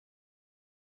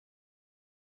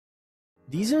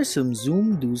These are some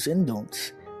Zoom do's and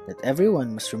don'ts that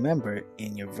everyone must remember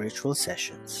in your virtual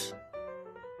sessions.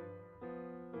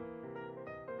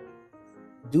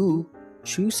 Do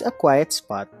choose a quiet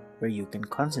spot where you can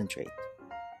concentrate.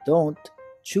 Don't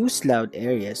choose loud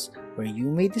areas where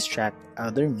you may distract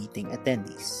other meeting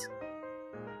attendees.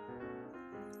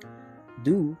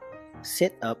 Do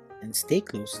sit up and stay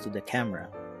close to the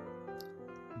camera.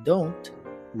 Don't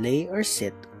lay or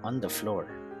sit on the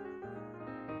floor.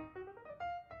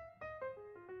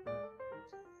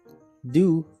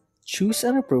 Do choose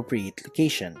an appropriate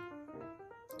location.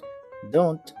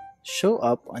 Don't show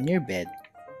up on your bed,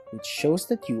 which shows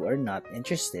that you are not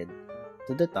interested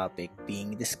to the topic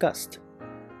being discussed.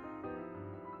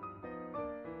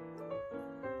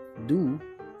 Do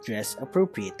dress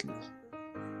appropriately.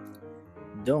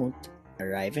 Don't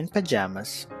arrive in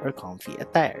pajamas or comfy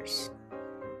attires.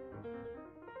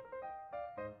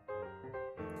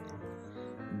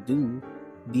 Do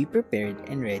be prepared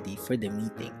and ready for the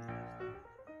meeting.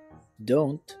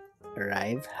 Don't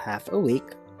arrive half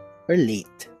awake or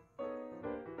late.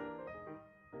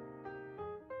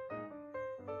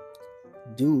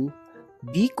 Do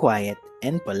be quiet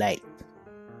and polite.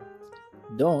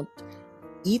 Don't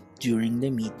eat during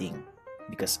the meeting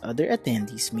because other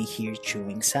attendees may hear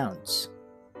chewing sounds.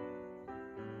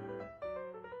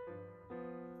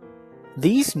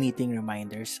 These meeting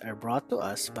reminders are brought to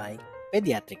us by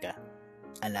Pediatrica,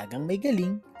 alagang may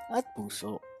galing at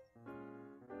puso.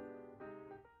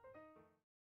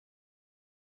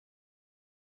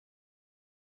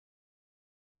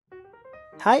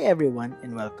 Hi everyone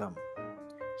and welcome.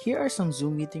 Here are some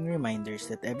Zoom meeting reminders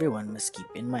that everyone must keep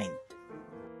in mind.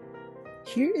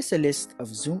 Here is a list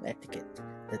of Zoom etiquette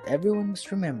that everyone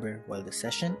must remember while the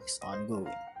session is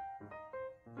ongoing.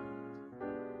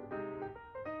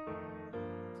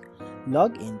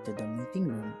 Log into the meeting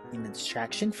room in a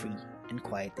distraction-free and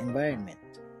quiet environment.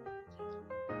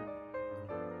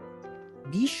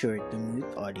 Be sure to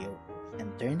mute audio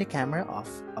and turn the camera off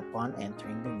upon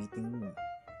entering the meeting room.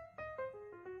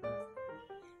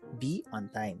 Be on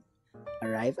time.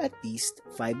 Arrive at least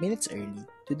 5 minutes early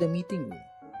to the meeting room.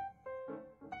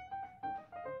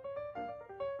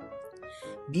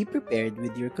 Be prepared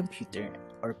with your computer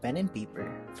or pen and paper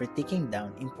for taking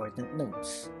down important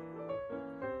notes.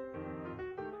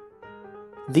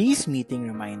 These meeting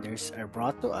reminders are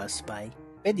brought to us by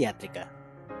Pediatrica,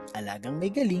 alagang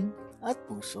may galing at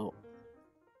puso.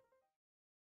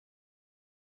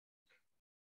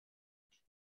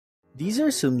 These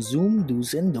are some Zoom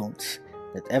do's and don'ts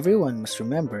that everyone must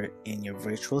remember in your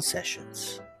virtual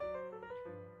sessions.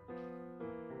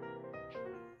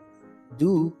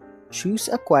 Do choose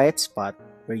a quiet spot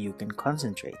where you can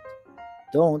concentrate.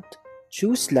 Don't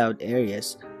choose loud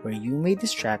areas where you may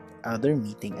distract other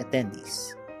meeting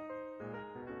attendees.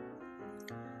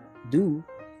 Do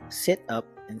sit up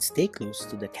and stay close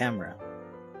to the camera.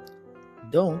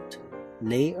 Don't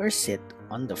lay or sit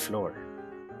on the floor.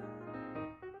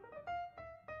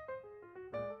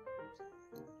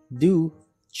 Do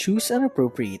choose an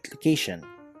appropriate location.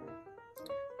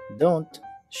 Don't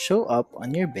show up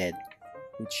on your bed,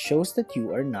 which shows that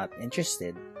you are not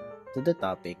interested to the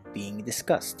topic being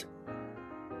discussed.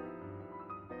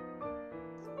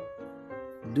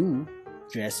 Do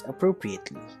dress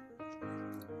appropriately.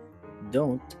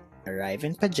 Don't arrive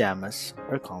in pajamas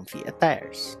or comfy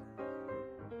attires.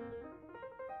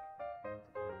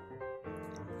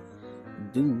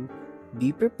 Do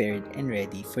be prepared and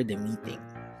ready for the meeting.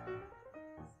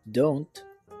 Don't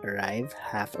arrive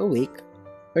half awake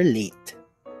or late.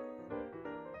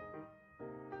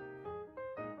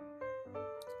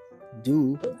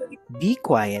 Do be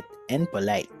quiet and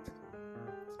polite.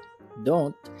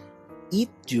 Don't eat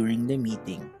during the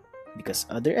meeting because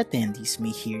other attendees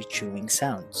may hear chewing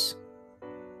sounds.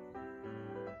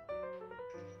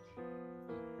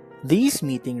 These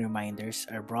meeting reminders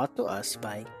are brought to us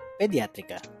by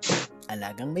Pediatrica,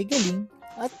 alagang may galing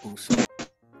at puso.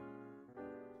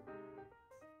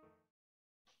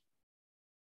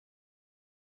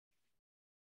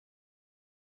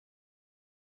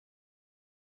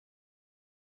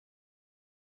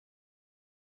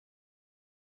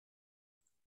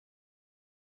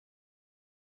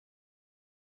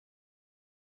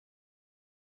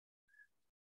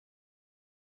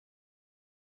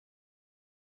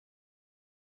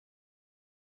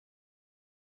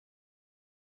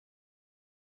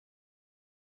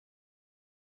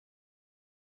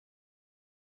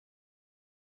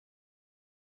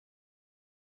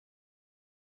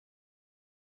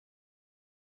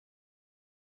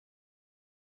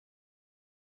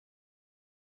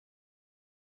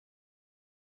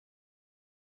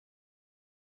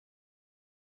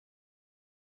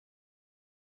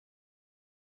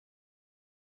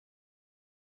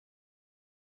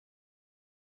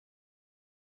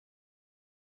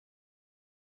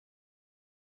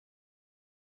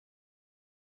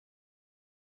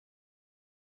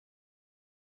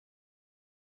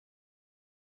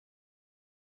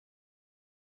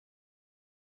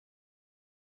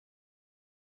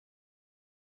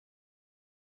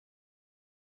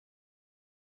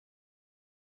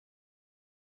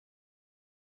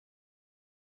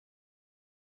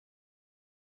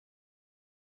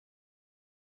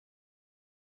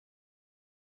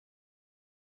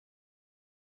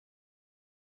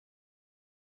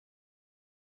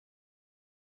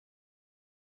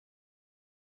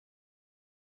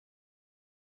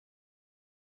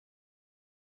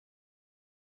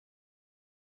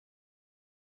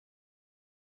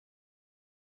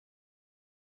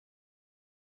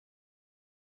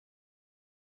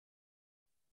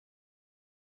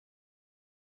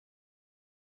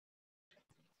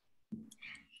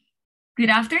 Good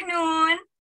afternoon.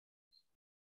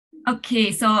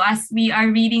 Okay, so as we are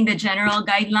reading the general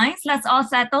guidelines, let's all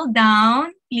settle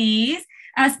down, please.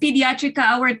 As Pediatrica,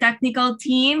 our technical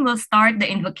team will start the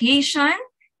invocation,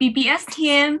 PPS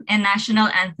hymn, and national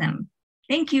anthem.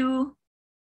 Thank you.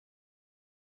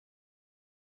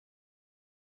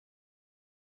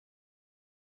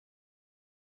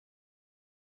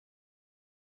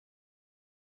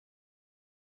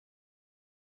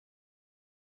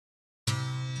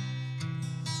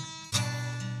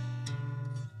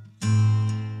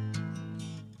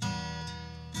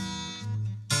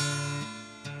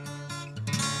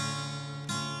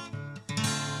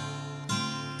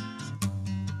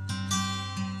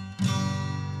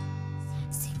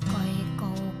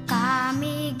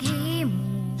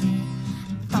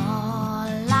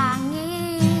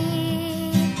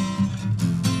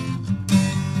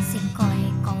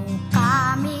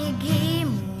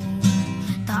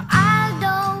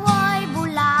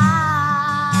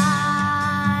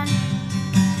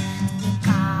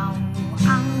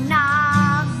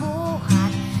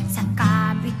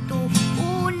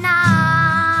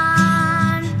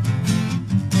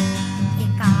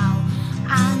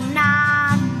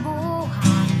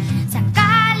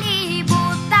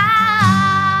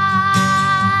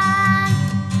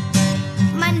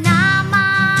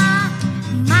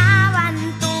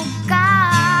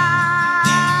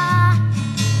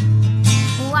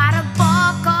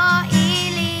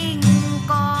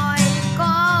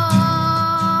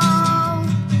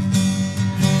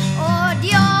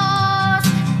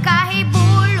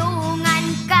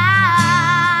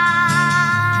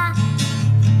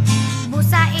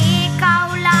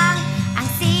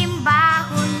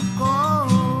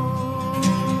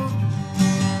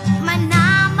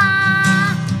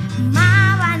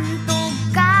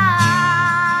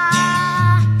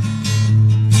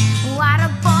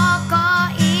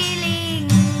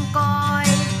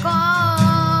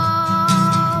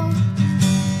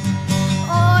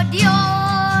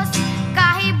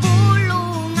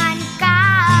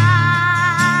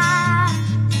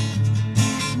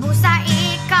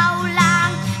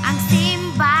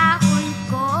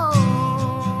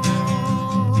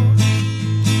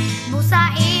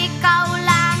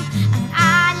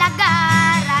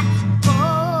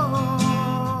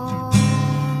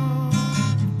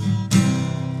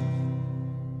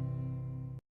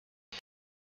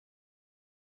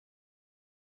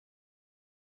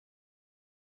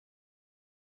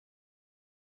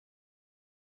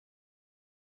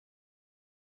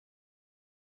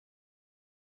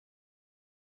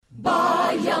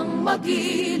 Bayang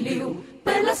magiliw,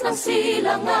 perlas ng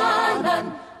silanganan,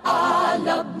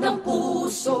 alab ng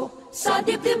puso, sa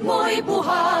dibdib mo'y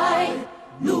buhay.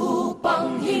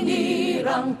 Lupang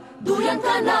hinirang, duyan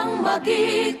ka ng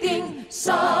magiting,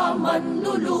 sa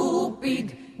manlulupig,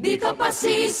 di ka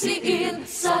pasisiin.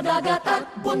 Sa dagat at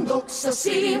bundok, sa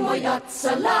simoy at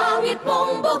sa langit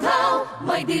mong bughaw,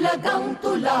 may dilagang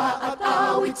tula at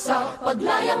awit sa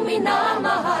paglayang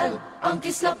minamahal. Ang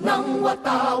kislap ng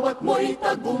watawat mo'y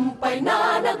tagumpay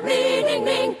na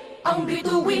nagniningning. Ang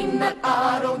bituin at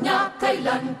araw niya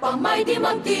kailan pa may di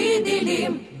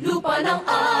magdidilim. Lupa ng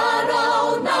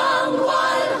araw ng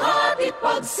walhati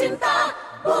pagsinta,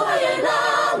 buhay ay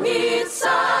langit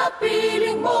sa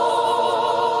piling mo.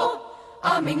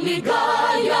 Aming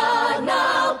ligaya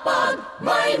na pag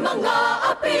may mga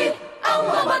api, ang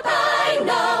mamatay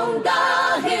ng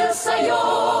dahil sa'yo.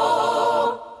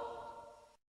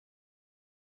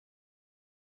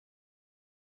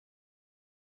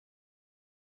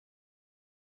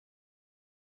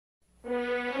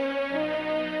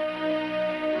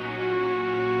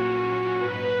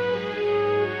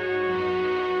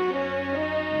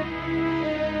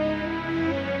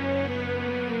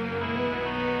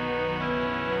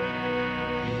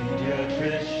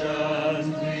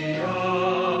 Pediatricians, we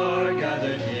are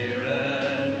gathered here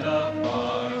and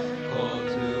afar, called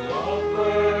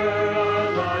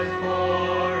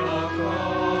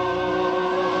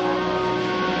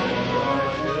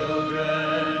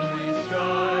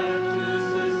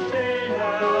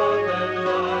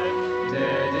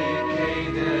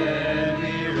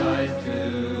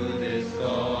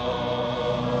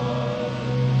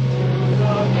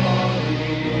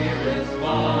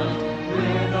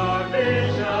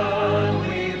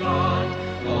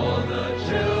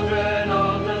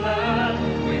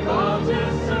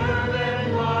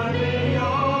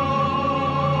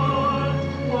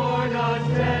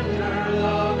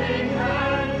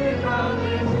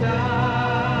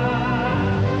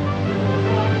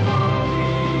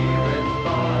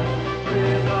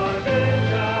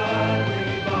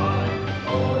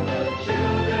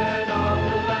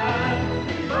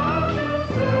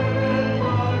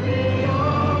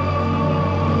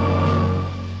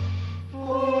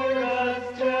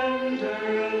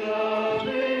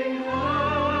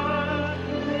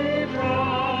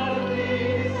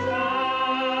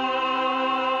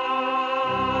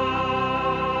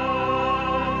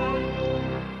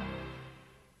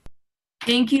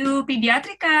Thank you,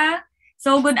 Pediatrica.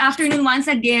 So good afternoon once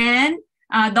again,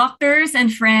 doctors and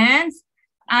friends.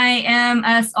 I am,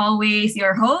 as always,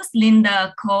 your host,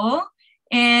 Linda Ko.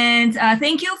 And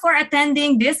thank you for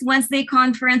attending this Wednesday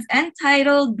conference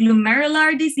entitled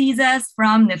Glomerular Diseases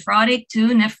from Nephrotic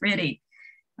to Nephritic.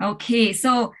 Okay,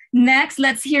 so next,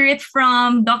 let's hear it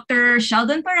from Dr.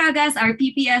 Sheldon Paragas, our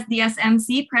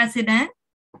PPSDSMC president.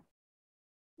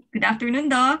 Good afternoon,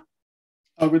 Doc.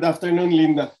 Good afternoon,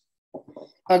 Linda.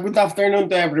 Good afternoon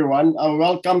to everyone.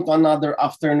 Welcome to another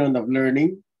afternoon of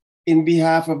learning. In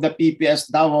behalf of the PPS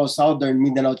Davao Southern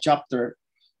Mindanao Chapter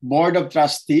Board of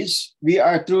Trustees, we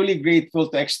are truly grateful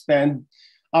to extend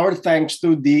our thanks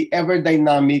to the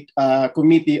ever-dynamic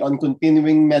Committee on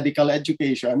Continuing Medical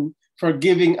Education for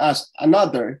giving us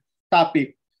another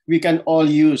topic we can all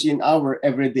use in our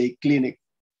everyday clinic.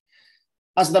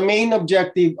 As the main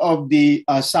objective of the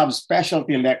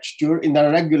subspecialty lecture in the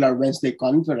regular Wednesday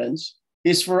conference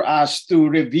is for us to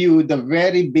review the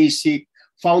very basic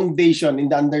foundation in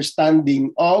the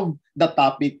understanding of the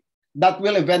topic that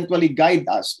will eventually guide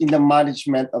us in the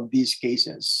management of these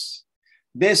cases.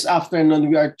 This afternoon,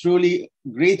 we are truly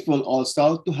grateful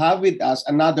also to have with us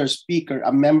another speaker,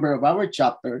 a member of our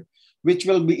chapter, which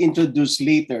will be introduced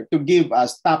later to give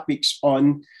us topics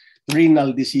on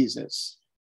renal diseases.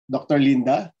 Dr.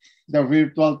 Linda, the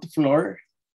virtual floor.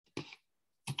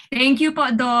 Thank you, po,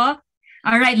 Doc.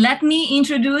 All right, let me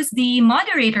introduce the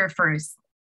moderator first.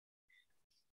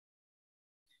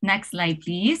 Next slide,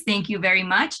 please. Thank you very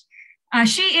much.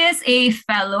 She is a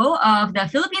fellow of the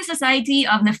Philippine Society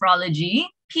of Nephrology,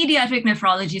 Pediatric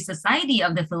Nephrology Society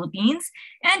of the Philippines,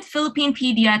 and Philippine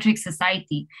Pediatric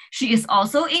Society. She is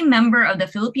also a member of the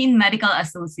Philippine Medical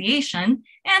Association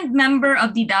and member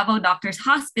of the Davao Doctors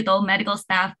Hospital Medical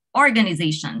Staff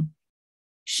Organization.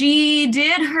 She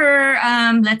did her,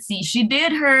 she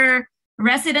did her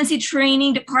residency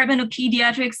training, Department of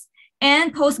Pediatrics,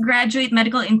 and postgraduate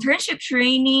medical internship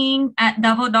training at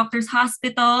Davao Doctors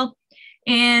Hospital,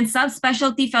 and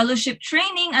subspecialty fellowship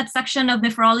training at Section of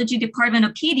Nephrology Department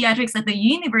of Pediatrics at the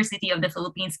University of the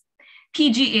Philippines,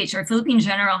 PGH, or Philippine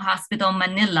General Hospital,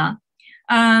 Manila.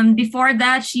 Before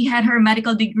that, she had her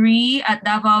medical degree at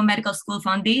Davao Medical School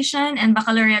Foundation and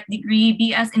baccalaureate degree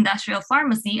BS Industrial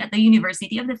Pharmacy at the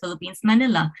University of the Philippines,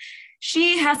 Manila.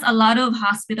 She has a lot of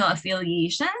hospital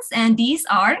affiliations, and these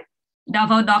are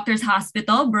Davao Doctors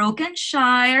Hospital,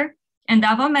 Brokenshire, and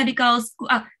Davao Medical School,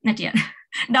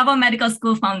 Davao Medical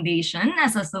School Foundation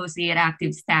as Associate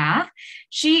Active Staff.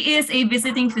 She is a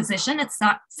visiting physician at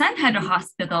San Pedro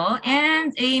Hospital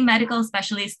and a medical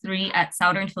specialist 3 at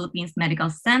Southern Philippines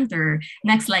Medical Center.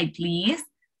 Next slide, please.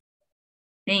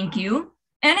 Thank you.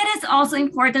 And it is also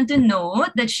important to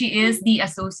note that she is the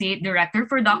Associate Director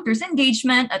for Doctors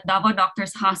Engagement at Davao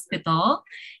Doctors Hospital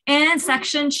and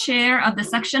Section Chair of the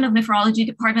Section of Nephrology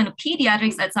Department of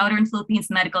Pediatrics at Southern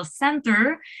Philippines Medical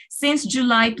Center since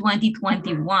July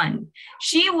 2021.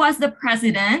 She was the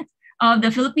President of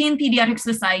the Philippine Pediatric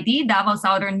Society, Davao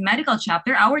Southern Medical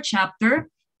Chapter, our chapter,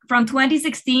 from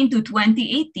 2016 to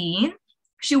 2018.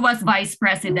 She was vice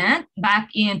president back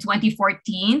in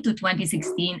 2014 to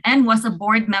 2016 and was a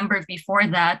board member before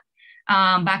that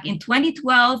back in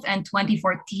 2012 and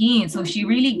 2014. So she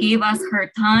really gave us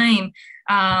her time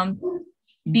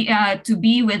to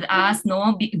be with us,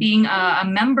 being a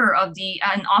member of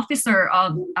an officer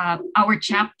of our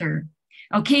chapter.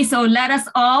 Okay, so let us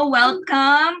all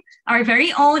welcome our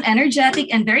very own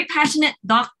energetic and very passionate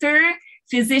doctor,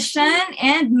 physician,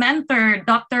 and mentor,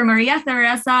 Dr. Maria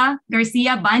Teresa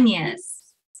Garcia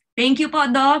Bañez. Thank you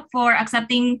po, Doc, for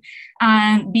accepting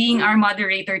being our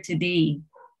moderator today.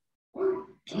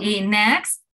 Okay,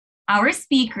 next, our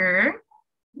speaker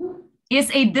is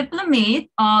a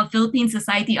diplomate of Philippine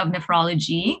Society of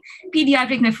Nephrology,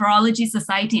 Pediatric Nephrology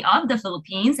Society of the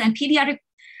Philippines, and Philippine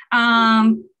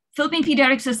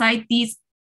Pediatric Society's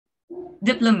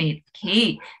diplomate.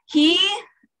 Okay, he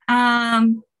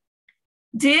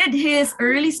did his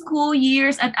early school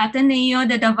years at Ateneo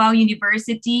de Davao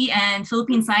University and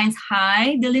Philippine Science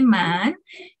High, Diliman.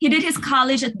 He did his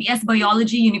college at BS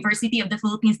Biology, University of the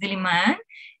Philippines, Diliman.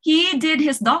 He did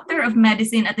his Doctor of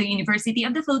Medicine at the University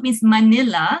of the Philippines,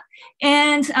 Manila,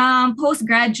 and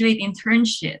postgraduate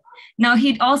internship. Now,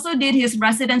 he also did his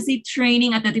residency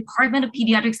training at the Department of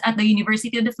Pediatrics at the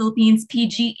University of the Philippines,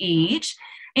 PGH,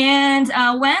 and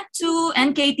went to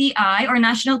NKTI, or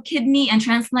National Kidney and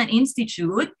Transplant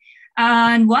Institute,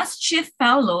 and was Chief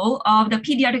Fellow of the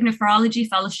Pediatric Nephrology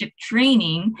Fellowship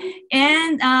Training,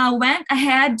 and went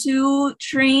ahead to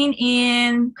train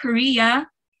in Korea,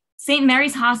 St.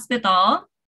 Mary's Hospital,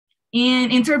 in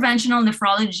Interventional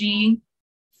Nephrology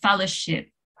Fellowship.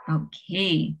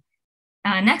 Okay.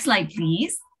 Next slide,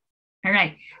 please. All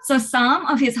right. So some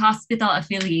of his hospital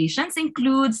affiliations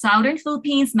include Southern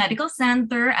Philippines Medical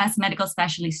Center as medical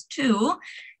specialist 2,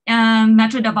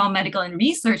 Metro Davao Medical and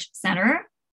Research Center,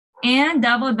 and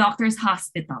Davao Doctors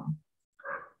Hospital.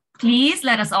 Please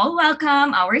let us all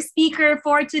welcome our speaker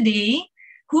for today,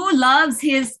 who loves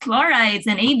his chlorides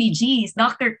and ABGs,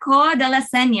 Dr. Co de la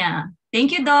Senya.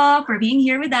 Thank you, Doc, for being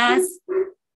here with us.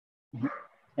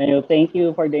 Thank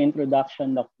you for the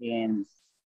introduction, Dr. Jens.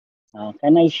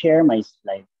 Can I share my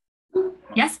slide?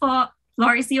 Yes po,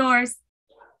 floor is yours.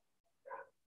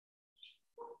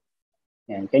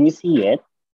 And can you see it?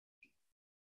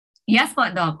 Yes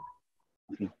po, Doc.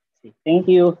 Okay. Thank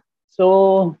you.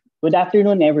 So, good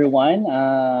afternoon, everyone.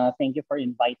 Thank you for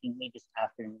inviting me this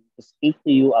afternoon to speak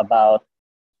to you about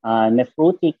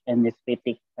nephrotic and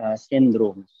nephritic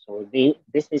syndrome. So,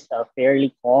 this is a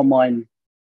fairly common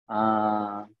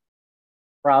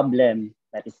problem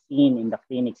that is seen in the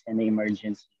clinics and the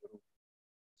emergency room.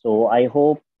 So I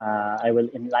hope I will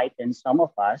enlighten some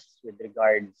of us with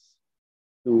regards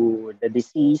to the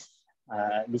diseases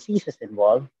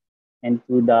involved and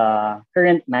to the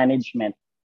current management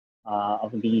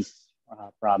of these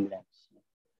problems.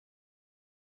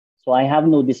 So I have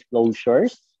no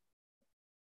disclosures.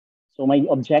 So my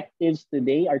objectives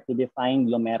today are to define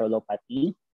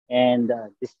glomerulopathy and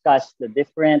discuss the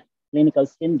different clinical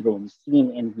syndromes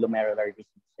seen in glomerular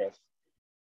diseases,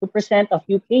 to present a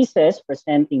few cases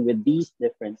presenting with these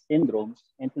different syndromes,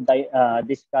 and to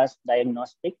discuss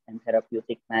diagnostic and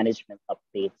therapeutic management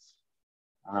updates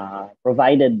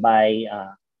provided by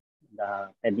the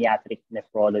pediatric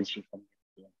nephrology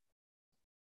community.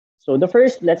 So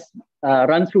let's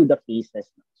run through the cases.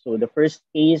 So the first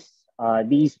case,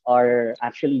 these are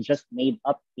actually just made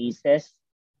up cases,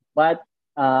 but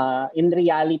in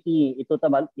reality, ito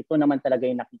naman talaga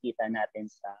yung nakikita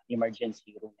natin sa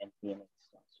emergency room and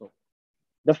clinics. So,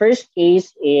 the first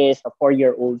case is a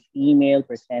 4-year-old female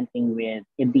presenting with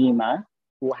edema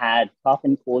who had cough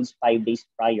and colds 5 days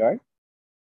prior.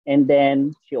 And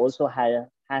then she also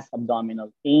has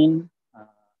abdominal pain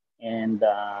and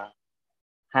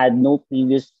had no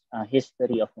previous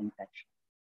history of infection.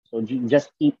 So just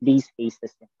keep these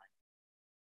cases in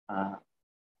mind.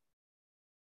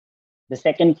 The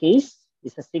second case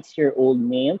is a 6-year-old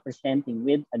male presenting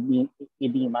with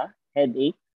edema,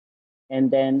 headache, and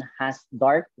then has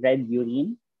dark red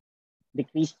urine,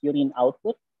 decreased urine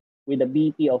output with a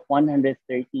BP of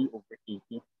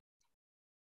 130/80.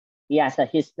 He has a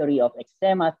history of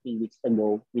eczema 3 weeks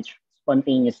ago, which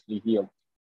spontaneously healed.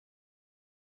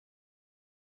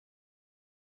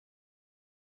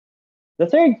 The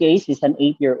third case is an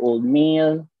 8-year-old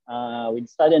male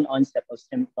with sudden onset of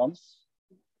symptoms,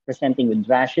 presenting with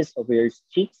rashes over his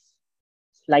cheeks,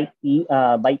 slight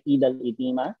bipedal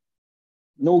edema,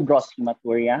 no gross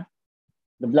hematuria.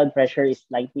 The blood pressure is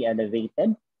slightly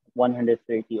elevated,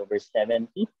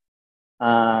 130/70,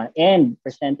 and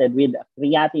presented with a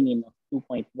creatinine of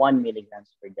 2.1 milligrams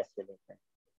per deciliter.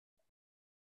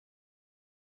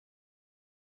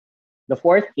 The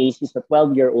fourth case is a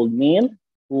 12-year-old male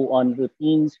who, on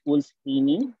routine school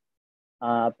screening,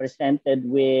 presented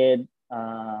with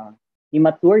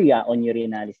hematuria on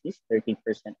urinalysis, 30%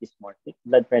 dysmorphic.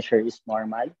 Blood pressure is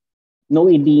normal. No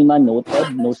edema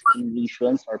noted, no skin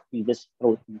lesions or previous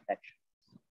throat infection.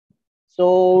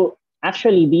 So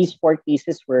actually, these 4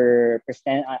 cases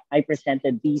I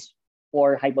presented these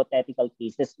 4 hypothetical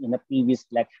cases in a previous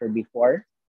lecture before.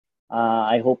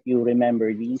 I hope you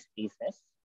remember these cases,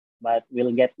 but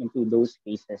we'll get into those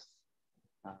cases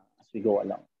as we go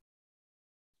along.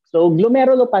 So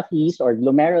glomerulopathies or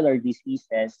glomerular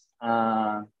diseases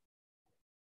can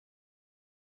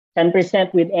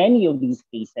present with any of these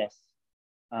cases.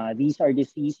 These are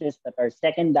diseases that are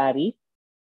secondary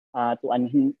to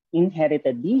an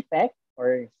inherited defect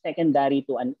or secondary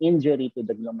to an injury to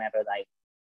the glomeruli.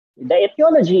 The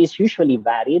etiology is usually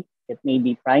varied. It may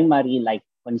be primary, like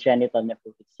congenital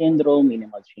nephrotic syndrome,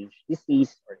 minimal change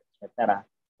disease, or etc.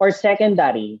 Or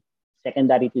secondary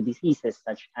to diseases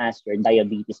such as your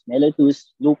diabetes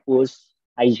mellitus, lupus,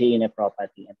 IgA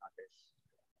nephropathy, and others.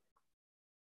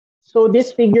 So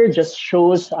this figure just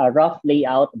shows a rough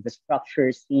layout of the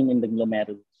structures seen in the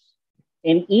glomerulus.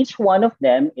 In each one of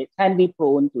them, it can be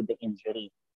prone to the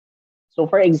injury. So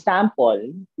for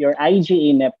example, your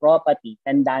IgA nephropathy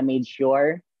can damage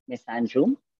your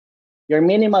mesangium. Your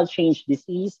minimal change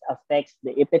disease affects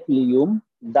the epithelium,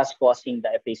 thus causing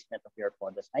the effacement of your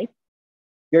podocyte.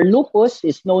 Your lupus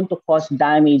is known to cause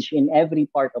damage in every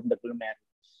part of the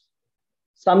glomerulus.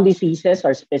 Some diseases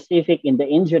are specific in the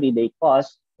injury they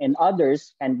cause, and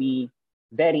others can be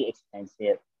very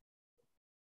extensive.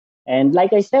 And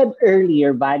like I said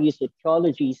earlier, various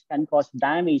etiologies can cause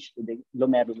damage to the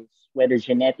glomerulus, whether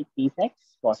genetic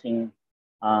defects causing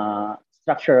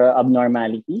structural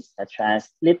abnormalities such as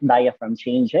slit diaphragm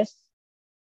changes,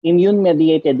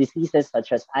 immune-mediated diseases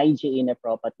such as IgA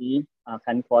nephropathy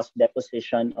can cause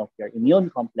deposition of your immune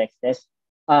complexes.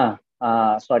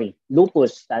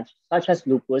 Lupus, such as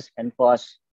lupus, can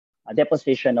cause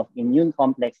deposition of immune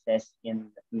complexes in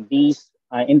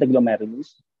the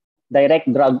glomerulus.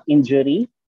 Direct drug injury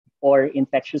or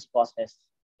infectious causes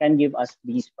can give us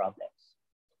these problems.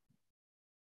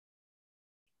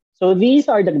 So these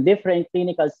are the different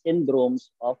clinical syndromes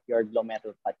of your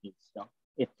glomerulopathies. No?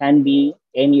 It can be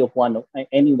any one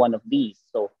of these.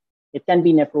 So it can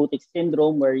be nephrotic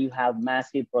syndrome where you have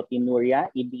massive proteinuria,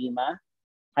 edema,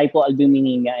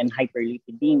 hypoalbuminemia, and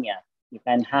hyperlipidemia. You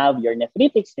can have your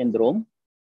nephritic syndrome,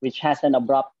 which has an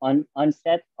abrupt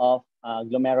onset of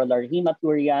glomerular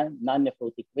hematuria,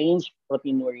 non-nephrotic range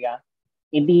proteinuria,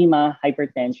 edema,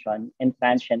 hypertension, and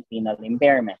transient renal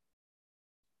impairment.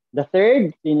 The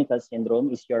third clinical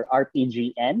syndrome is your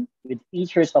RPGN with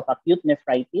features of acute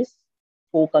nephritis,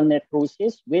 focal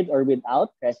necrosis with or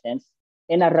without presence,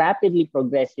 and a rapidly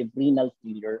progressive renal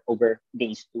failure over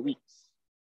days to weeks.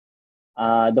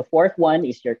 The fourth one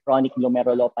is your chronic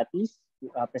glomerulopathies,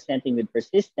 presenting with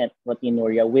persistent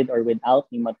proteinuria with or without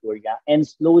hematuria and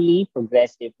slowly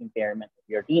progressive impairment of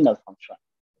your renal function.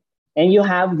 And you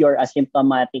have your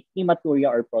asymptomatic hematuria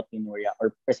or proteinuria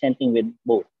or presenting with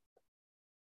both.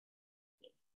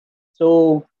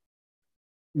 So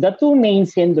the two main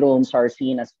syndromes are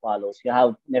seen as follows. You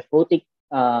have nephrotic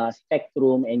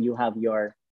spectrum and you have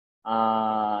your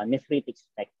nephritic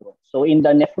spectrum. So in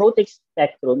the nephrotic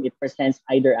spectrum, it presents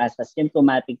either as a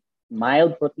symptomatic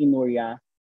mild proteinuria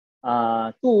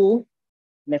to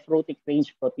nephrotic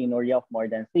range proteinuria of more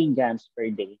than 3 grams per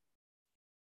day.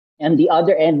 And the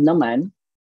other end naman,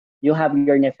 you have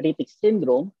your nephritic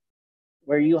syndrome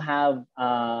where you have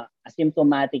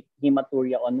asymptomatic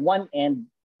hematuria on one end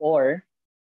or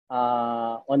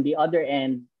on the other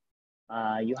end,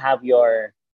 you have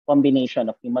your combination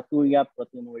of hematuria,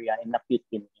 proteinuria, and acute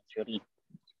kidney injury.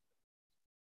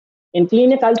 In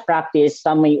clinical practice,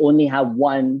 some may only have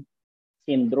one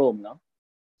syndrome. No?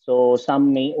 So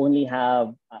some may only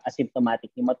have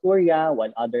asymptomatic hematuria,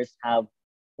 while others have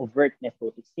overt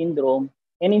nephrotic syndrome.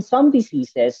 And in some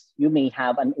diseases, you may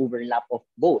have an overlap of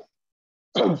both.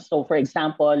 So for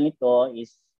example, nito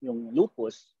is yung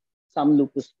lupus. Some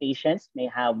lupus patients may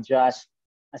have just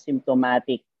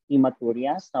asymptomatic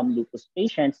hematuria. Some lupus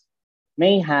patients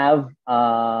may have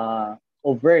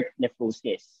overt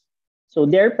nephrosis. So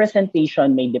their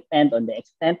presentation may depend on the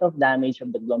extent of damage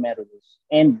of the glomerulus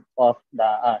and of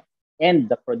the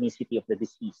chronicity of the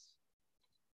disease.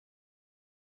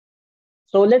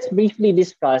 So let's briefly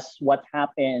discuss what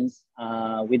happens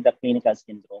with the clinical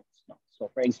syndromes. No? So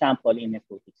for example, in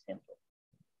nephrotic syndrome.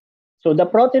 So the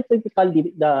prototypical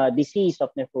disease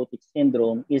of nephrotic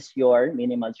syndrome is your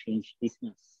minimal change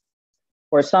disease.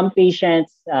 For some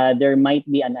patients, there might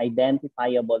be an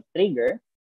identifiable trigger,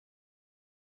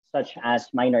 such as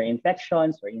minor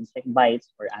infections or insect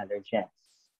bites or allergens.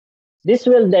 This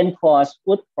will then cause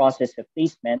foot process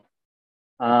replacement,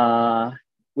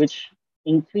 which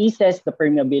increases the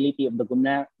permeability of the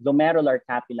glomerular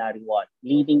capillary wall,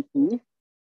 leading to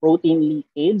protein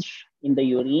leakage in the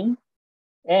urine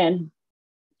and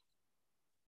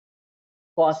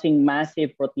causing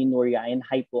massive proteinuria and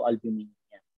hypoalbuminemia.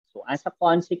 So as a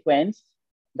consequence,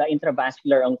 the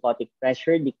intravascular oncotic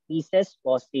pressure decreases,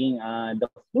 causing the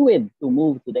fluid to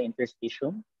move to the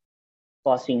interstitium,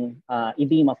 causing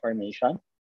edema formation.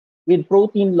 With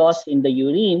protein loss in the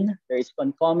urine, there is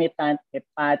concomitant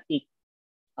hepatic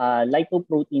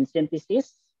lipoprotein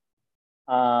synthesis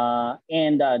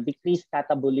and decreased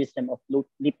catabolism of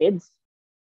lipids.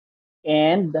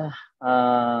 And,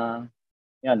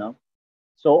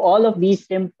 so all of these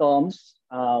symptoms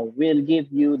will give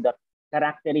you the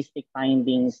characteristic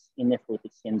findings in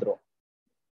nephrotic syndrome.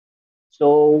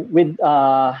 So with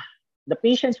the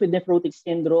patients with nephrotic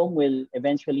syndrome will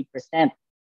eventually present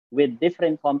with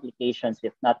different complications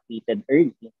if not treated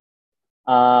early.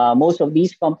 Most of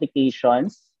these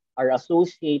complications are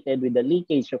associated with the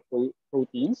leakage of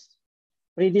proteins,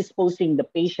 predisposing the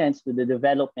patients to the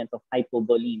development of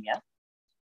hypovolemia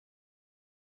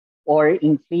or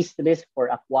increased risk for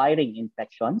acquiring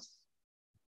infections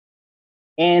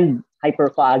and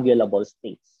hypercoagulable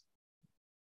states.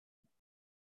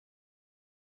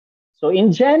 So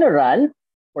in general,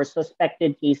 for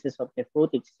suspected cases of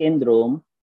nephrotic syndrome,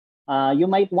 you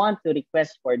might want to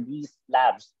request for these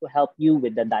labs to help you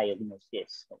with the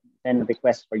diagnosis. So then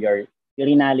request for your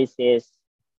urinalysis,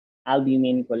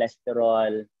 albumin,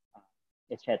 cholesterol,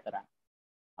 etc.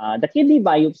 The kidney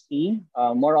biopsy,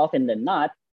 more often than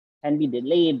not, can be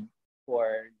delayed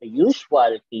for the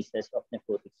usual cases of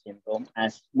nephrotic syndrome,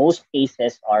 as most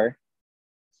cases are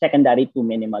secondary to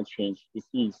minimal change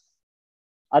disease.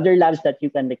 Other labs that you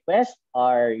can request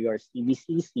are your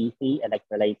CBC, C3,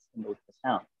 electrolytes, and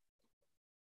ultrasound.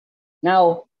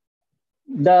 Now,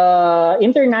 the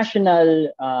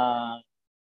International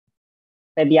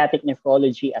Pediatric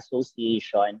Nephrology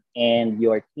Association and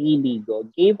your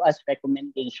KDIGO gave us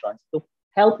recommendations to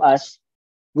help us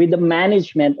with the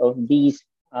management of these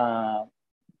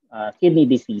kidney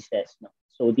diseases. No?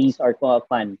 So these are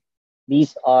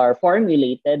These are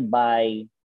formulated by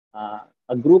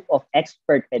a group of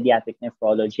expert pediatric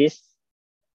nephrologists,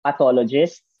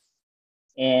 pathologists,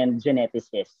 and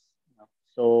geneticists.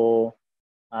 So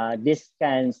this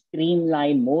can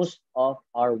streamline most of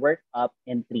our workup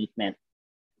and treatment.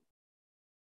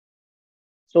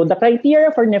 So the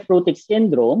criteria for nephrotic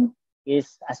syndrome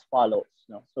is as follows.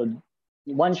 So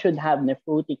one should have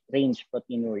nephrotic range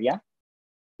proteinuria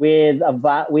with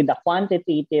a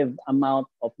quantitative amount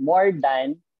of more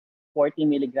than 40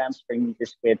 milligrams per meter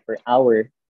squared per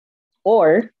hour,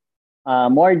 or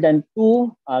more than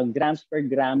 2 grams per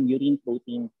gram urine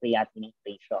protein creatinine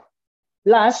ratio,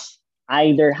 plus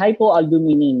either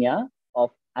hypoalbuminemia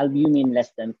of albumin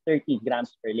less than 30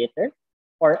 grams per liter,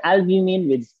 or albumin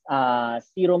with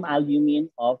serum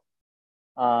albumin of,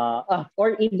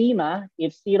 or edema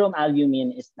if serum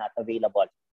albumin is not available.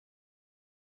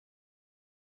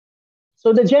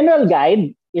 So the general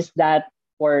guide is that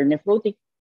for nephrotic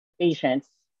patients,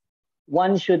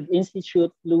 one should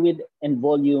institute fluid and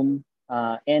volume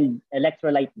and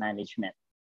electrolyte management.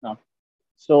 No?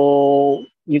 So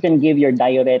you can give your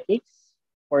diuretics.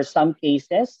 For some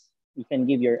cases, you can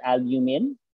give your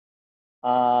albumin,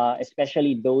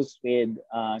 especially those with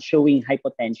showing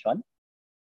hypotension.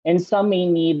 And some may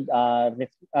need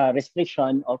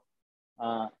restriction of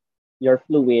your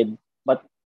fluid, but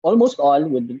almost all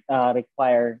would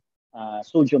require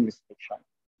sodium restriction.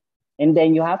 And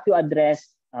then you have to address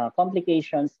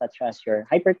complications such as your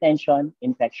hypertension,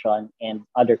 infection, and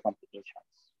other complications.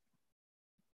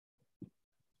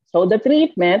 So the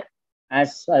treatment,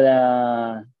 as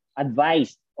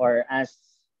advised or as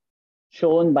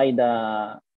shown by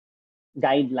the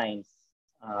guidelines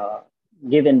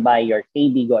given by your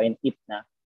KDIGO and IPNA,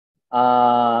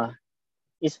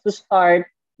 is to start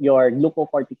your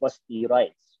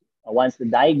glucocorticosteroids once the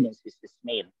diagnosis is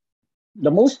made. The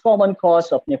most common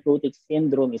cause of nephrotic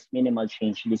syndrome is minimal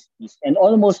change disease, and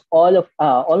almost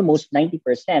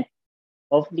 90%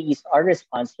 of these are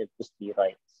responsive to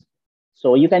steroids.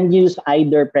 So you can use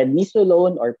either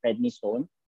prednisolone or prednisone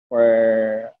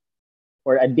for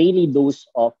a daily dose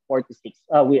of 4 to 6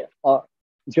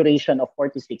 duration of 4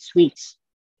 to 6 weeks,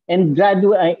 and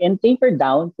taper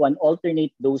down to an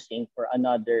alternate dosing for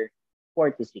another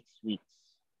 4 to 6 weeks,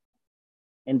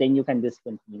 and then you can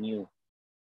discontinue.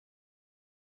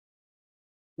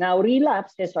 Now,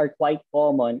 relapses are quite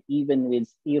common even with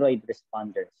steroid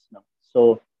responders. No?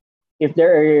 So if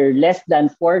there are less than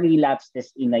 4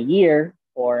 relapses in a year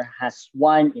or has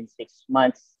 1 in 6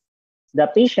 months, the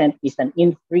patient is an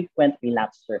infrequent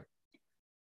relapser.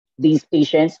 These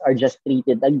patients are just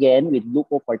treated again with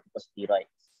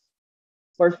glucocorticosteroids.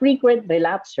 For frequent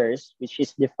relapsers, which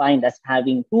is defined as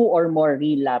having 2 or more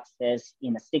relapses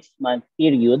in a 6-month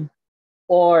period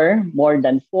or more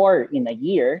than 4 in a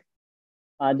year,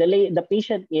 the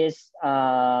patient is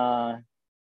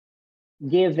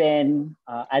given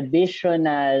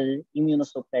additional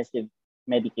immunosuppressive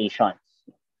medications.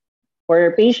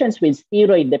 For patients with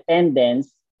steroid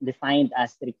dependence, defined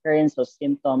as recurrence of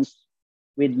symptoms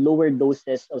with lower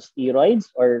doses of steroids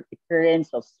or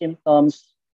recurrence of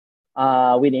symptoms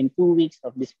within 2 weeks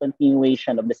of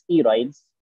discontinuation of the steroids,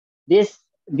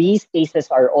 these cases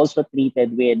are also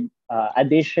treated with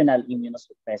additional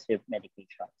immunosuppressive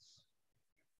medications.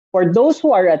 For those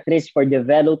who are at risk for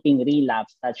developing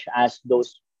relapse, such as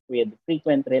those with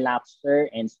frequent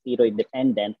relapser and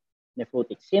steroid-dependent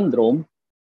nephrotic syndrome,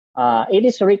 it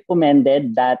is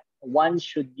recommended that one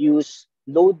should use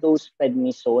low-dose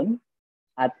prednisone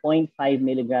at 0.5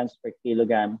 milligrams per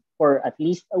kilogram for at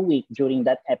least a week during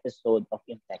that episode of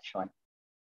infection.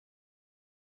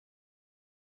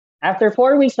 After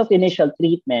 4 weeks of initial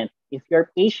treatment, if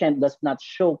your patient does not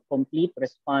show complete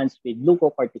response with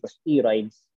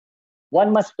glucocorticosteroids,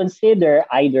 one must consider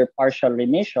either partial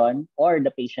remission or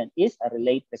the patient is a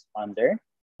relate responder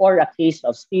or a case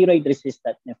of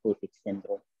steroid-resistant nephrotic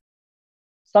syndrome.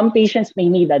 Some patients may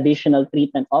need additional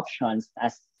treatment options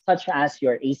such as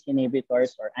your ACE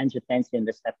inhibitors or angiotensin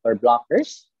receptor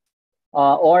blockers,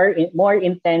 or more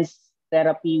intense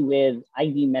therapy with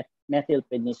IV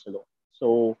methylprednisolone.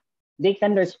 So they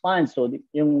can respond. So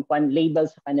yung label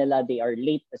sa kanila, they are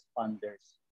late responders.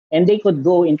 And they could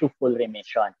go into full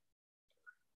remission.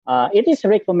 It is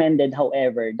recommended,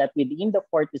 however, that within the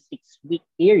 4 to 6 week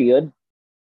period,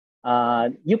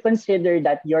 you consider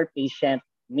that your patient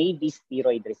may be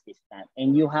steroid resistant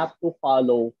and you have to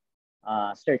follow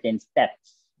certain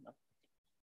steps.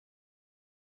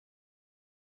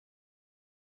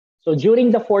 So during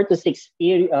the 4 to 6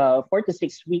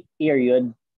 week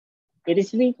period, it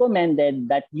is recommended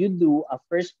that you do a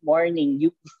first morning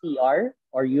UPCR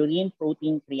or urine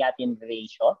protein creatinine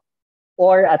ratio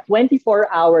or a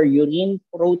 24-hour urine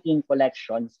protein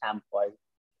collection sample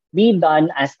be done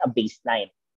as a baseline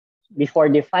before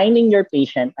defining your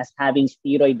patient as having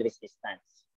steroid resistance.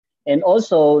 And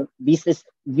also, these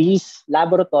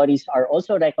laboratories are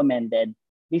also recommended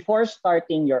before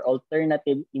starting your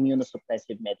alternative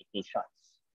immunosuppressive medications.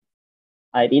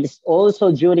 It is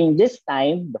also during this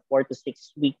time, the 4 to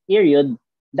 6 week period,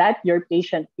 that your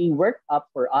patient be worked up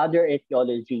for other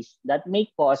etiologies that may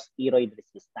cause steroid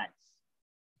resistance.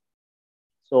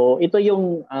 So ito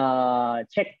yung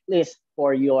checklist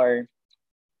for your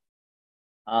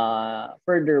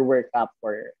further workup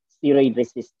for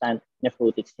steroid-resistant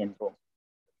nephrotic syndrome.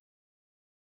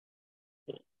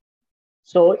 Okay.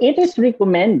 So it is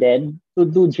recommended to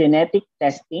do genetic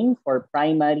testing for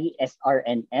primary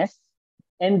SRNS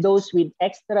and those with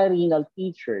extrarenal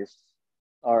features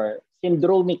or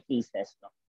syndromic cases, no?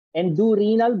 And do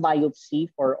renal biopsy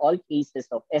for all cases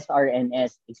of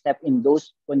SRNS except in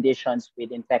those conditions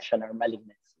with infection or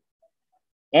malignancy.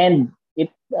 And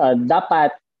it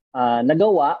dapat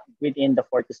nagawa within the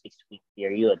 4 to 6 week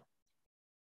period.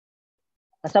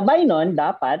 Kasabay nun,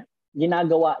 dapat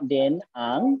ginagawa din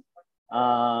ang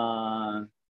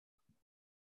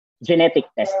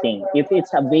genetic testing if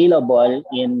it's available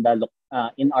in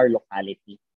our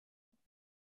locality.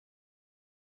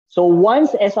 So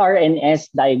once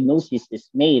SRNS diagnosis is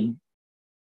made,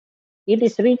 it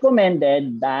is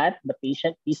recommended that the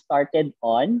patient be started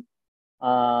on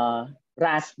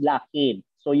RAS blockade.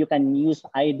 So you can use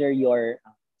either your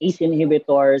ACE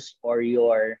inhibitors or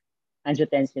your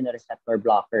angiotensin receptor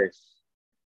blockers.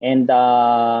 And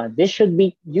this should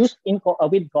be used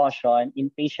with caution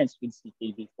in patients with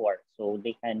CKD4, so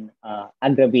they can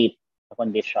aggravate the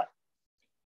condition.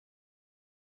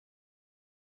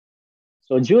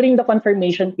 So during the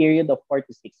confirmation period of 4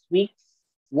 to 6 weeks,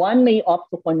 one may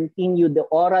opt to continue the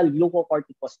oral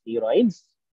glucocorticosteroids,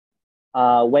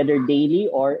 whether daily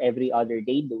or every other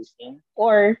day dosing,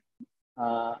 or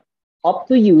opt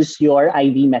to use your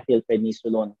IV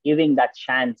methylprednisolone, giving that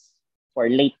chance for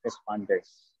late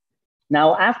responders.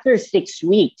 Now, after 6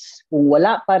 weeks, kung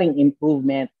wala pa ring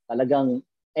improvement, talagang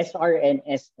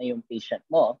SRNS na yung patient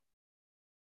mo,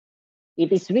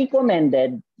 it is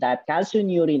recommended that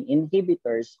calcineurin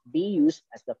inhibitors be used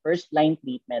as the first-line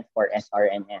treatment for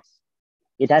SRNS.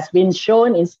 It has been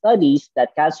shown in studies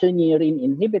that calcineurin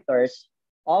inhibitors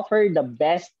offer the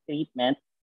best treatment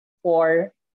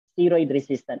for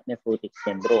steroid-resistant nephrotic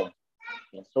syndrome.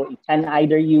 Okay, so you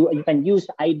can use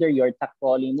either your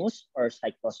tacrolimus or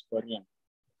cyclosporine.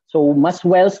 So mas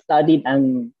well studied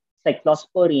ang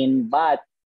cyclosporine, but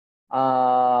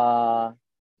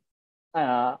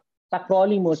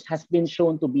tacrolimus has been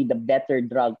shown to be the better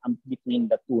drug between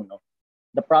the two. No?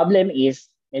 The problem is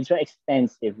medyo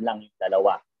expensive lang yung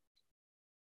dalawa.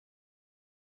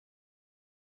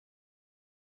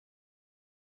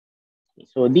 Okay,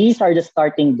 so these are the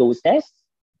starting doses.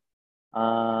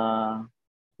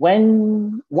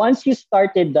 Once you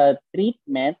started the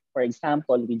treatment, for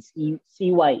example, with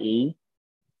CYA,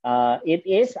 it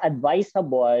is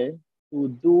advisable to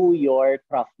do your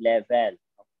trough level.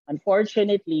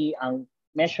 Unfortunately, ang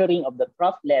measuring of the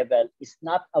trough level is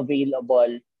not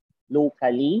available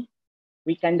locally.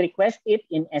 We can request it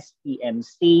in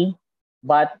SPMC,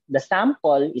 but the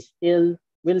sample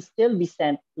will still be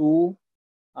sent to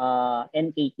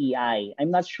NKTI.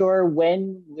 I'm not sure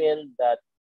when will the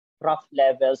trough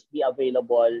levels be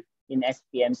available in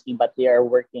SPMC, but they are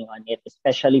working on it,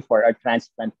 especially for our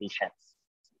transplant patients.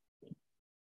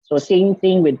 So same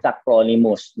thing with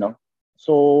tacrolimus, no?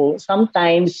 So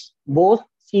sometimes both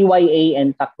CYA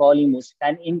and tacrolimus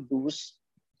can induce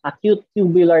acute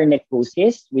tubular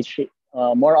necrosis, which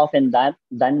more often than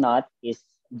not is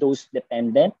dose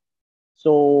dependent.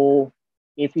 So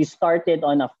if you started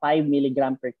on a 5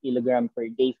 milligram per kilogram per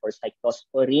day for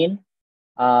cyclosporine,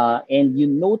 and you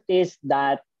notice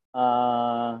that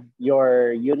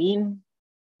your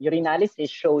urinalysis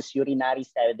shows urinary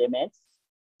sediments,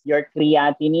 your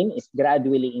creatinine is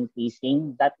gradually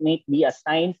increasing, that may be a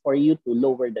sign for you to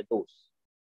lower the dose.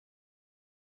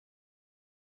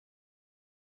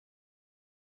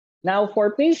 Now,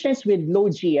 for patients with low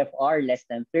GFR, less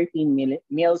than 13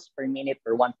 mils per minute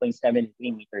per 1.73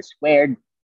 meters squared,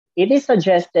 it is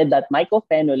suggested that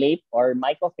mycophenolate or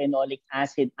mycophenolic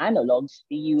acid analogs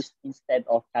be used instead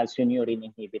of calcineurin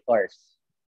inhibitors.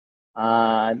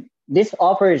 This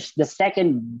offers the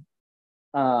second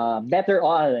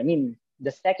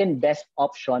the second best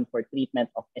option for treatment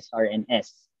of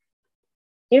SRNS.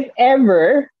 If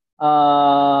ever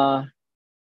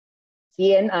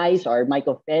CNIs or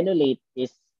mycophenolate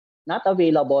is not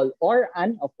available or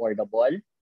unaffordable,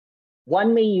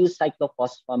 one may use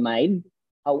cyclophosphamide.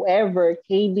 However,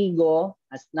 KDIGO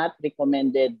has not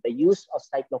recommended the use of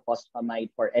cyclophosphamide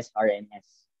for SRNS.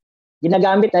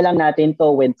 Ginagamit na lang natin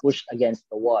to when pushed against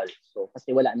the wall. So,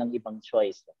 kasi wala nang ibang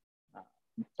choice.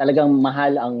 Talagang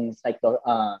mahal ang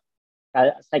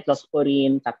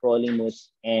cyclosporine, tacrolimus,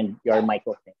 and your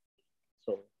mycophenolate.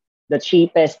 So, the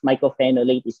cheapest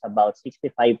mycophenolate is about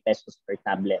 65 pesos per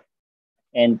tablet.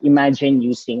 And imagine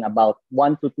using about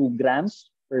 1 to 2 grams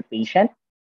per patient.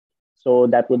 So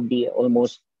that would be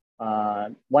almost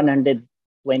 120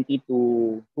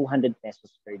 to 200 pesos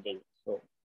per day. So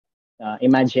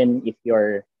imagine if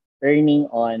you're earning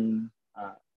on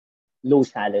low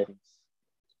salaries.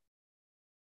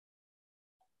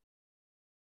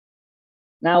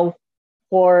 Now,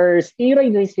 for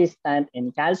steroid-resistant and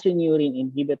calcineurin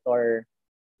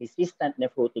inhibitor-resistant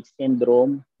nephrotic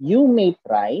syndrome, you may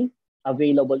try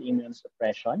available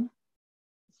immunosuppression,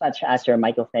 such as your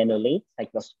mycophenolate,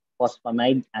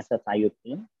 cyclophosphamide,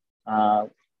 azathioprine.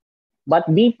 But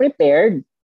be prepared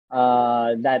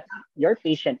that your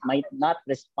patient might not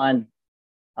respond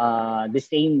the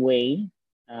same way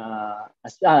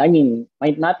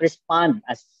might not respond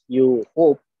as you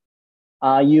hope.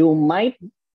 You might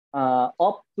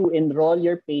opt to enroll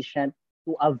your patient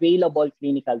to available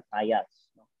clinical trials.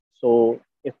 So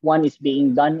if one is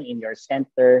being done in your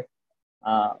center,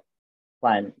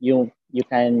 you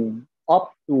can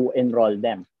opt to enroll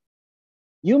them.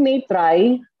 You may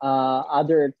try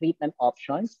other treatment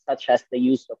options such as the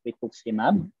use of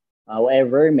rituximab.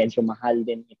 However, medyo mahal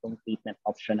din itong treatment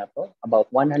option na to, about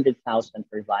 100,000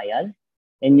 per vial.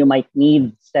 And you might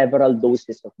need several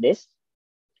doses of this.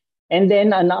 And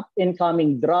then an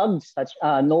up-and-coming drug such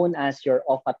known as your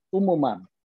ofatumumab.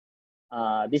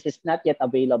 This is not yet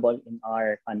available in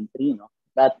our country,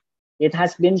 but it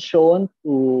has been shown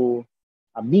to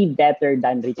be better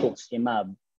than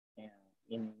rituximab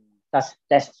in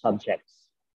test subjects.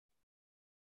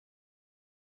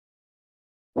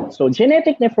 So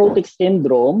genetic nephrotic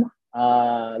syndrome,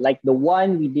 like the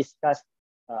one we discussed,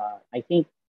 I think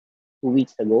 2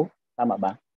 weeks ago, tama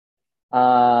ba?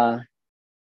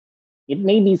 It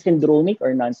may be syndromic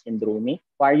or non-syndromic.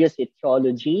 Various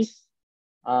etiologies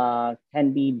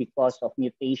can be because of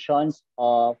mutations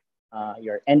of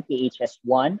your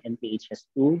NPHS1,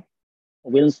 NPHS2,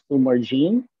 Wilms tumor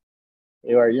gene,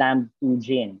 or LAMB2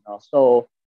 gene. So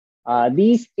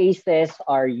these cases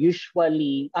are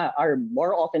usually, are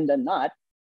more often than not,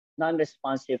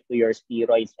 non-responsive to your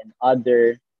steroids and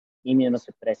other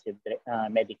immunosuppressive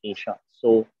medications.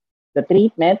 So the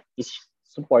treatment is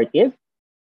supportive,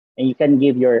 and you can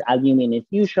give your albumin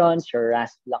infusions, your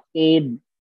RAS blockade,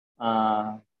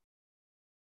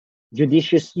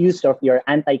 judicious use of your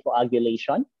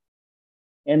anticoagulation.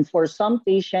 And for some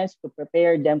patients, to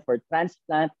prepare them for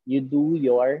transplant, you do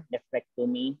your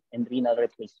nephrectomy and renal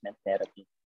replacement therapy.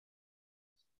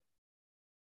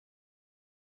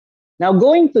 Now,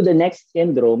 going to the next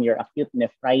syndrome, your acute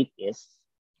nephritis,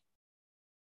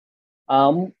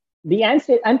 the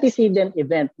antecedent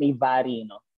event may vary,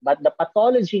 but the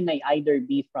pathology may either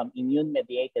be from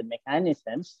immune-mediated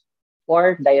mechanisms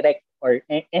or direct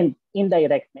and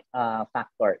indirect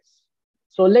factors.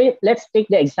 So let's take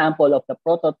the example of the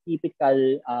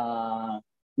prototypical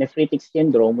nephritic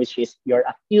syndrome, which is your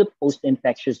acute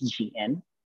post-infectious GN.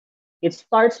 It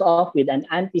starts off with an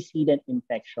antecedent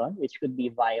infection, which could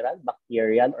be viral,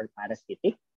 bacterial, or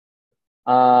parasitic.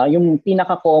 Yung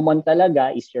pinaka-common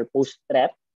talaga is your post-strep.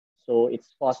 So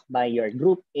it's caused by your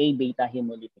group A beta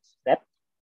hemolytic strep.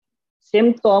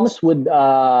 Symptoms would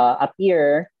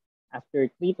appear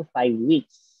after 3 to 5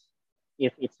 weeks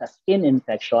if it's a skin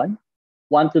infection,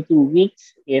 1 to 2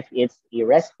 weeks if it's a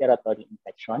respiratory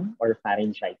infection or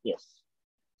pharyngitis.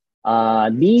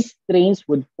 These strains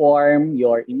would form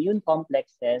your immune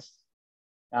complexes,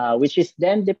 which is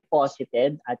then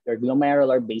deposited at your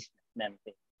glomerular basement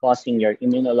membrane, causing your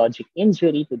immunologic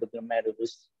injury to the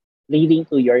glomerulus, leading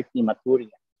to your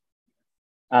hematuria.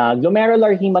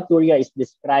 Glomerular hematuria is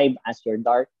described as your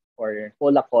dark or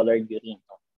cola-colored urine.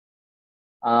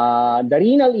 The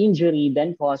renal injury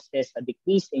then causes a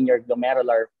decrease in your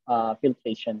glomerular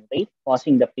filtration rate,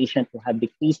 causing the patient to have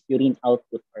decreased urine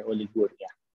output or oliguria.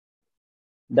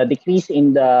 The decrease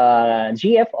in the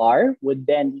GFR would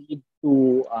then lead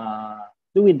to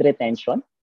fluid retention,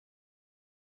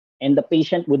 and the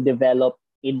patient would develop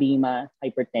edema,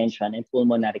 hypertension, and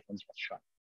pulmonary congestion.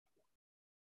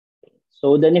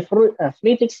 So the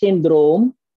nephritic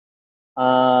syndrome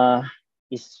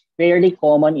is fairly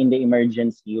common in the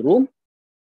emergency room.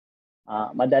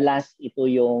 Madalas ito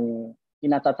yung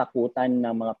kinatatakutan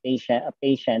ng mga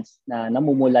patients na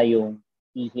namumula yung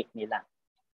ihi nila.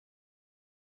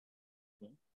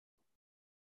 Okay.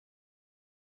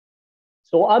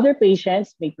 So other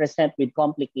patients may present with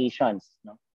complications.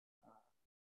 No?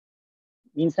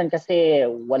 Minsan kasi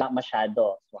wala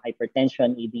masyado. So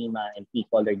hypertension, edema, and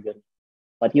P-colored urine.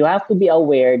 But you have to be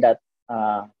aware that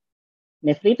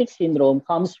nephritic syndrome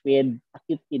comes with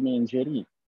acute kidney injury.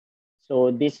 So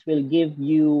this will give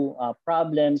you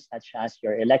problems such as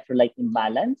your electrolyte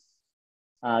imbalance,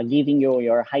 giving you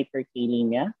your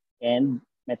hyperkalemia and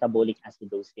metabolic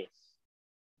acidosis.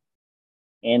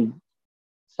 And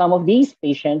some of these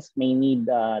patients may need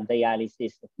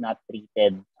dialysis if not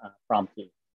treated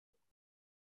promptly.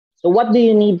 So what do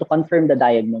you need to confirm the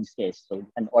diagnosis? So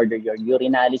you can order your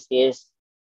urinalysis,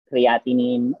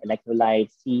 creatinine,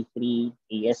 electrolytes, C3,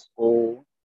 ASO,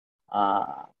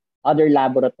 other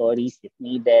laboratories if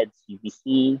needed,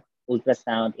 CBC,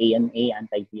 ultrasound, ANA,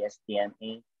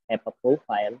 anti-dsDNA, HEPA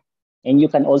profile. And you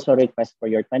can also request for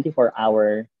your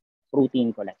 24-hour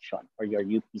protein collection or your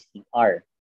UPCR.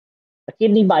 The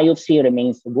kidney biopsy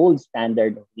remains the gold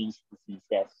standard of these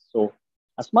diseases. So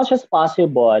as much as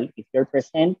possible, if you're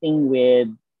presenting with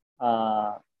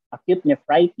acute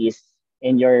nephritis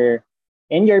and your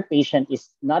patient is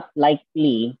not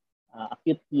likely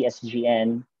acute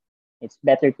PSGN, it's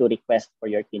better to request for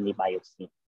your kidney biopsy.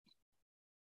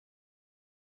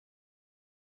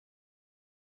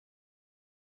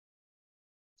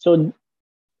 So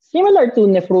similar to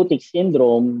nephrotic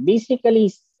syndrome,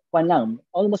 basically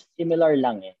almost similar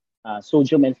lang eh.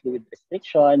 Sodium and fluid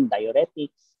restriction,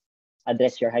 diuretics,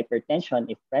 address your hypertension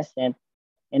if present,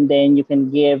 and then you can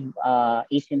give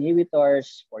ACE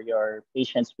inhibitors for your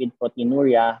patients with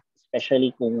proteinuria,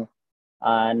 especially kung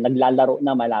naglalaro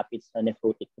na malapit sa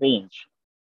nephrotic range.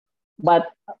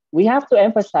 But we have to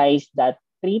emphasize that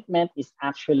treatment is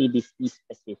actually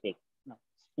disease-specific.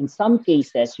 In some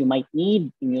cases, you might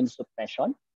need immune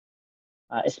suppression,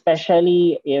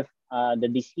 especially if the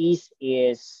disease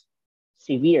is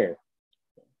severe.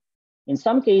 In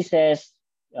some cases,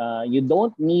 you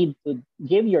don't need to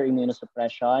give your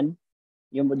immunosuppression.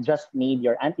 You would just need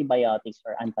your antibiotics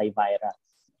or antivirals.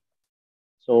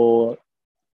 So,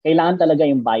 kailangan talaga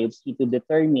yung biopsy to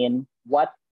determine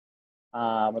what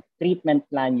treatment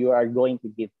plan you are going to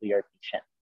give to your patient.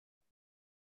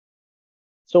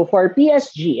 So for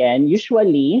PSGN,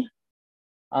 usually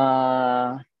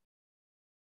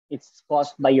it's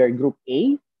caused by your group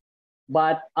A,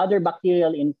 but other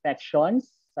bacterial infections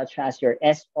such as your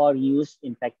SRUs,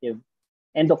 infective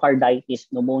endocarditis,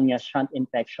 pneumonia, shunt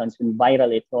infections, and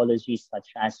viral etiologies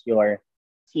such as your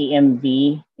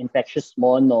CMV, infectious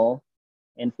mono,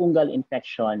 and fungal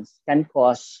infections can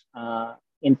cause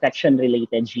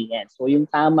infection-related GN. So yung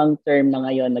tamang term na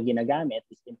ngayon na ginagamit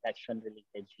is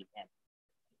infection-related GN.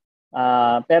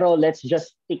 Pero let's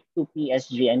just stick to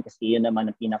PSGN kasi yun naman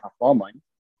ang pinaka-common.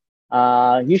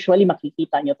 Usually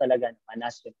makikita nyo talaga naman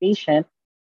as a patient,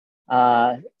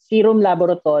 serum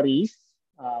laboratories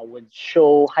would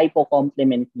show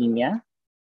hypocomplementemia,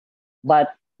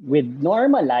 but with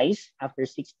normalized after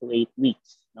 6 to 8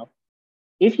 weeks. No?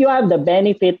 If you have the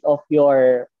benefit of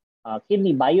your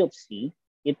kidney biopsy,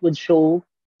 it would show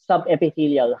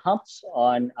subepithelial humps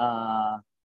on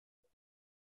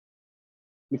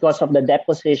because of the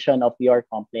deposition of your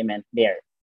complement there.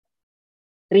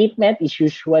 Treatment is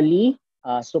usually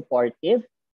supportive.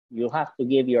 You have to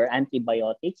give your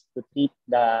antibiotics to treat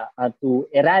to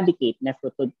eradicate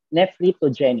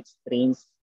nephritogentic strains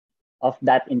of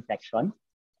that infection.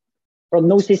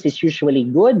 Prognosis is usually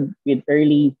good with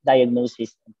early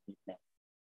diagnosis and treatment.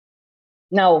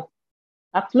 Now,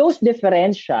 a close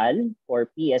differential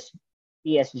for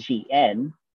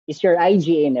PSGN is your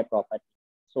IgA nephropathy.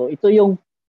 So ito yung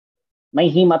may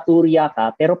hematuria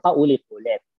ka pero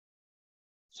paulit-ulit.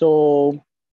 So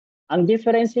ang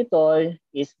difference ito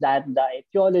is that the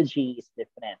etiology is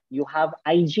different. You have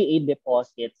IgA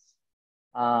deposits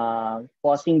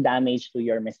causing damage to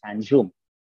your mesangium.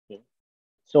 Okay?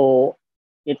 So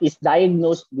it is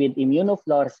diagnosed with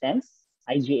immunofluorescence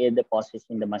IgA deposits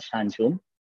in the mesangium,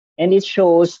 and it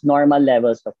shows normal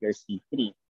levels of your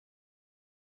C3.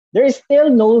 There is still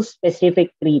no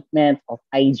specific treatment of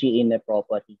IgA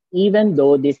nephropathy, even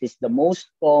though this is the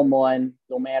most common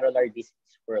glomerular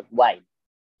disease worldwide.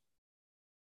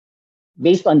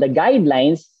 Based on the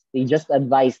guidelines, they just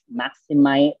advise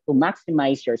to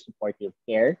maximize your supportive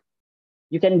care.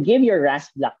 You can give your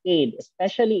RAS blockade,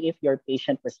 especially if your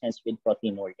patient presents with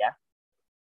proteinuria.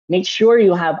 Make sure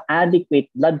you have adequate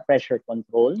blood pressure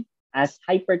control, as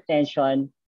hypertension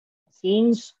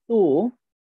seems to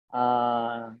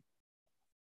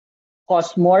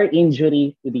cause more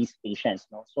injury to these patients.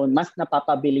 No? So mas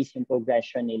napapabilis yung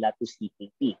progression nila to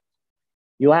CKD.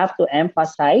 You have to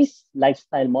emphasize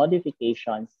lifestyle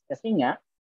modifications kasi nga,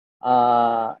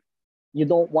 you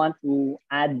don't want to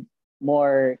add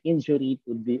more injury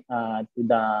to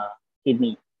the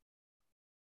kidney.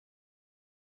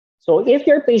 So if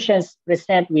your patients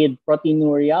present with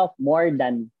proteinuria of more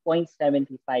than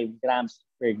 0.75 grams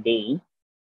per day,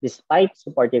 despite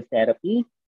supportive therapy,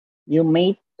 you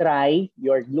may try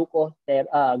your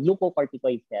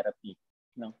glucocorticoid therapy.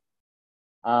 No?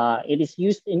 It is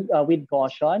used with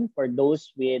caution for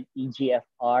those with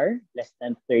eGFR less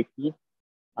than 30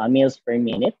 mils per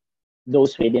minute,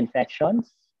 those with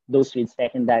infections, those with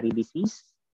secondary disease,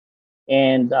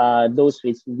 and those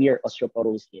with severe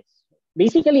osteoporosis.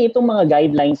 Basically, itong mga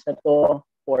guidelines na to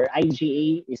for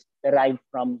IgA is derived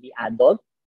from the adult,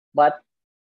 but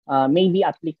may be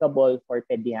applicable for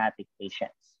pediatric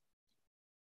patients.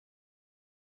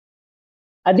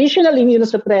 Additional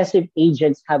immunosuppressive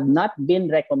agents have not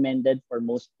been recommended for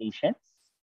most patients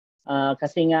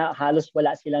kasi nga halos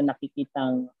wala silang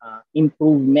nakikitang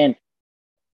improvement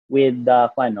with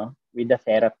the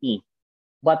therapy.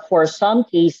 But for some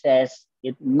cases,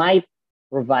 it might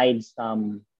provide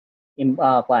some it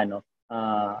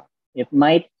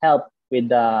might help with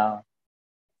the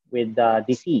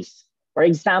disease. For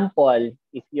example,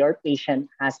 if your patient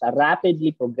has a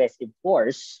rapidly progressive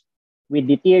course with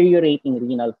deteriorating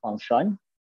renal function,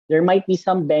 there might be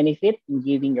some benefit in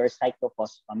giving your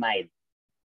cyclophosphamide.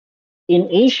 In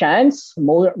Asians,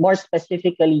 more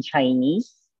specifically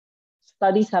Chinese,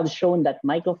 studies have shown that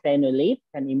mycophenolate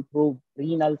can improve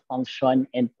renal function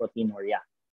and proteinuria.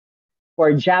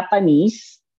 For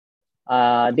Japanese,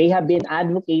 they have been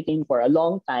advocating for a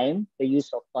long time the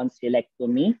use of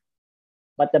tonsillectomy,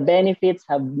 but the benefits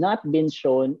have not been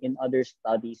shown in other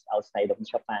studies outside of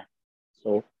Japan.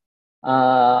 So,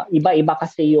 iba-iba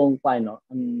kasi yung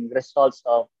results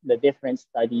of the different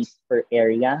studies per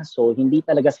area. So, hindi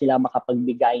talaga sila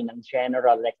makapagbigay ng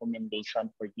general recommendation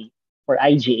for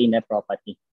IgA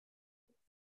nephropathy.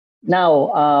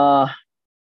 Now,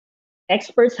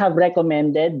 experts have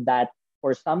recommended that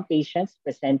for some patients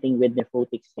presenting with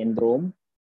nephrotic syndrome,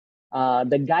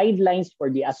 the guidelines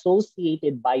for the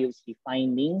associated biopsy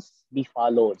findings be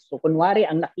followed. So kunwari,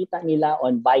 ang nakita nila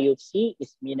on biopsy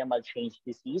is minimal change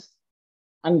disease.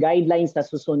 Ang guidelines na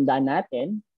susundan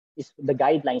natin is the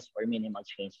guidelines for minimal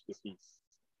change disease.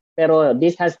 Pero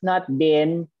this has not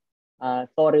been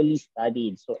thoroughly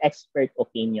studied. So expert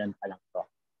opinion pa lang to.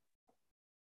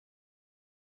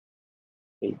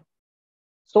 Okay.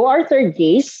 So our third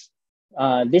case,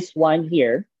 this one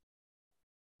here,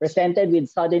 presented with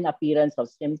sudden appearance of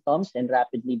symptoms and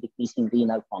rapidly decreasing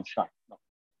renal function.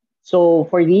 So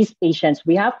for these patients,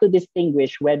 we have to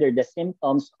distinguish whether the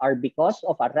symptoms are because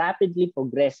of a rapidly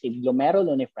progressive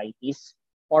glomerulonephritis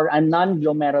or a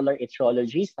non-glomerular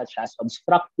etiology such as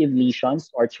obstructive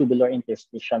lesions or tubular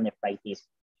interstitial nephritis.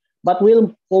 But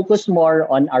we'll focus more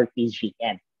on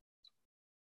RPGN.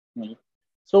 Okay.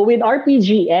 So with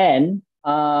RPGN,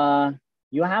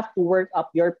 you have to work up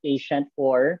your patient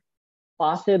for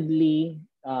possibly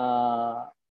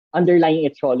underlying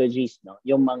etiologies, no?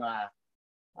 Yung mga,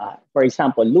 for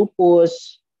example,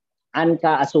 lupus,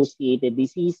 ANCA-associated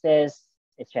diseases,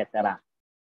 etc.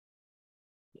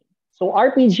 So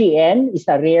RPGN is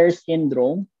a rare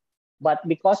syndrome, but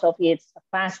because of its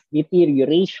fast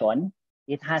deterioration,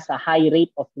 it has a high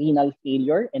rate of renal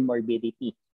failure and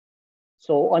morbidity.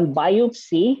 So on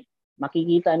biopsy,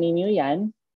 makikita ninyo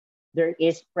yan, there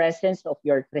is presence of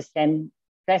your crescents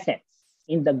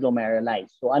in the glomeruli.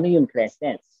 So ano yung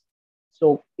crescents?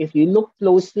 So if you look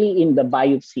closely in the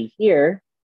biopsy here,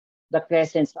 the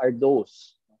crescents are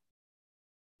those.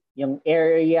 Yung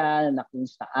area na kung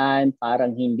saan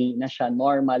parang hindi na siya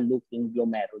normal looking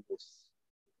glomerulus.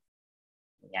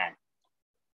 Yan.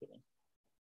 Okay.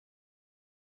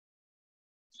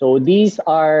 So these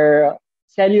are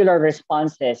cellular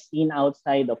responses seen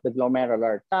outside of the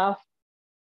glomerular tuft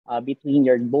between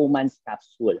your Bowman's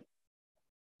capsule.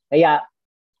 Kaya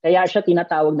Kaya siya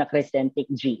tinatawag na crescentic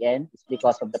GN. It's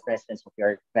because of the presence of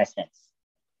your crescents.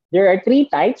 There are 3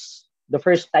 types. The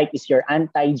first type is your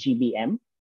anti-GBM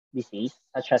disease,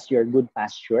 such as your good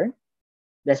pasture.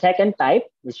 The second type,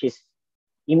 which is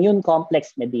immune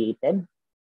complex mediated,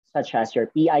 such as your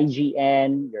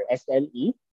PIGN, your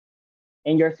SLE.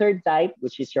 And your third type,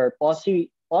 which is your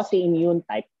posi-immune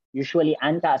type, usually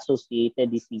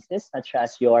ANCA-associated diseases, such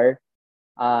as your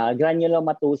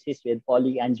granulomatosis with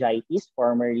polyangiitis,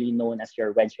 formerly known as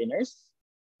your Wegener's,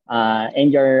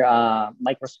 and your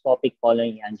microscopic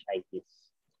polyangiitis.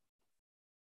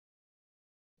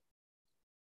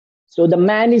 So the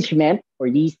management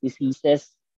for these diseases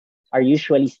are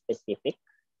usually specific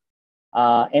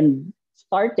and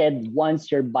started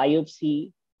once your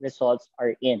biopsy results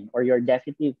are in or your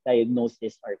definitive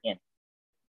diagnosis are in.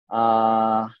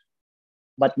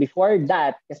 But before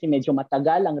that, kasi medyo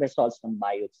matagal ang results ng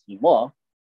biopsy mo,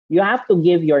 you have to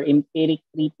give your empiric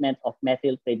treatment of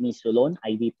methylprednisolone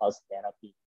IV pulse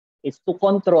therapy. It's to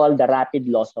control the rapid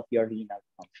loss of your renal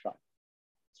function.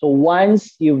 So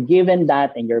once you've given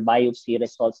that and your biopsy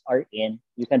results are in,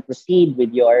 you can proceed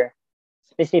with your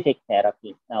specific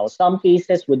therapy. Now, some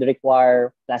cases would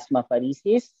require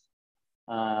plasmapheresis.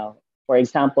 For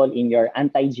example, in your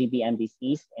anti-GBM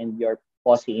disease and your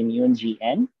posi-immune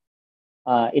GN,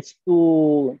 it's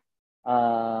to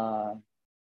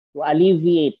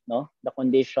alleviate the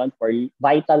condition for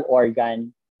vital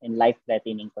organ and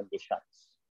life-threatening conditions.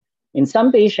 In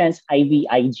some patients,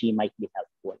 IVIG might be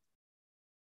helpful.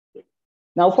 Okay.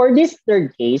 Now, for this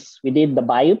third case, we did the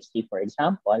biopsy, for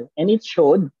example, and it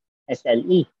showed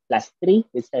SLE class 3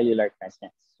 with cellular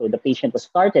crescents. So the patient was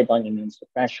started on immune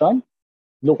suppression,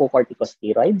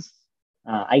 glucocorticosteroids,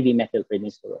 IV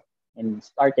methylprednisolone, and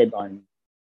started on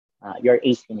your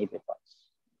ACE inhibitors.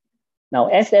 Now,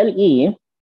 SLE,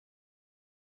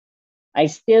 I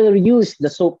still use the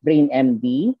SOAP Brain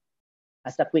MD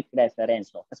as a quick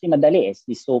reference. So, kasi madali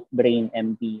the SOAP Brain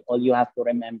MD. All you have to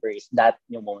remember is that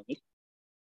mnemonic.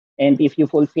 And if you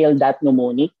fulfill that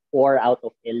mnemonic, 4 out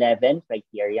of 11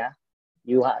 criteria,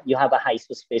 you have a high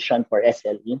suspicion for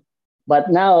SLE.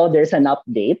 But now, there's an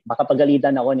update. Baka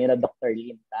pagalitan ako ni Dr.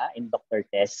 Linda and Dr.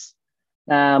 Tess.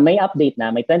 May update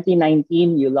na. May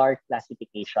 2019 EULAR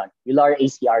classification, EULAR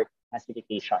ACR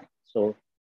classification. So,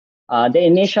 the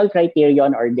initial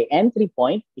criterion or the entry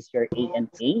point is your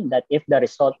ANA, that if the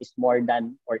result is more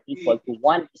than or equal to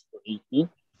 1:80,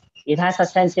 it has a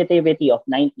sensitivity of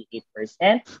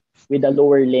 98% with a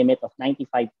lower limit of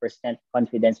 95%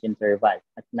 confidence interval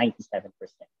at 97%.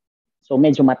 So,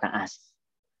 medyo mataas.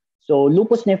 So,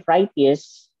 lupus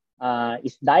nephritis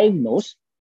is diagnosed.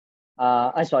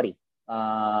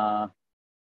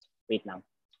 Wait lang.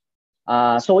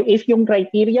 So, if yung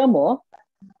criteria mo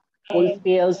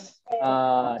fulfills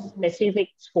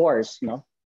specific scores,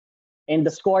 and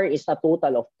the score is a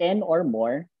total of 10 or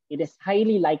more, it is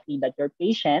highly likely that your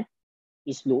patient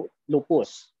is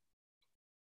lupus.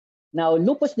 Now,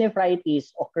 lupus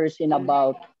nephritis occurs in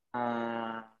about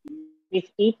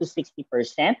 50 to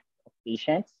 60% of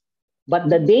patients, but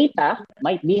the data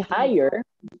might be higher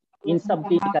in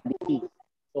subclinical disease.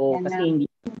 So, kasi hindi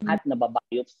lahat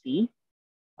nababiopsy,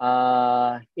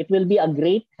 it will be a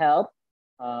great help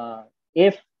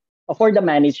if for the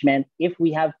management if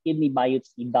we have kidney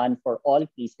biopsy done for all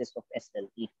cases of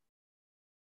SLE.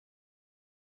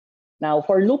 Now,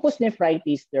 for lupus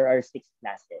nephritis, there are 6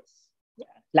 classes.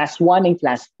 Class 1 and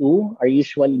class 2 are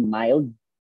usually mild.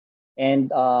 And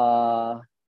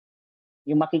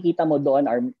yung makikita mo doon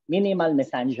are minimal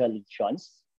mesangial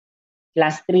lesions.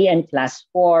 Class 3 and class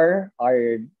 4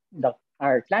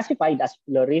 are classified as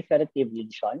proliferative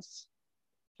lesions.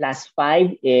 Class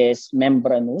 5 is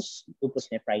membranous lupus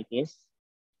nephritis.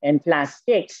 And class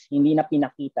 6, hindi na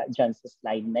pinakita dyan sa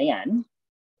slide na yan.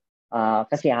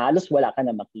 Kasi halos wala ka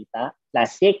na makita.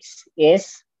 Class 6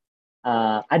 is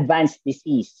advanced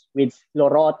disease with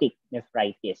sclerotic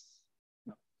nephritis.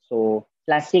 So,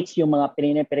 class 6 yung mga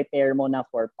prepare mo na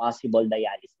for possible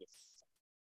dialysis.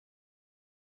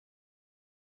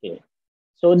 Okay.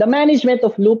 So, the management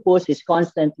of lupus is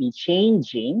constantly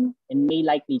changing and may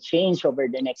likely change over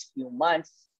the next few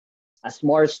months as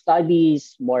more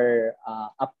studies, more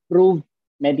approved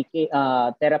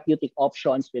therapeutic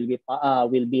options will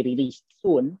be released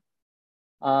soon.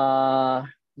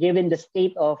 Given the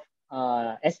state of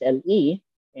SLE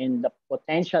and the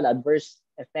potential adverse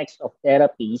effects of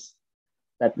therapies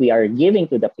that we are giving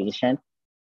to the patient,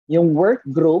 yung work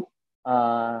group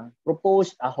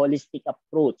proposed a holistic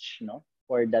approach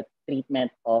for the treatment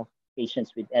of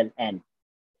patients with LN.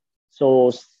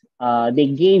 So they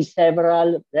gave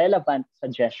several relevant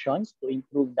suggestions to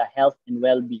improve the health and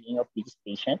well-being of these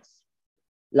patients.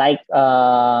 Like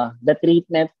the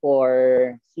treatment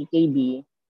for CKD,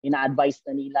 ina-advise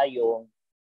na nila yung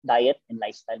diet and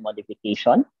lifestyle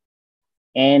modification,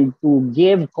 and to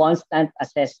give constant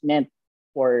assessment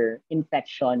for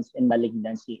infections and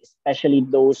malignancy, especially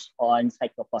those on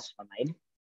cyclophosphamide,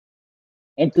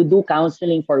 and to do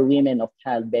counseling for women of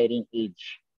childbearing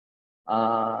age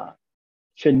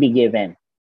should be given.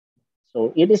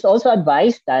 So it is also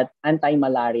advised that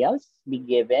anti-malarials be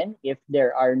given if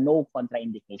there are no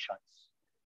contraindications.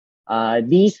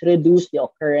 These reduce the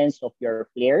occurrence of your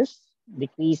flares,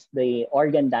 decrease the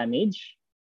organ damage,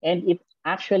 and it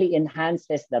actually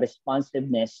enhances the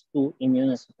responsiveness to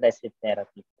immunosuppressive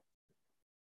therapy.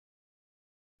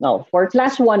 Now, for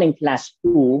class 1 and class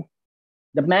 2,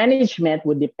 the management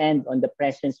would depend on the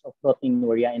presence of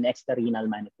proteinuria and extrarenal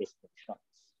manifestations.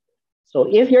 So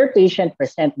if your patient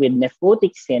presents with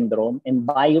nephrotic syndrome and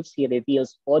biopsy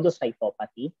reveals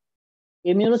podocytopathy,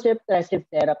 immunosuppressive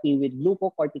therapy with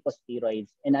glucocorticosteroids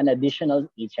and an additional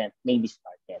agent may be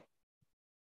started.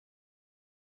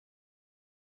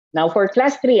 Now, for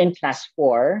class 3 and class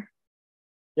 4,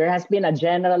 there has been a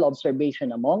general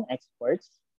observation among experts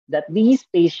that these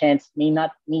patients may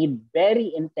not need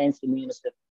very intense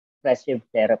immunosuppressive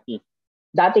therapy.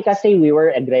 Dati kasi we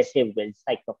were aggressive with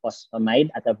cyclophosphamide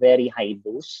at a very high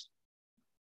dose.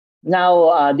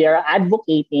 Now, they are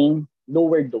advocating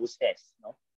lower doses.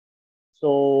 No?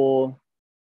 So,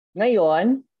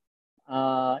 ngayon,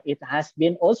 it has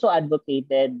been also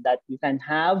advocated that you can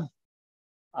have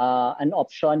an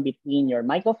option between your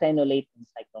mycophenolate and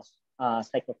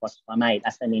cyclophosphamide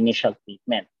as an initial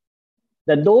treatment.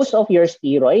 The dose of your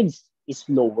steroids is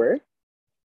lower.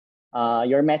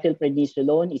 Your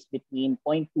methylprednisolone is between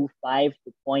 0.25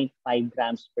 to 0.5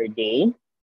 grams per day.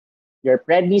 Your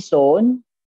prednisone,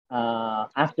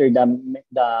 after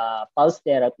the pulse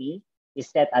therapy, is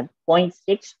set at 0.6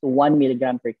 to 1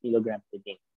 milligram per kilogram per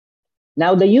day.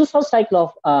 Now, the use of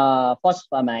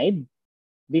cyclophosphamide,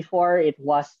 before it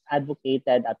was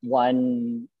advocated at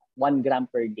 1 gram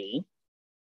per day,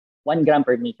 1 gram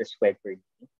per meter squared per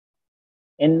day.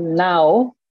 And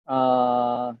now,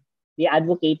 they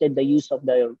advocated the use of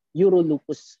the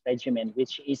Urolupus regimen,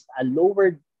 which is a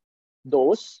lower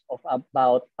dose of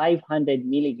about 500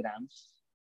 milligrams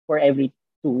for every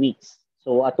 2 weeks.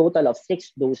 So a total of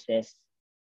 6 doses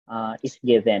is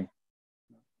given.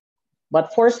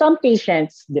 But for some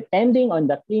patients, depending on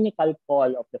the clinical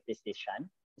call of the physician,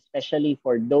 especially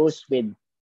for those with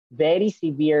very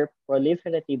severe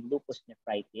proliferative lupus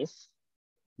nephritis,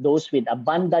 those with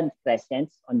abundant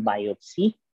presence on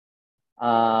biopsy,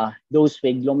 those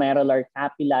with glomerular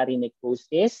capillary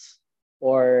necrosis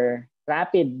or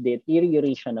rapid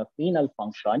deterioration of renal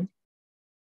function,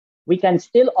 we can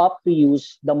still opt to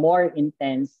use the more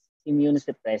intense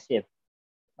immunosuppressive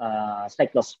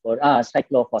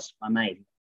cyclophosphamide.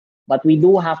 But we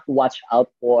do have to watch out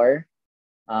for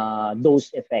those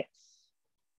effects.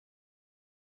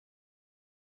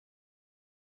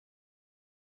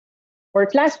 For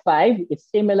class 5, it's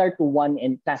similar to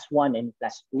class 1 and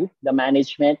class 2. The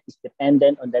management is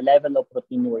dependent on the level of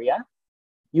proteinuria,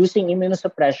 using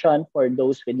immunosuppression for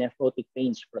those with nephrotic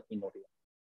range proteinuria.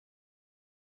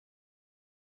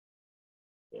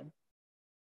 Okay.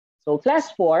 So class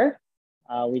 4,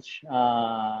 which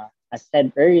as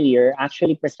said earlier,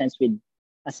 actually presents with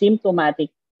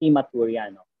asymptomatic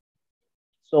hematuria. No?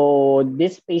 So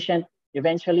this patient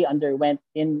eventually underwent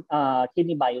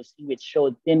kidney biopsy, which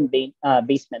showed thin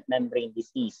basement membrane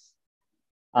disease.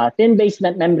 Thin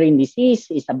basement membrane disease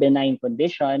is a benign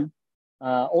condition,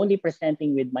 only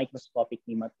presenting with microscopic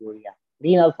hematuria.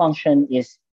 Renal function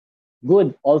is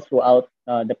good all throughout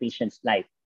the patient's life.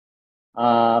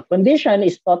 Condition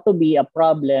is thought to be a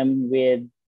problem with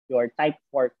your type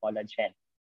 4 collagen.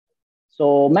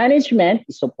 So management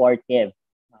is supportive.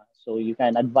 So you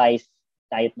can advise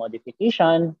diet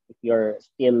modification if you're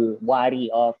still wary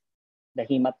of the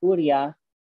hematuria,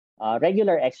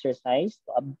 regular exercise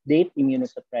to update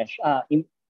immunosuppression, to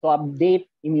update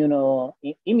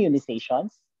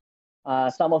immunizations.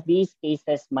 Some of these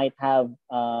cases might have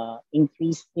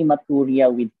increased hematuria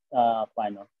with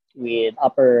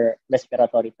upper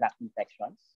respiratory tract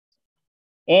infections,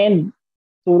 and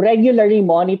to regularly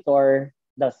monitor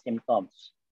the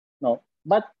symptoms. No,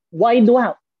 but why do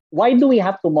we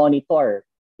have to monitor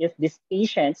if these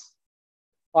patients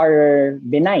are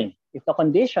benign? If the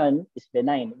condition is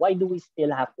benign, why do we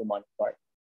still have to monitor?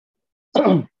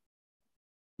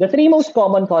 The 3 most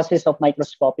common causes of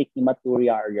microscopic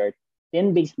hematuria are your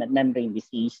thin basement membrane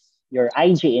disease, your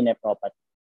IgA nephropathy,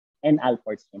 and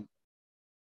Alport syndrome.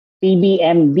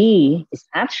 PBMD is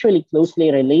actually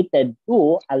closely related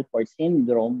to Alport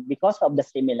syndrome because of the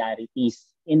similarities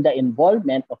in the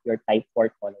involvement of your type 4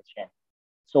 collagen.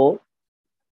 So,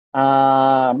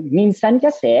 minsan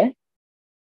kasi,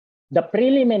 the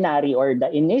preliminary or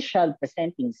the initial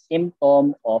presenting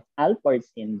symptom of Alport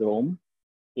syndrome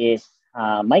is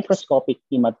microscopic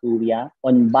hematuria.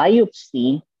 On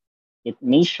biopsy, it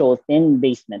may show thin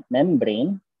basement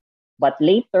membrane, but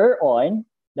later on,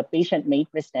 the patient may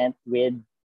present with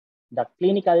the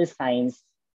clinical signs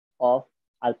of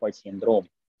Alport syndrome.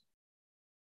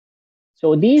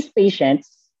 So these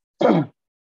patients, patients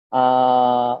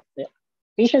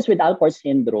with Alport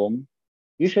syndrome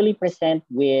usually present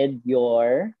with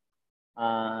your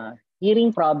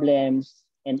hearing problems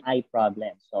and eye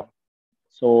problems.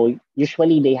 So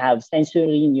usually they have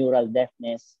sensory neural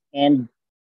deafness and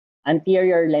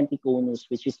anterior lenticonus,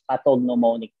 which is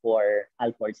pathognomonic for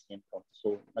Alport syndrome.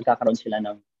 So nagkakaroon sila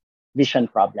ng vision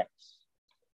problems.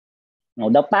 Now,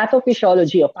 the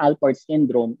pathophysiology of Alport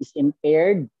syndrome is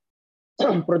impaired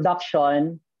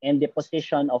production and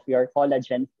deposition of your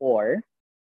collagen 4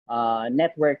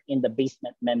 network in the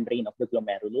basement membrane of the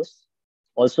glomerulus,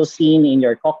 also seen in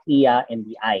your cochlea and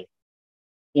the eye.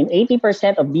 In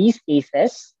 80% of these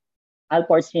cases,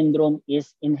 Alport syndrome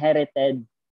is inherited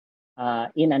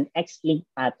in an X-linked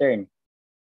pattern.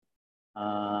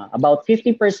 About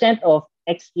 50% of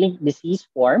X-linked disease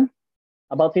form,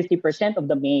 about 50% of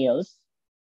the males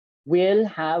will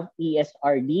have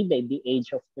ESRD by the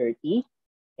age of 30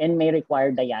 and may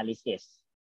require dialysis.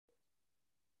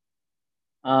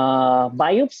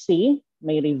 Biopsy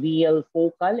may reveal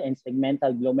focal and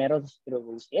segmental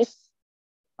glomerulosclerosis,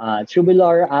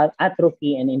 tubular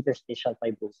atrophy, and interstitial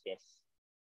fibrosis.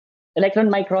 Electron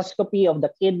microscopy of the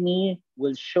kidney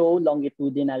will show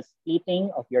longitudinal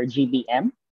splitting of your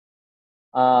GBM.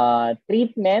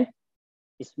 Treatment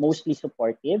is mostly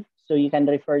supportive, so you can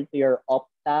refer to your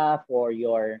opta for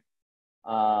your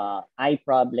eye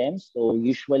problems. So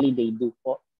usually they do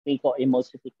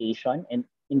phacoemulsification and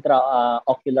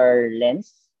intraocular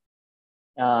lens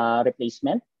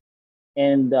replacement,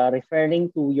 and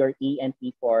referring to your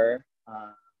ENT for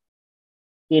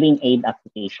hearing aid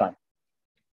application.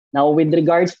 Now, with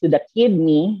regards to the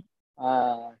kidney,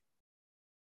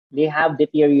 they have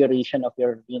deterioration of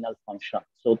your renal function.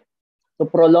 So to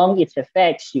prolong its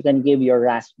effects, you can give your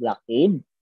RAS blockade.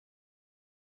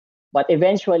 But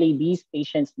eventually, these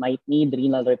patients might need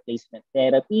renal replacement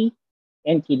therapy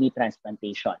and kidney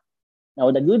transplantation. Now,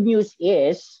 the good news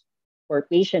is for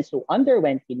patients who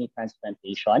underwent kidney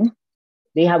transplantation,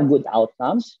 they have good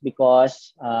outcomes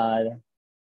because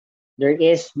there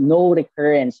is no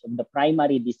recurrence of the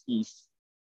primary disease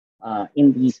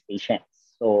in these patients.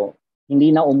 So,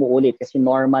 hindi na umuulit kasi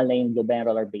normal na yung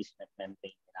glomerular basement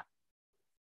membrane nila.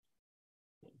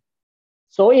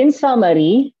 So, in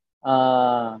summary,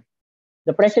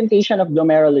 the presentation of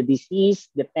glomerular disease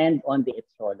depend on the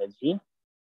etiology,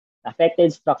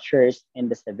 affected structures, and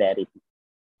the severity.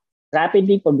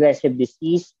 Rapidly progressive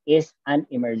disease is an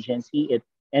emergency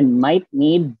and might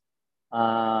need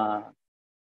IV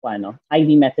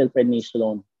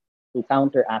methylprednisolone to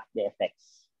counteract the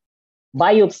effects.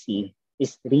 Biopsy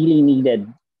is really needed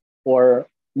for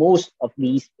most of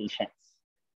these patients.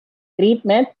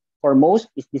 Treatment for most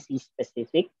is disease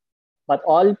specific, but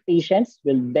all patients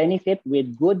will benefit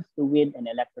with good fluid and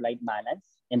electrolyte balance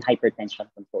and hypertension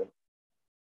control.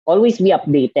 Always be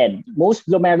updated. Most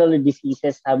glomerular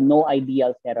diseases have no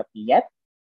ideal therapy yet.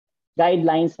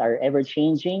 Guidelines are ever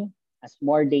changing as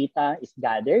more data is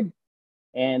gathered,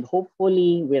 and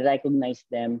hopefully we recognize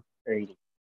them early.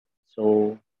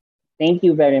 So thank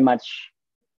you very much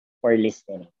for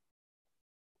listening.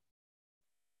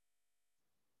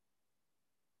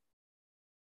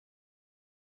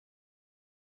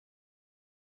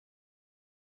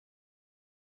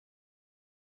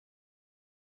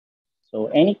 So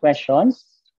any questions?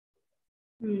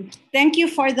 Thank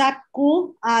you for that,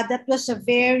 Ku. That was a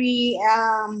very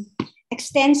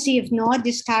extensive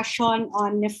discussion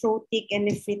on nephrotic and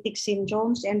nephritic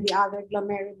syndromes and the other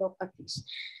glomerulopathies.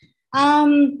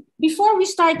 Before we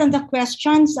start on the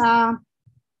questions,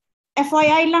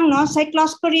 FYI lang,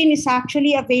 cyclosporine is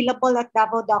actually available at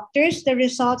Davao Doctors. The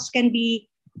results can be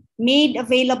made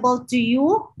available to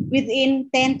you within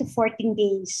 10 to 14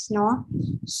 days.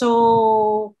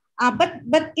 So,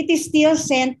 but it is still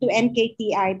sent to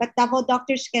NKTI, but Davao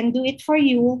Doctors can do it for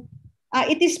you.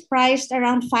 It is priced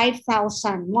around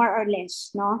 5,000, more or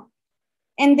less.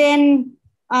 And then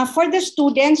for the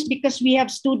students, because we have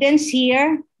students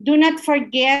here, do not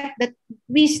forget that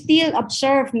we still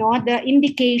observe the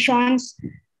indications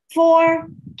for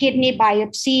kidney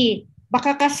biopsy.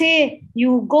 Baka kasi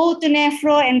you go to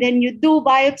nephro and then you do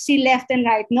biopsy left and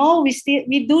right. No, we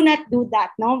do not do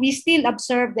that. No, we still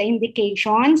observe the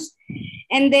indications.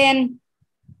 And then,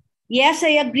 yes,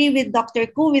 I agree with Dr.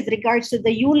 Ku with regards to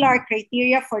the EULAR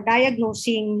criteria for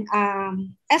diagnosing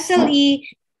SLE.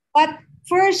 But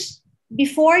first,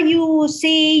 before you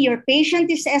say your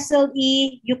patient is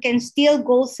SLE, you can still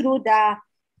go through the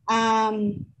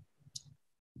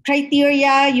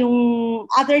criteria, yung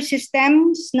other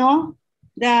systems, no?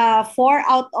 The 4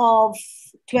 out of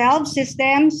 12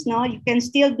 systems, no? You can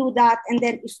still do that. And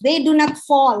then if they do not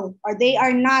fall or they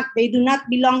do not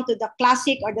belong to the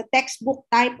classic or the textbook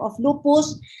type of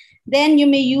lupus, then you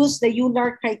may use the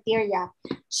EULAR criteria.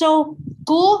 So,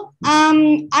 Ku,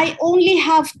 I only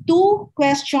have 2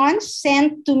 questions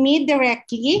sent to me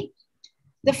directly.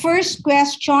 The first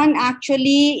question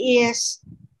actually is,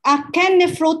 can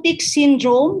nephrotic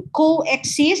syndrome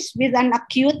coexist with an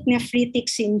acute nephritic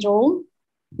syndrome?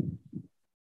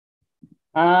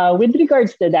 With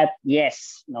regards to that,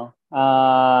 yes. No,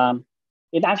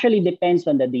 it actually depends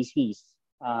on the disease.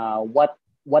 What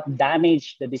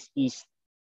damage the disease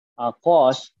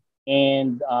caused,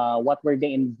 and what were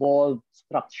the involved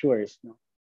structures. No?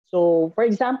 So, for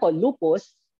example,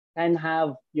 lupus can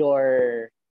have your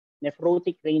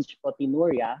nephrotic range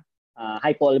proteinuria,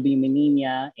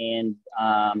 hypoalbuminemia, and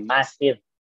massive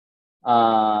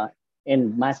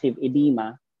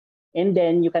edema. And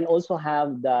then you can also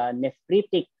have the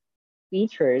nephritic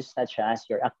features such as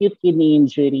your acute kidney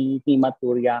injury,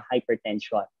 hematuria,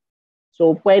 hypertension.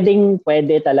 So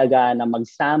pwede talaga na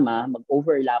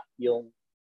mag-overlap yung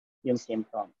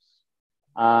symptoms.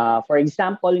 For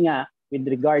example nga, with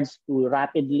regards to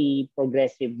rapidly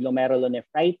progressive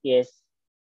glomerulonephritis,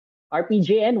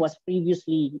 RPGN was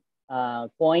previously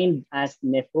coined as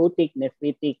nephrotic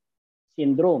nephritic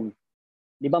syndrome.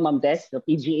 Di ba, Ma'am Tess? The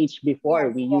PGH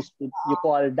before, we used to, you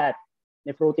call that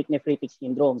nephrotic nephritic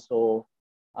syndrome. So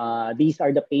these are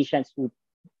the patients who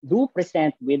do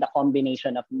present with a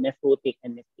combination of nephrotic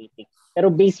and nephritic.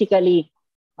 Pero basically,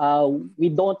 we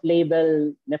don't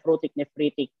label nephrotic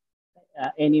nephritic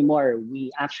anymore.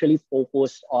 We actually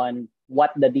focus on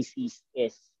what the disease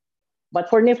is.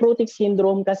 But for nephrotic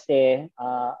syndrome kasi,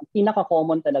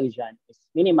 pinaka-common talaga dyan is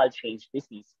minimal change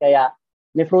disease. Kaya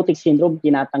nephrotic syndrome,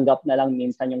 tinatanggap na lang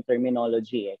minsan yung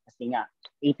terminology kasi nga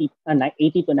 80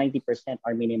 to 90%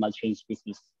 are minimal change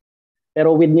disease.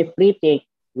 Pero with nephritic,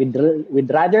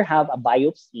 we'd rather have a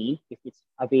biopsy if it's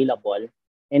available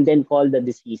and then call the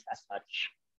disease as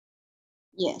such.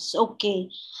 Yes, okay.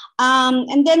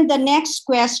 And then the next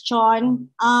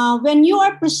question, when you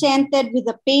are presented with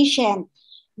a patient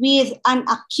with an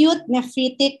acute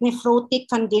nephrotic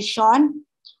condition,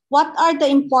 what are the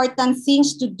important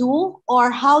things to do,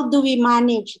 or how do we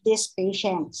manage these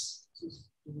patients?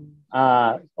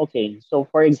 Okay, so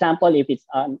for example, if it's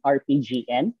an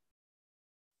RPGN,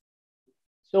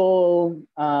 so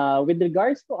with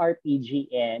regards to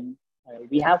RPGN,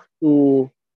 we have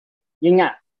to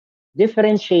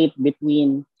differentiate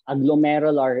between a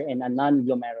glomerular and a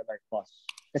non-glomerular cause.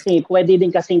 Kasi pwede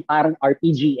din kasing parang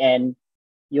RPGN,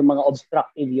 yung mga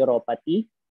obstructive uropathy.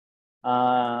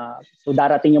 So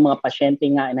darating yung mga pasyente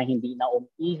nga na hindi na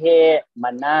umihi,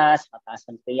 manas, mataas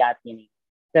ang creatinine.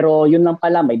 Pero yun lang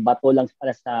pala, may bato lang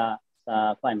pala sa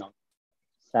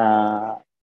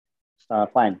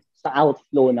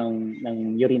outflow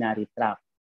ng urinary tract.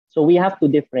 So we have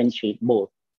to differentiate both.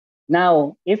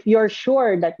 Now, if you're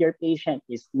sure that your patient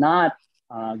is not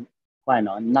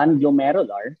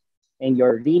non-glomerular and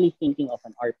you're really thinking of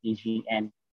an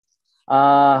RPGN,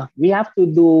 we have to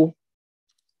do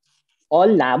all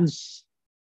labs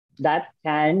that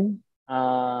can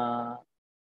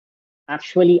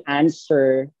actually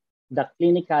answer the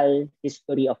clinical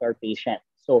history of our patient.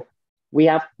 So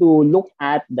we have to look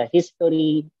at the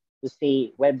history to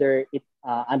say whether it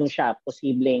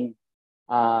posibleng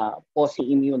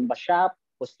posi-immune ba siya,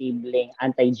 posibleng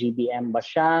anti-GBM ba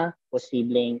siya,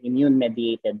 posibleng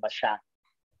immune-mediated ba siya.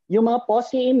 Yung mga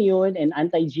posi-immune and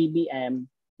anti-GBM,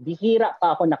 bihira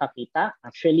pa ako nakakita.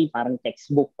 Actually, parang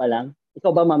textbook pa lang.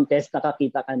 Ikaw ba, Ma'am Tess,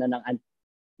 nakakita ka na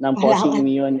ng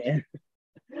posi-immune?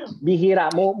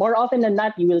 Bihira. More often than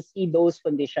not, you will see those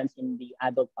conditions in the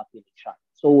adult population.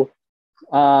 So,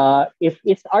 if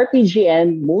it's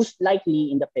RPGN, most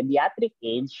likely in the pediatric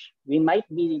age, we might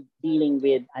be dealing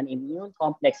with an immune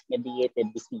complex mediated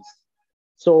disease.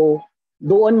 So,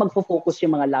 doon magfo-focus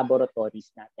yung mga laboratories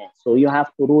natin. So, you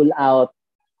have to rule out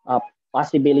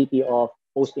possibility of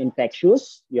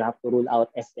post-infectious, you have to rule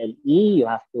out SLE, you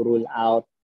have to rule out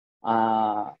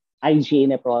IgA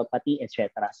nephropathy,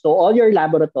 etc. So, all your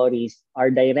laboratories are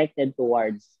directed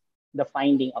towards the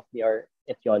finding of their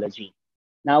etiology.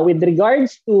 Now, with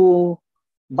regards to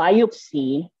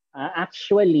biopsy,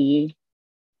 actually,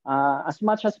 as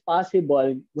much as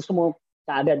possible, gusto mo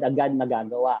kaagad-agad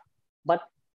nagagawa. But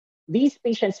these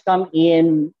patients come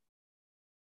in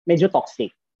medyo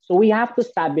toxic. So we have to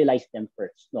stabilize them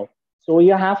first. No? So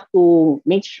you have to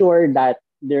make sure that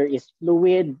there is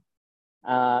fluid,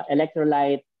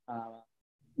 electrolyte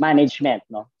management.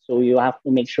 No? So you have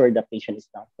to make sure the patient is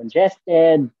not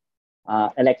congested,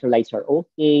 electrolytes are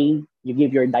okay, you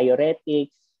give your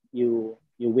diuretics, you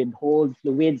withhold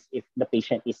fluids if the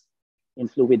patient is in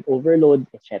fluid overload,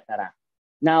 etc.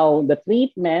 Now, the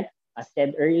treatment, as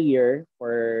said earlier,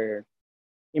 for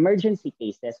emergency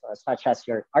cases such as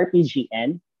your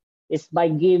RPGN is by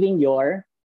giving your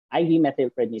IV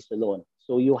methylprednisolone.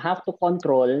 So you have to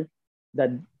control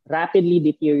the rapidly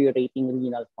deteriorating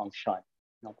renal function.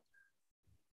 No?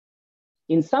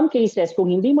 In some cases, kung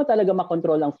hindi mo talaga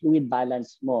makontrol ang fluid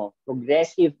balance mo,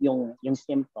 progressive yung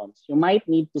symptoms, you might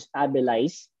need to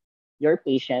stabilize your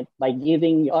patient by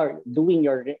giving or doing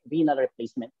your renal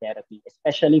replacement therapy,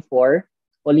 especially for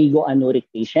oligoanuric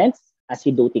patients,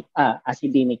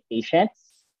 acidemic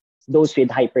patients, those with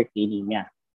hyperkalemia.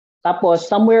 Tapos,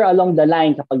 somewhere along the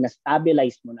line, kapag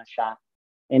na-stabilize mo na siya,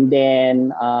 and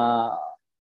then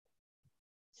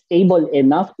stable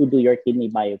enough to do your kidney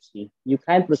biopsy, you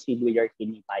can proceed with your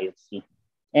kidney biopsy.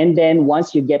 And then,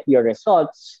 once you get your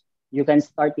results, you can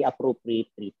start the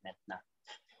appropriate treatment na.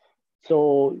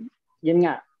 So, yun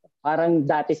nga, parang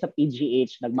dati sa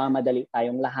PGH, nagmamadali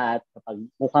tayong lahat kapag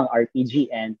mukhang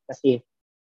RPGN kasi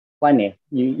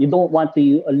you don't want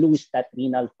to lose that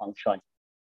renal function.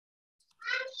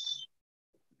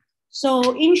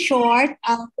 So in short,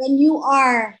 when you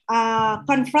are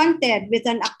confronted with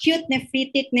an acute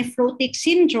nephritic nephrotic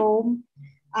syndrome,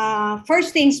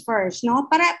 first things first, no?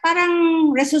 Parang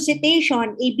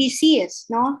resuscitation, ABCs,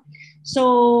 no?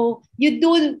 So you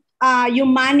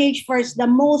manage first the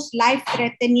most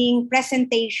life-threatening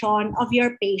presentation of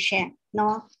your patient,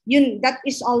 no? That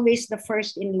is always the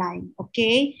first in line,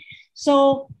 okay?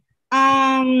 So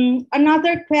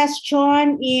another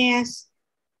question is,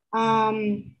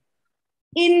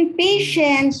 in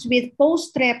patients with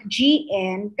post-rep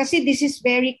GN, kasi this is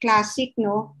very classic,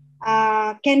 no?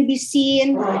 Can be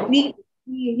seen, we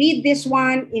read this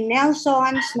one in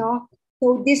Nelson's, no?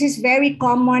 So this is very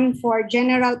common for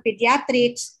general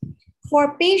pediatrics.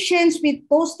 For patients with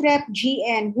post-rep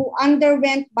GN who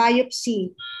underwent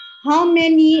biopsy, how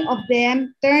many of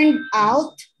them turned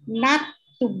out not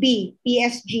to be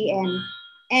PSGN?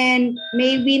 And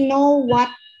may we know what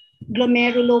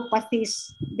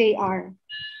glomerulopathies they are?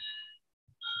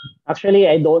 Actually,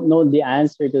 I don't know the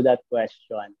answer to that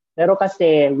question. Pero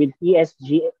kasi with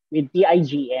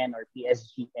PIGN or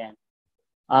PSGN,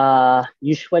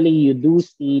 usually you do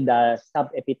see the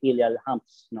subepithelial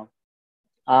humps, no?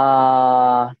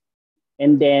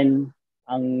 And then,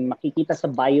 ang makikita sa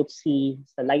biopsy,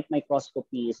 sa light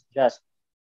microscopy is just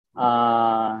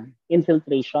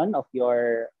infiltration of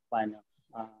your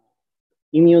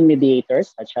immune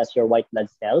mediators, such as your white blood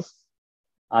cells.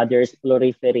 There's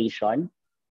proliferation.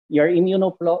 Your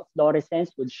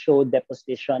immunofluorescence would show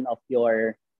deposition of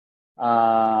your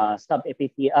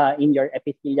in your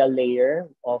epithelial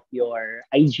layer of your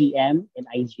IgM and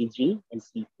IgG and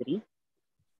C3.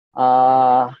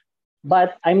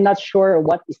 But I'm not sure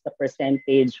what is the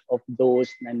percentage of those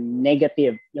na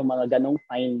negative, yung mga ganong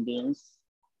findings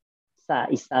sa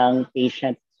isang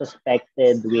patient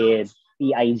suspected with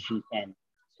PIGN.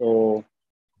 So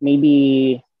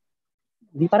maybe,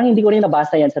 parang hindi ko rin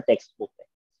nabasa yan sa textbook.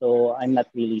 So I'm not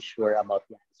really sure about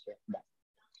the answer to that.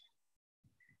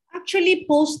 Actually,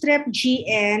 post-rep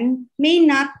GN may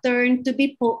not turn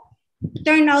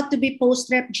out to be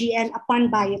post-rep GN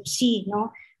upon biopsy,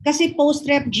 no? Kasi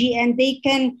post-rep GN, they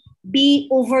can be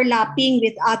overlapping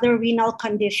with other renal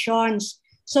conditions.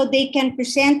 So they can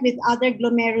present with other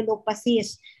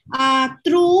glomerulopathies.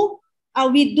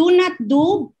 We do not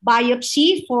do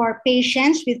biopsy for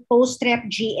patients with post-rep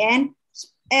GN.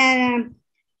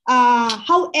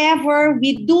 However,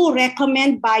 we do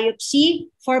recommend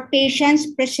biopsy for patients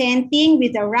presenting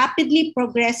with a rapidly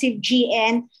progressive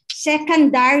GN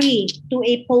secondary to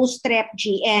a post-rep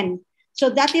GN. So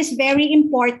that is very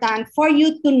important for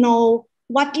you to know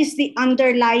what is the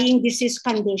underlying disease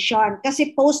condition.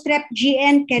 Kasi post-rep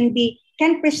GN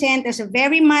can present as a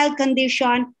very mild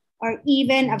condition or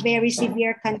even a very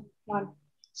severe condition.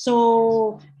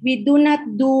 So we do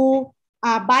not do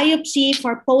biopsy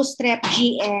for post-rep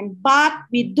GN, but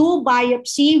we do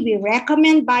biopsy, we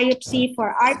recommend biopsy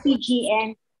for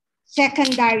RPGN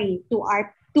secondary to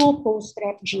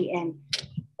post-rep GN.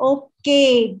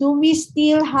 Okay, do we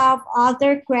still have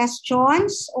other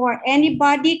questions, or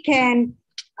anybody can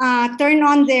turn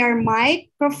on their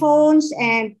microphones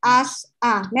and ask?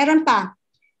 Meron pa.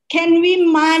 Can we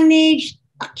manage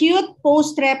acute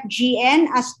post-rep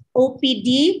GN as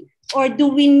OPD, or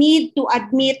do we need to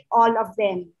admit all of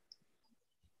them?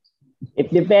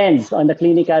 It depends on the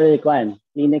clinical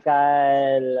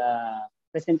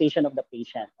presentation of the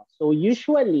patient. So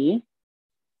usually,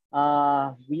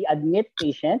 we admit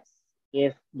patients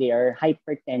if they are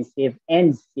hypertensive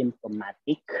and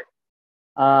symptomatic.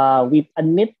 We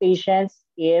admit patients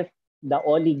if the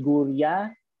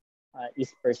oliguria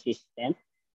is persistent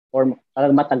or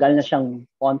matagal na siyang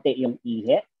konti yung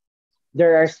ihi.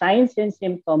 There are signs and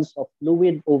symptoms of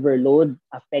fluid overload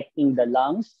affecting the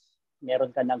lungs.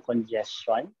 Meron ka ng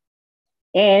congestion.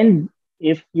 And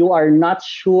if you are not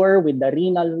sure with the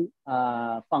renal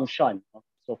function,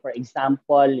 so for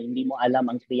example, hindi mo alam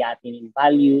ang creatinine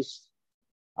values,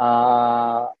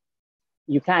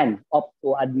 you can opt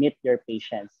to admit your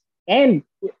patients. And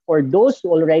for those who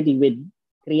already with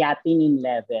creatinine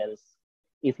levels,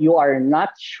 if you are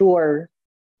not sure,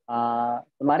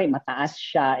 kumari mataas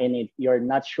siya, and if you're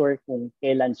not sure kung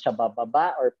kailan siya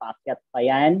bababa or paakyat pa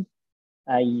yan,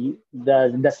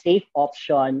 the safe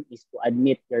option is to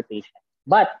admit your patient.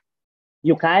 But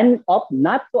you can opt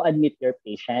not to admit your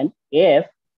patient if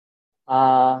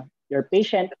your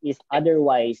patient is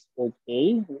otherwise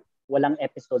okay, walang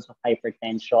episodes of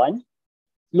hypertension,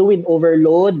 fluid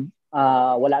overload,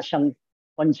 wala siyang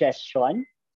congestion,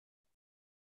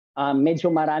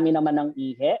 medyo marami naman ng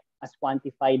ihi as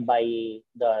quantified by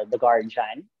the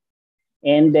guardian.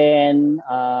 And then,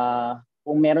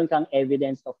 kung meron kang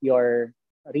evidence of your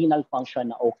renal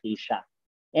function na okay siya.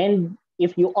 And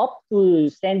if you opt to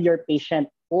send your patient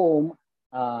home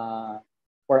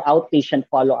for outpatient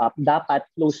follow-up, dapat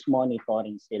close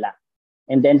monitoring sila.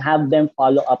 And then have them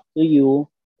follow up to you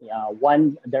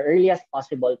the earliest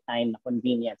possible time na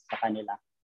convenient sa kanila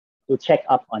to check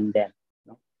up on them.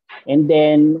 No? And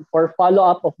then for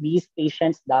follow-up of these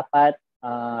patients, dapat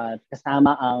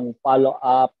kasama ang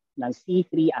follow-up ng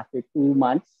C3 after 2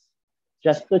 months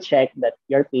just to check that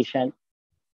your patient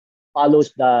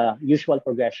follows the usual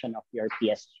progression of your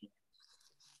PSG.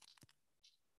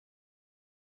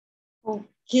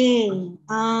 Okay.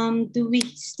 Do we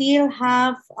still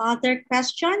have other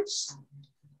questions?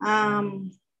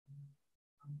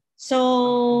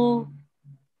 So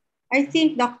I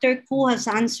think Dr. Ku has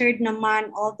answered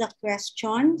naman all the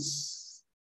questions.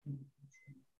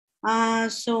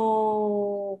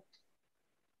 So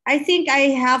I think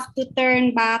I have to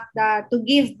turn back to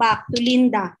give back to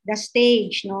Linda the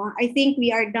stage. No, I think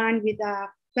we are done with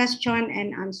the question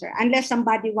and answer. Unless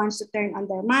somebody wants to turn on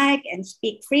their mic and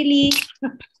speak freely,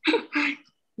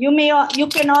 you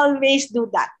can always do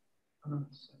that.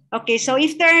 Okay, so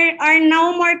if there are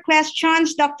no more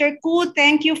questions, Dr. Ku,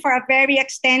 thank you for a very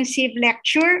extensive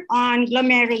lecture on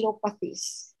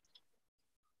glomerulopathies.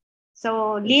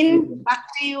 So Lynn, back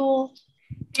to you.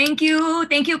 Thank you.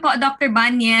 Thank you po, Dr.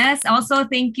 Banyes. Also,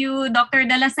 thank you, Dr.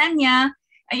 Dalasanya.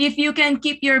 If you can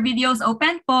keep your videos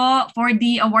open po for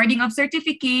the awarding of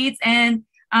certificates, and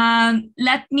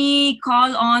let me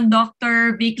call on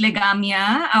Dr. Vic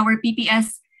Legamia, our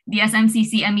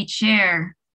PPSDSMC CME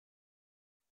Chair.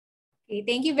 Okay,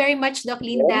 thank you very much, Doc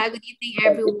Linda. Good evening,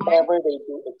 everyone.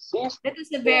 That was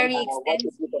a very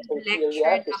extensive lecture,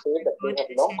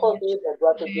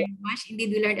 Dr. Very much.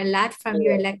 Indeed, we learned a lot from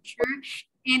your lecture.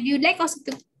 And we'd like also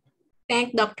to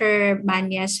thank Dr.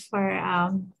 Banyes for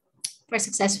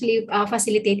successfully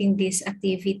facilitating this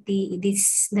activity,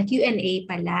 the Q&A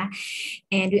pala.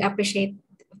 And we appreciate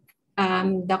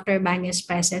Dr. Banyes'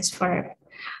 presence for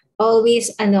always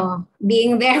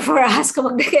being there for us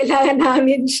kapag kailangan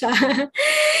namin siya.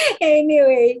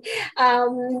 Anyway,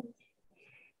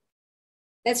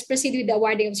 let's proceed with the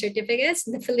awarding of certificates.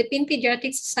 The Philippine Pediatric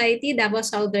Society Davao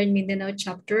Southern Mindanao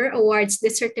Chapter awards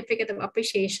the Certificate of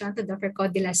Appreciation to Dr.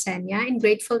 Cody Lasenya in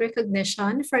grateful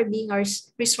recognition for being our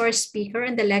resource speaker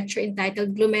on the lecture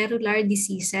entitled Glomerular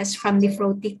Diseases from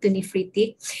Nephrotic to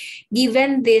Nephritic,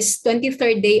 given this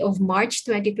 23rd day of March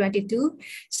 2022,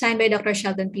 signed by Dr.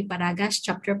 Sheldon P. Paragas,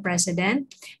 Chapter President,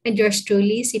 and yours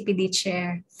truly, CPD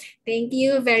Chair. Thank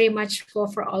you very much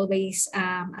for always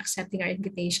accepting our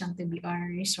invitation to be our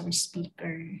resource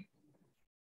speaker.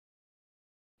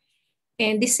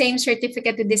 And the same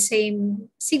certificate with the same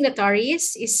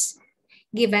signatories is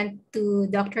given to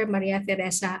Dr. Maria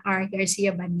Teresa R.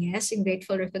 Garcia Banyes in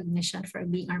grateful recognition for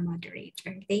being our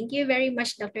moderator. Thank you very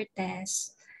much, Dr.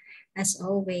 Tess, as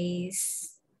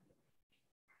always.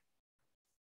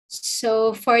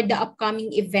 So for the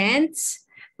upcoming events,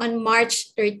 On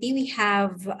March 30, we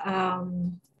have a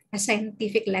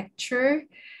scientific lecture,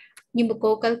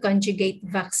 Pneumococcal Conjugate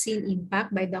Vaccine Impact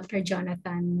by Dr.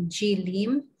 Jonathan G.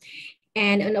 Lim.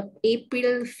 And on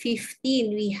April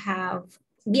 15, we have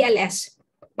BLS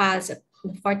PALS at the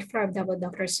 4th floor of Double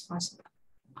Doctors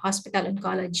Hospital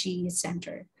Oncology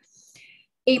Center.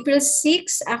 April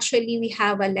 6, actually, we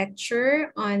have a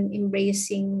lecture on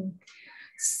embracing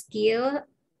skill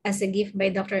as a gift by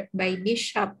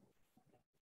Bishop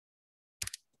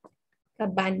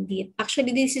Kabandit.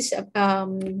 Actually, this is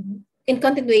in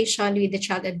continuation with the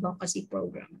Child Advocacy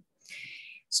Program.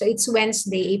 So it's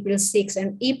Wednesday, April 6.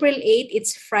 And April 8,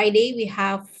 it's Friday, we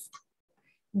have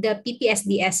the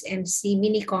PPSDSMC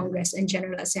Mini Congress and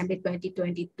General Assembly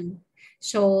 2022.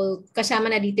 So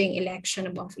kasama na dito yung election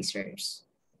of officers.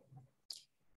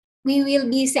 We will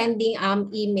be sending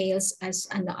emails as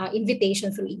an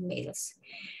invitation through emails.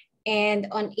 And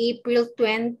on April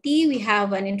 20, we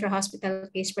have an intra-hospital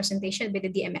case presentation by the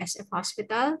DMSF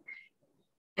Hospital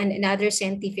and another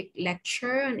scientific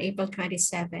lecture on April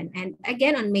 27. And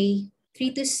again, on May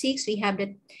 3 to 6, we have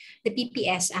the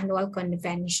PPS annual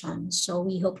convention. So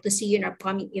we hope to see you in our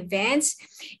upcoming events.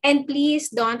 And please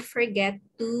don't forget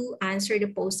to answer the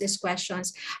post-test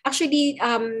questions. Actually,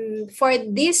 for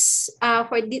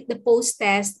the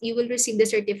post-test, you will receive the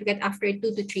certificate after 2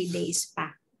 to 3 days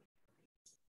pa.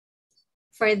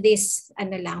 For this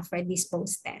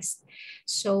post-test.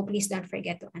 So please don't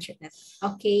forget to answer that.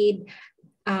 Okay.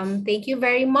 Thank you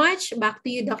very much. Back to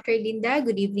you, Dr. Linda.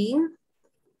 Good evening.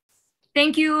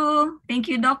 Thank you. Thank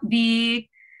you, Doc Vic.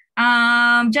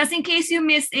 Just in case you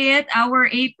missed it, our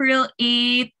April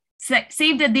 8th,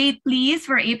 save the date, please,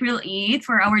 for April 8th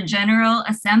for our General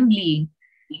Assembly.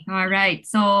 All right.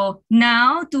 So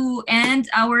now to end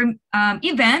our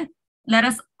event, let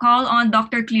us call on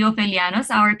Dr. Cleo Felianos,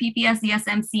 our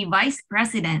PPSDSMC Vice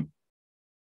President.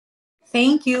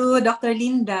 Thank you, Dr.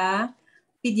 Linda.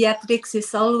 Pediatrics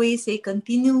is always a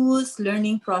continuous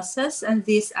learning process, and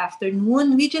this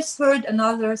afternoon we just heard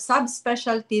another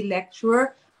subspecialty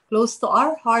lecture close to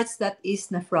our hearts, that is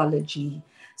nephrology.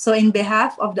 So in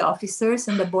behalf of the officers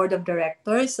and the Board of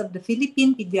Directors of the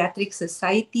Philippine Pediatric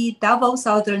Society, Davao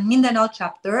Southern Mindanao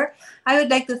Chapter, I would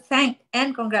like to thank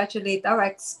and congratulate our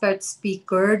expert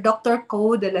speaker, Dr.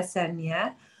 Co de la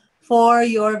Senia, for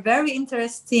your very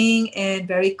interesting and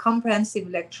very comprehensive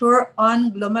lecture on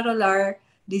glomerular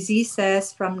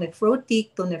diseases from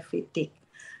nephrotic to nephritic.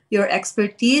 Your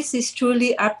expertise is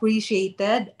truly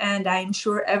appreciated, and I'm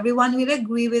sure everyone will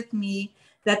agree with me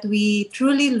that we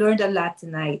truly learned a lot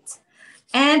tonight.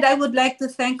 And I would like to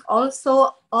thank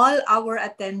also all our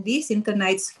attendees in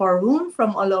tonight's forum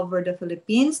from all over the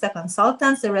Philippines, the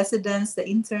consultants, the residents, the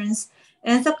interns,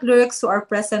 and the clerks who are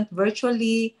present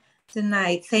virtually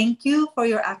tonight. Thank you for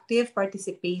your active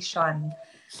participation.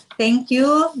 Thank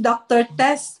you, Dr.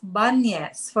 Tess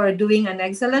Banyes, for doing an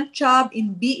excellent job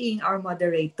in being our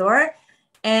moderator.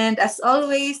 And as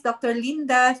always, Dr.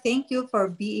 Linda, thank you for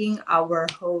being our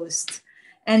host.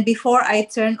 And before I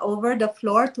turn over the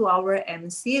floor to our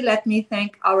MC, let me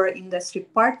thank our industry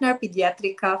partner,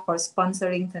 Pediatrica, for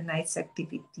sponsoring tonight's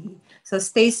activity. So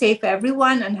stay safe,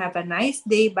 everyone, and have a nice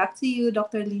day. Back to you,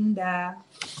 Dr. Linda.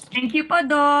 Thank you, po,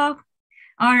 Doc.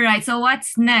 All right, so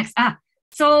what's next?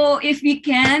 So if we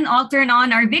can all turn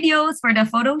on our videos for the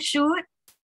photo shoot.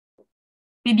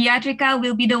 Pediatrica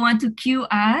will be the one to cue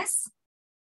us.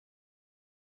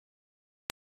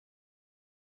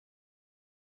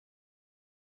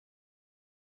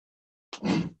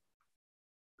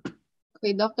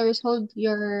 Okay, doctors, hold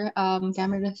your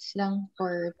cameras lang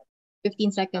for 15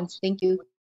 seconds. Thank you.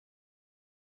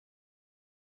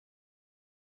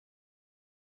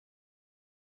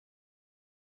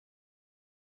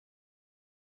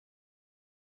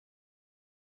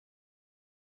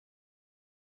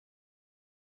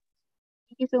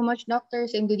 Thank you so much,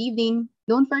 doctors, and good evening.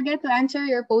 Don't forget to answer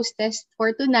your post-test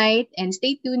for tonight and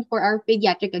stay tuned for our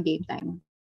Pediatrica game time.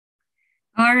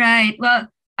 All right. Well,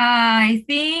 I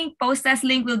think post-test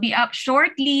link will be up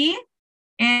shortly.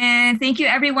 And thank you,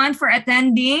 everyone, for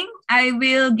attending. I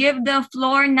will give the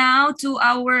floor now to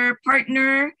our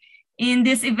partner in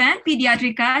this event,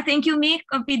 Pediatrica. Thank you, Mick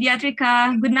of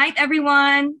Pediatrica. Good night,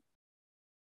 everyone.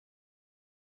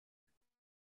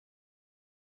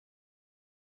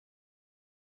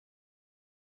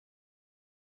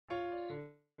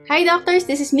 Hi doctors,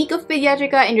 this is Meek of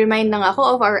Pediatrica, and remind lang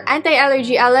ako of our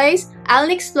anti-allergy allies,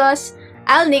 Alnix Plus,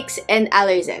 Alnix, and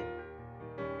Allerzen.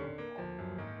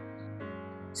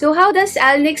 So how does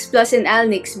Alnix Plus and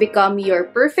Alnix become your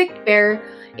perfect pair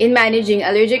in managing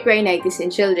allergic rhinitis in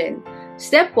children?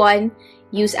 Step 1.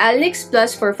 Use Alnix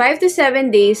Plus for 5 to 7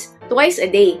 days, twice a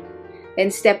day.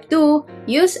 And step 2,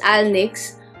 use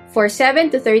Alnix for 7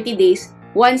 to 30 days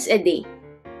once a day.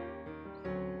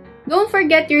 Don't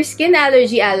forget your skin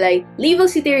allergy ally,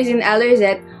 levocetirizine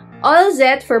Allerset,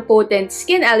 All-Z for potent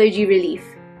skin allergy relief.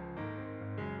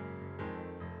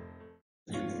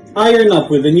 Iron up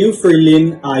with the new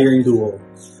Ferlin Iron Duo.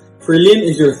 Ferlin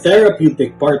is your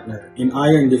therapeutic partner in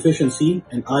iron deficiency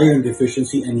and iron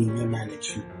deficiency anemia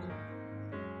management.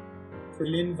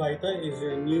 Ferlin Vita is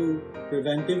your new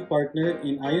preventive partner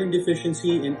in iron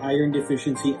deficiency and iron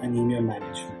deficiency anemia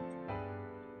management.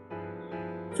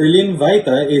 Ferlin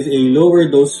Vita is a lower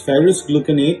dose ferrous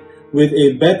gluconate with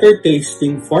a better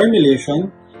tasting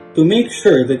formulation to make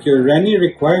sure that your RENI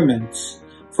requirements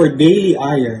for daily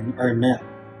iron are met.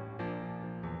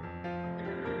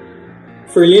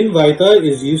 Ferlin Vita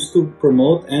is used to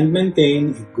promote and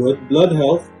maintain good blood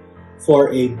health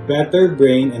for a better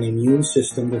brain and immune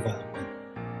system development.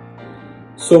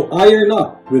 So iron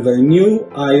up with our new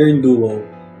iron duo,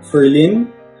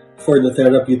 Ferlin for the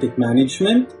therapeutic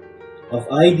management of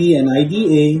ID and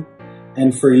IDA,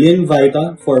 and Ferlin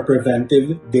Vita for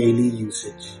preventive daily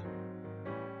usage.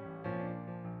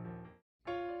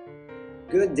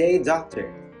 Good day,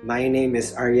 doctor. My name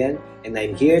is Aryan, and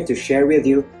I'm here to share with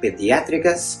you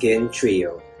Pediatrica Skin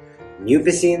Trio,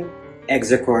 Mupicin,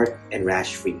 Exocort, and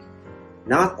Rash Free.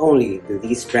 Not only do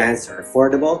these brands are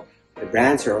affordable, the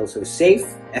brands are also safe,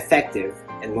 effective,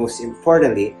 and most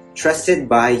importantly, trusted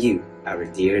by you, our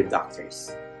dear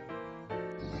doctors.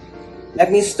 Let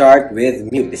me start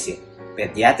with Mupicin,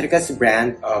 Pediatrica's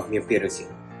brand of mupirocin.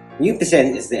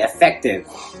 Mupicin is the effective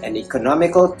and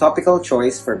economical topical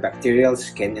choice for bacterial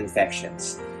skin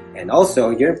infections. And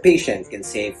also, your patient can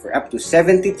save for up to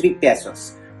 73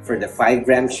 pesos for the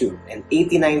 5-gram tube and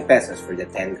 89 pesos for the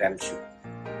 10-gram tube.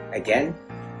 Again,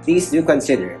 please do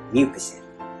consider Mupicin.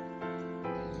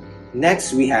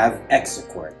 Next, we have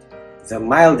Exocort, the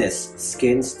mildest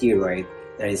skin steroid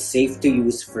that is safe to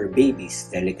use for babies'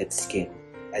 delicate skin.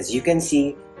 As you can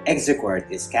see,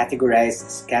 Exocort is categorized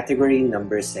as category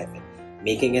number 7,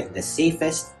 making it the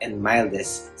safest and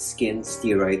mildest skin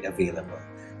steroid available.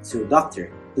 So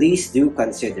doctor, please do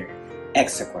consider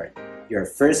Exocort, your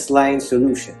first-line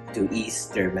solution to ease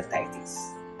dermatitis.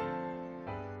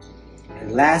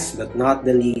 And last but not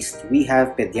the least, we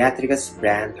have Pediatrica's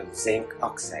brand of zinc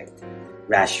oxide,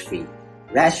 Rash Free.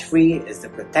 Rash Free is the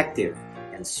protective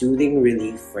and soothing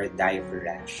relief for diaper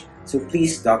rash. So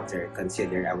please, doctor,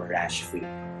 consider our Rash Free.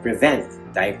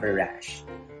 Prevent diaper rash.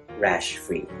 Rash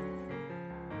Free.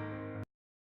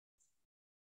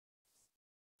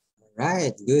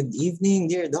 Alright, good evening,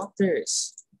 dear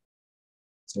doctors.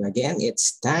 So again,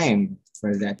 it's time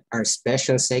for our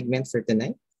special segment for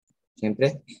tonight.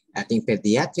 Siyempre, ating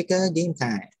Pediatrica Game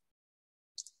Time.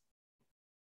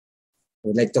 I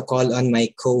would like to call on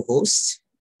my co-hosts,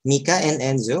 Mika and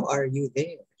Enzo. Are you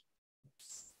there?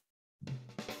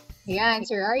 Ayan,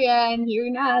 Sir Aryan, here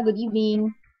na. Good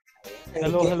evening.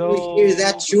 Hello, hello. Hear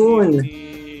that tune.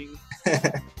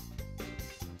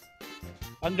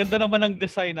 Ang ganda naman ng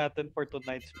design natin for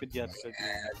tonight's Pediatrica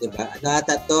Game. Diba? Ano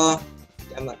ata to?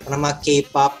 Para mga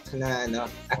K-pop na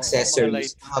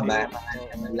accessories. Mga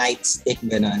light stick,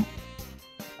 gano'n.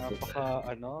 Napaka,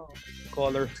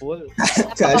 colorful.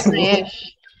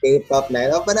 K-pop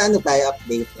na. O, paano tayo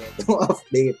updated?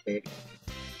 Updated.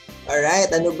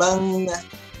 Alright, ano bang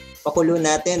pakulo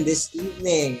natin this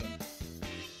evening?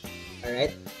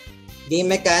 Alright. Game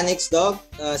mechanics, Doc.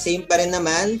 Same pa rin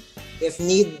naman. If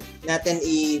need natin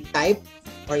i-type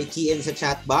or i-key in sa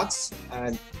chat box,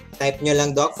 type nyo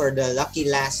lang, Doc, for the lucky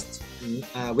last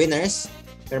winners.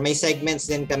 Pero may segments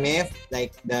din kami,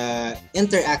 like the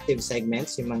interactive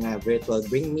segments, yung mga virtual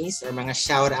bring me's or mga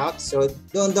shout-outs. So,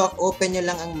 doon, Doc, open nyo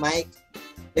lang ang mic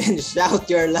and shout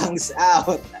your lungs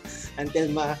out until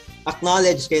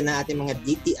ma-acknowledge kayo na ating mga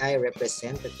DTI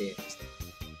representatives.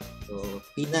 So,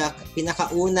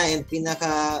 pinakauna and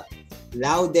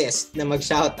pinaka-loudest na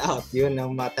mag-shoutout, yun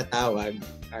ang matatawag.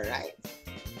 Alright.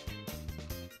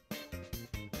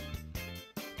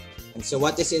 And so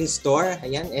what is in store?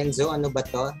 Ayan, Enzo, ano ba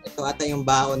to? Ito ata yung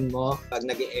baon mo pag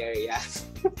nag-area.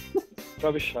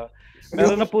 Grabe siya.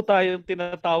 Meron na po tayong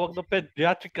tinatawag na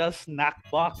Pediatrica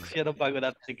Snack Box. Yan ang bago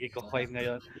natin i-coin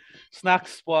ngayon.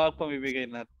 Snacks po ang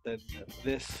pamibigay natin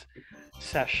this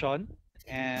session.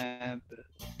 And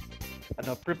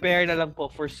prepare na lang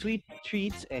po for sweet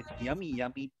treats and yummy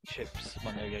chips.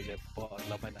 Mga ganyan po ang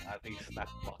laman ng ating snack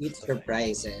box. Sweet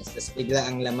surprises. Tapos bigla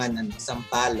ang laman,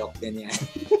 sampalok, ganyan.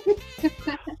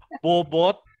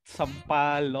 Bobot,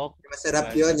 sampalok.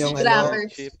 Masarap yun, yung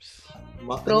chips.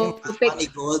 Marigold.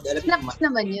 Snacks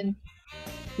naman yun.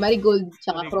 Marigold,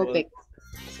 tsaka Cropec.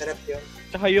 Masarap yun.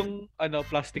 Tsaka yung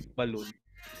plastic balloon.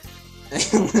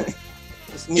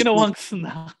 Ginawang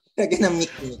snack. Lagyan ng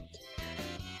mikmik.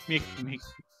 Mikmik.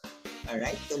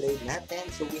 Alright, tuloy natin.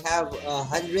 So we have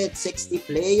 160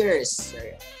 players.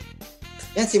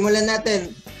 Yan, simulan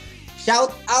natin.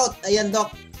 Shout out! Ayan,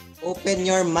 Doc. Open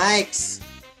your mics.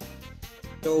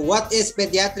 So what is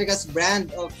Pediatrica's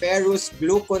brand of ferrous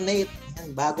gluconate?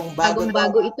 Yan,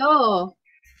 bagong-bago ito.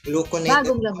 Gluconate.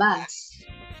 Bagong labas.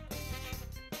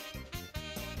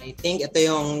 I think ito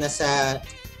yung nasa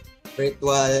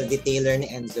virtual detailer ni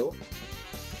Enzo.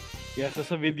 Yes,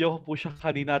 sa video ko po siya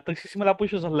kanina. Nagsisimula po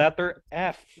siya sa letter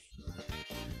F.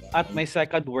 At may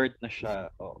second word na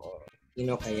siya. Oo.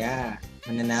 Sino kaya?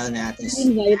 Mananalo natin.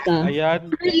 Vita.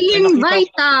 Ayan. Berlin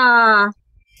Vita.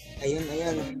 Ayun.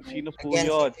 Sino po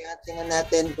yun? Tingnan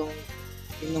natin kung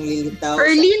sinong lilitaw.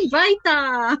 Berlin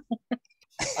Vita.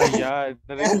 Ayan.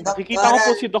 Nakikita ko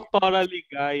po si Doktora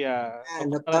Ligaya.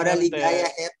 Doktora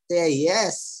Ligaya Hepte.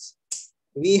 Yes.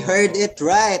 We heard it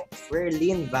right.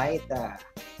 Berlin Vita.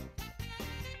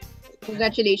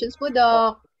 Congratulations po,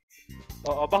 Doc.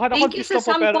 Oo, baka thank you na-confuse sa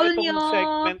po pero sample itong nyo.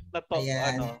 segment na to,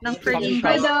 ng Berlin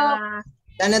Vita.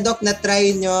 Sana, Doc,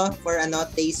 na-try nyo for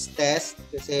taste test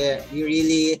kasi we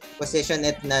really position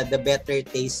it na the better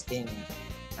tasting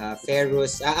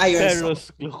ferrous, iron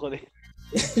ferrous gluconate.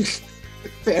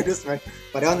 Ferrous,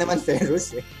 pareho naman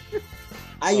ferrous eh.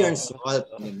 Iron salt,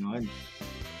 gano'n.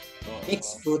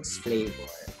 Mixed fruits flavor.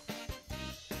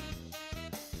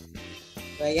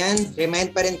 So ayan,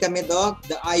 remind pa rin kami, Doc,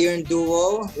 the Iron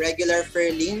Duo, regular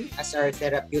Ferlin as our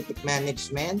therapeutic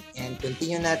management, and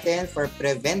continue natin for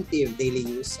preventive daily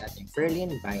use ating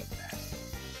Ferlin Vita.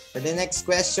 For the next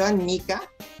question, Mika,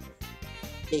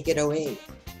 take it away.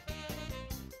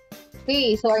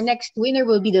 Okay, so our next winner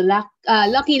will be the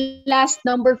lucky last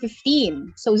number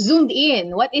 15. So zoomed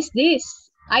in, what is this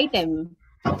item?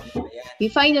 We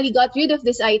finally got rid of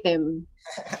this item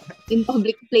in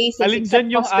public places. Alin dyan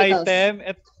yung hospitals. item?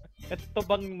 Ito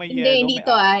bang may yellow? Hindi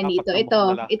ito.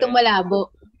 Itong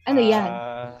malabo. Ano yan?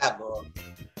 Malabo.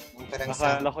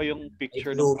 Nakala ko yung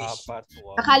picture ng apat.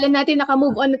 Wow. Akala natin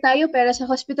naka-move on na tayo pero sa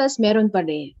hospitals meron pa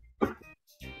rin.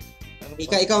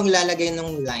 Ikaw ang lalagay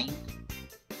ng line.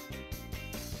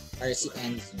 Or si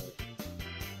Enzo.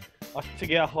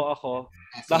 Sige, ako.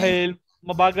 Dahil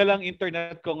mabagal ang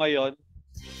internet ko ngayon,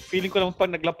 feeling ko naman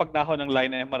pag naglapag na ako ng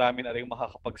line ay marami na rin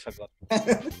makakapagsagot.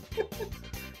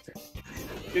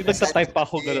 Yung nagtatype pa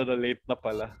ako gano'n na late na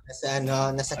pala.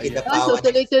 Nasa kidapawan. So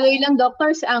tuloy-tuloy lang,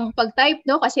 doctors, ang pag-type,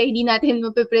 no? Kasi hindi natin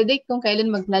mapipredict kung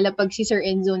kailan maglalapag si Sir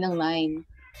Enzo ng line.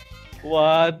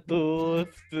 1, 2,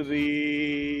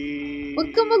 3. Huwag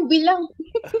ka magbilang.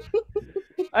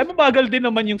 Ay, mabagal din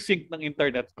naman yung sync ng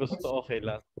internet ko. So, okay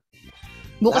lang.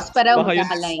 Bukas pa raw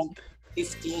magkaka-line.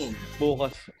 15.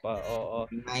 Bukas pa, oo.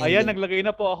 Ayan, naglagay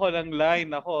na po ako ng line.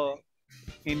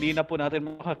 Hindi na po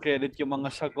natin makakredit yung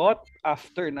mga sagot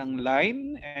after ng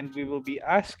line, and we will be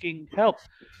asking help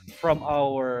from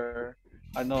our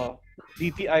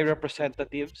DTI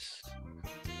representatives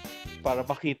para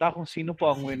makita kung sino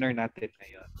po ang winner natin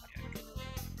ngayon. Ayan.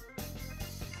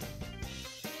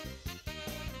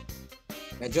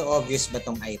 Medyo obvious ba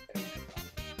tong item?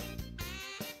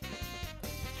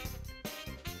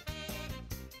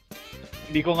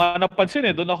 Hindi ko nga napansin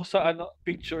doon ako sa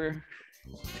picture.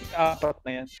 Apat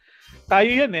na yan. Tayo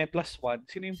yan +1.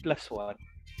 Sino yung +1?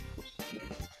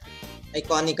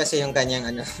 Iconic kasi yung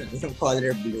kanyang yung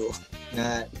color blue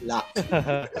na lock.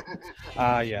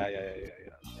 Yeah.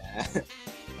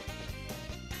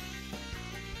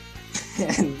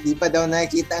 Hindi pa daw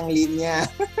nakikita ang linya.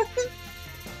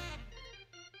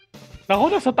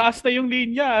 Naku, nasa taas na yung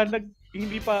linya.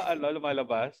 Hindi pa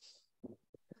lumalabas.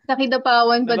 Sa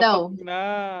Kidapawan pa daw.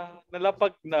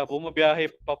 Nalapag na. Bumabiyahe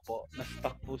pa po.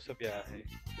 Na-stuck po sa biyahe.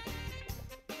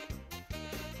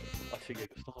 Sige,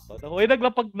 gusto ko to.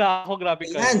 Naglapag na ako. Grabe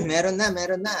kayo. Ayan, meron na.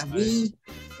 We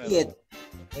see it.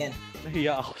 Ayan.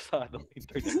 Nahiya ako sa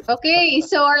internet. Okay,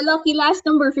 so our lucky last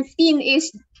number 15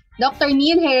 is Dr.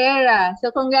 Nian Herrera.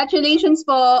 So congratulations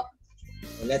po.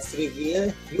 Let's reveal.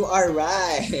 You are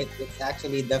right. It's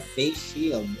actually the face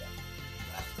shield.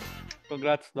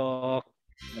 Congrats, Doc.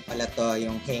 Na pala to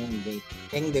yung hangday.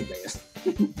 Hangday ba yun?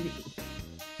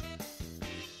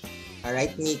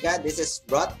 Alright, Mika, this is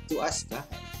brought to us by.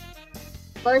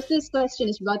 First, this question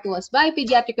is brought to us by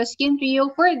Pediatrica Skin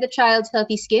Trio for the child's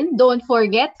healthy skin. Don't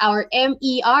forget our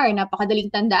MER.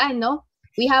 Napakadaling tandaan, no?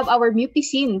 We have our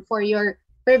Mupicin for your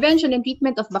prevention and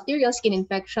treatment of bacterial skin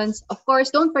infections. Of course,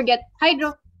 don't forget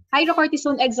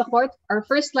hydrocortisone Exacort, our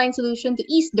first-line solution to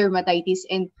ease dermatitis,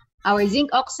 and our zinc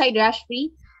oxide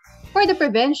rash-free for the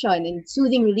prevention and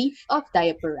soothing relief of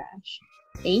diaper rash.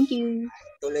 Thank you.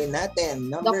 Tuloy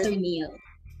natin. Number Dr. Neil.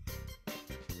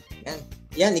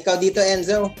 Yan, ikaw dito,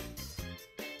 Enzo.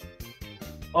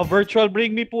 Virtual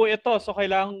bring me po ito. So,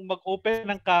 kailangan mag-open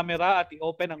ng camera at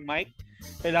i-open ang mic.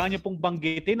 Kailangan nyo pong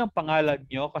banggitin ang pangalan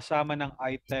nyo kasama ng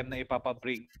item na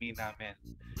ipapabring me namin.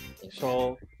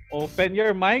 So, open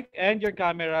your mic and your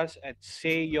cameras and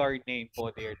say your name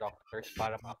po, dear doctors,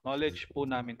 para ma-acknowledge po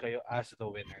namin kayo as the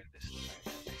winner this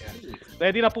time. Ayan.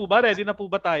 Ready na po ba? Ready na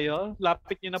po ba tayo?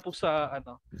 Lapit nyo na po sa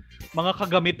mga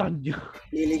kagamitan nyo.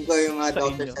 Feeling ko yung mga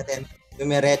doctors natin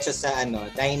dumiretso sa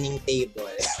dining table.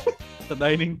 Sa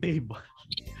dining table.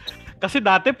 Kasi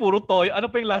dati puro toyo. Ano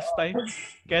pa yung last time?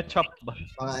 Ketchup ba?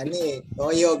 Mga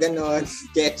toyo, ganon.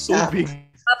 Ketchup. Tubig.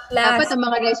 Dapat ang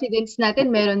mga residents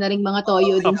natin, meron na ring mga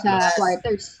toyo din sa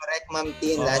quarters. Correct, Ma'am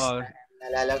Tin. Last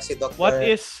nalala ko si Dr. What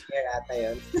is... ata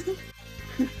yun.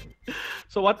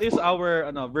 So what is our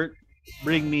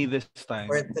bring me this time?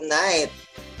 For tonight,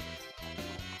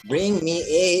 bring me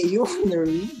a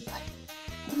ring light.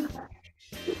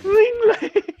 Ring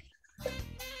light.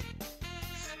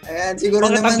 Ayan, siguro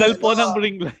naman. Pakatanggal po ng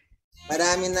ring light.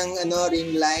 Marami ng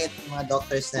ring light, mga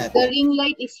doctors natin. The ring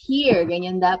light is here.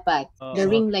 Ganyan dapat. The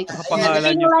ring light is here.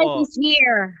 The ring light is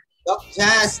here. Doc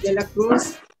Jazz de la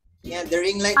Cruz. Yeah, the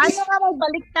ring light is... Paano ka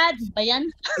magbaliktad? Ba yan?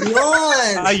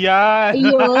 Yun! Ayan!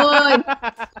 Ayun!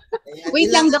 Wait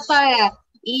lang, Doktor.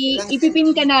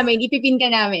 Ipipin ka namin.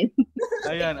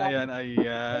 Ayan.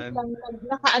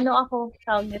 Nakaano ako,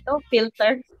 tawag nito,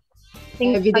 filter.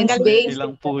 Evidence-based.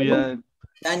 Ilang po yan.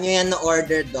 Saan nyo yan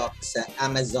na-order, Doc? Sa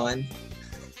Amazon?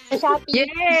 Sa Shopee.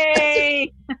 Yay!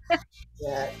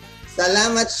 Yeah.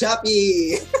 Salamat,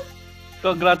 Shopee!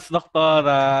 Congrats,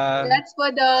 Doktora! Congrats po,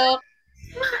 Doc!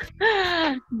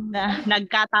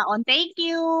 Nagkataon. Thank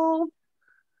you!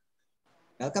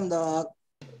 Welcome, Doc!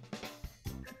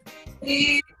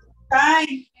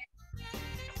 Time!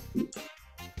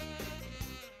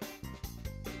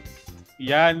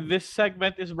 Yan, this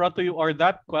segment is brought to you, or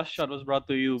that question was brought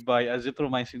to you by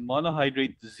azithromycin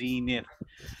monohydrate Zenith.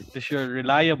 This is your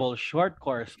reliable short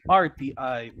course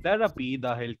RTI therapy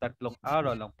dahil 3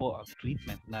 araw lang po ang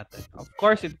treatment natin. Of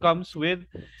course, it comes with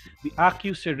the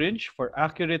AccuSyringe for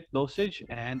accurate dosage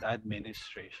and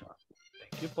administration.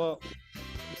 Thank you po.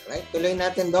 Right, tuloy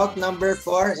natin, Doc. Number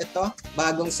 4, ito,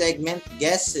 bagong segment,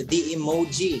 Guess the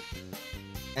Emoji.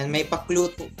 And may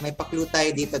pa-clue tayo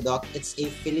dito, Doc. It's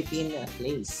a Philippine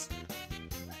place.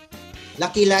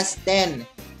 Lucky last 10.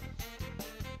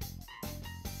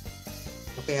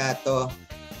 Okay, to.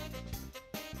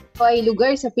 O ay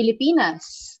lugar sa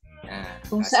Pilipinas.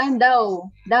 Kung saan daw,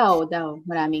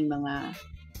 maraming mga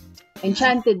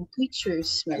enchanted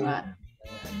creatures, mga...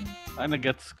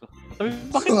 nagets ko. Sabi,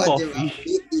 bakit coffee?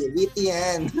 Witty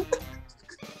yan.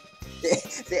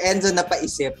 Si Enzo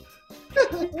napaisip.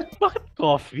 Bakit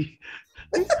coffee?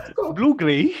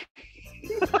 Blue-gray?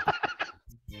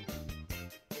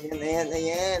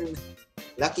 Ayan.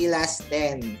 Lucky last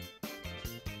 10.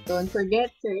 Don't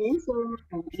forget, Sir Enzo,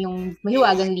 yung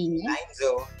mahiwagang linya.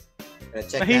 Enzo.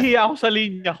 Nahihiya ako sa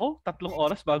linya ko. 3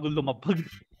 oras bago lumapag.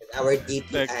 Our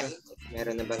DTI,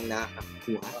 meron na bang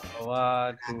nakakuha?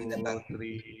 1, 2,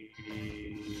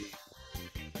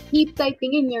 3. Keep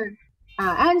typing in your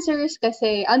answers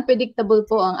kasi unpredictable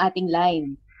po ang ating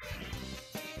line.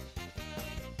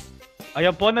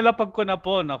 Ayan po, nalapag ko na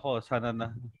po. Nako, sana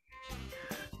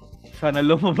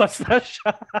lumabas na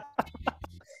siya.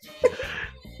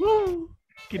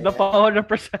 Kinapa 100%.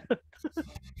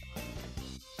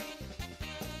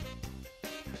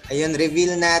 Ayun,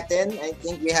 reveal natin. I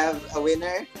think we have a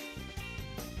winner.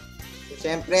 So,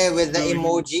 syempre, with the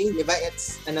emoji, di ba?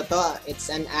 It's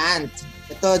an ant.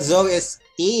 Ito, Zoe is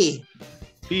T.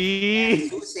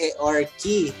 Susi or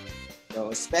key.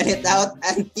 So, spell it out,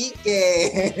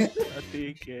 antique.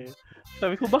 Antique.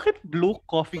 Sabi ko, bakit blue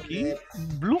coffee key?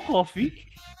 Blue coffee?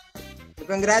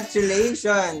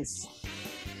 Congratulations!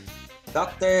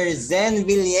 Dr. Zen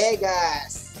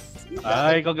Villegas.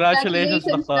 Ay, congratulations,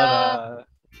 Doktora.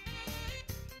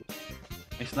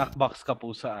 May snack box ka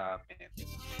po sa amin.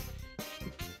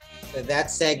 So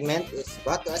that segment is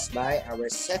brought to us by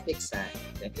our Cefixime,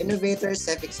 the innovator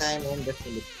Cefixime in the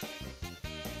Philippines.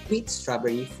 Sweet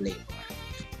strawberry flavor.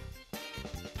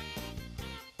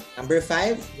 Number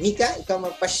 5, Mika, ikaw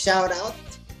magpa-shoutout.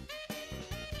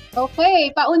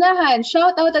 Okay, paunahan.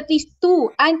 Shout out at least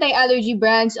 2 anti-allergy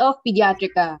brands of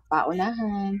Pediatrica.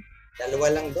 Paunahan. 2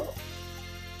 lang do.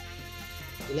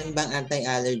 Ilan bang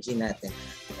anti-allergy natin?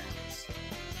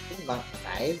 Ilan bang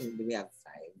 5? Do we have 5?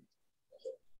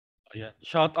 Ayan.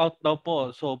 Shout out daw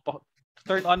po. So,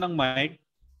 turn on ng mic.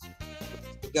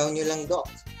 Ikaw nyo lang, Doc.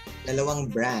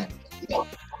 2 brand.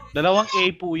 2 A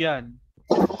po yan.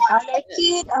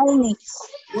 Alekid Alnix.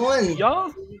 Yun. Yo.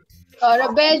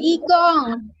 Dorabel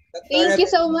Ikong. Thank you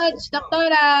so much,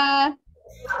 Doktora.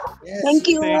 Yes. Thank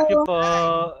you. Thank you po.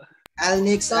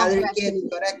 Alnix,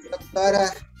 Alekid. Correct, Doktora.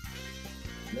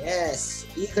 Yes.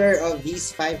 Either of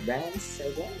these 5 brands,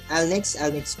 again, Alnix,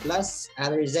 Alnix Plus,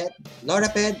 Allerzet,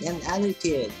 Loraped, and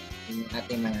Allerkid. Yung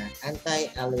ating mga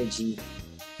anti-allergy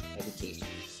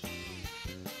medications.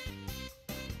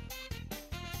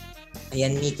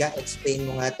 Ayan, Mika, explain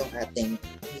mo nga itong ating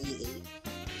EA.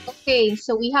 Okay,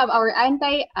 so we have our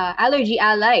anti-allergy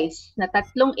allies na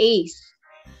tatlong A's.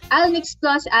 Alnix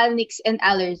Plus, Alnix, and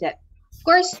Allerzet. Of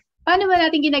course, paano ba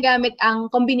natin ginagamit ang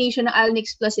combination ng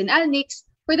Alnix Plus and Alnix?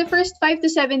 For the first 5 to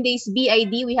 7 days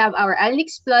BID, we have our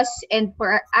Alnix Plus, and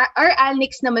for our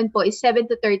Alnix naman po is 7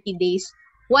 to 30 days,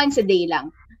 once a day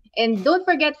lang. And don't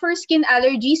forget, for skin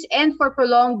allergies and for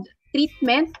prolonged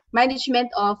treatment,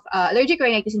 management of allergic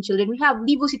rhinitis in children, we have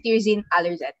levocetirizine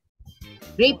Allerzet.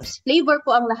 Grapes flavor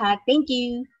po ang lahat. Thank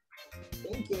you.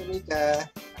 Thank you,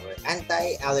 Mika. Our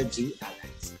anti-allergy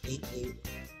allies.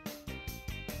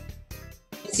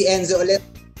 Si Enzo ulit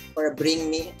for Bring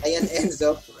Me. Ayan,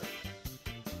 Enzo.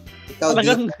 Ikaw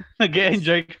Talagang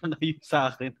nag-enjoy ka ngayon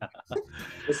sa akin.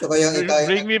 Gusto ko yung ikaw.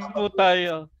 Bring me po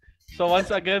tayo. So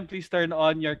once again, please turn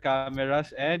on your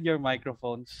cameras and your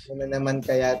microphones. Ano naman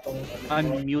kaya itong...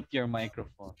 Unmute your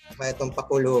microphone. Kaya itong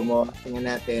pakulo mo.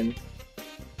 Tingnan natin.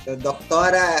 So,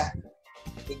 Doktora,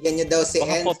 bigyan niyo daw si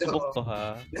Enzo to,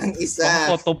 ha? ng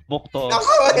isa. Baka photobok to.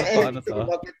 Ako, ano to?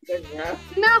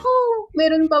 Naku,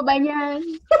 meron pa ba niyan?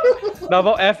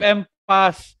 Davao FM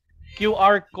Pass.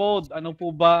 QR code. Ano po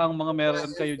ba ang mga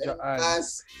meron kayo dyan?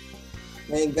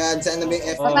 My God, saan na ba yung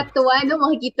FM? Nakakatuwa, no?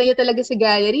 Makikita nyo talaga sa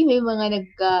gallery. May mga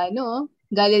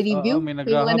gallery view. May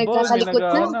mga nagkakalikot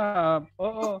na.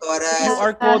 Oo.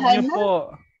 QR code nyo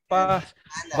po.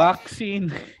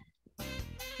 Vaccine.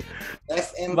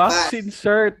 FM Vaccine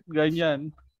cert.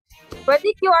 Ganyan.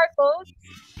 Pwede QR code?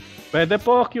 Pwede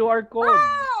po, QR code.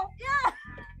 Wow! Yeah!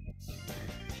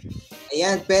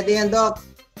 Ayan, pwede yan, Doc.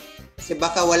 Kasi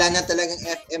baka wala na talagang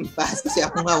FM pass kasi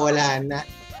ako nga wala na.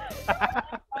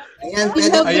 Ayan,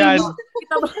 pwede. Ayan.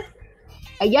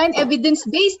 Ayan,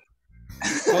 evidence-based.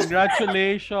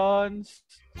 Congratulations.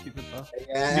 Sino to?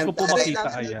 Hindi ko po makita.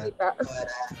 Ayan.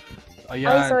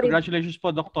 Ayan. Congratulations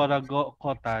po, Doktora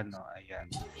Cotano. Ayan.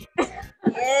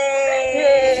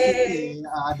 Yay!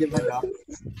 Di ba, Doc?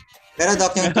 Pero,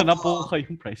 Doc, yung na po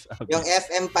kayong price up. Yung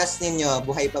FM pass ninyo,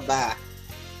 buhay pa ba?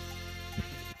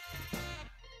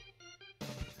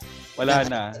 Wala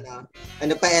na.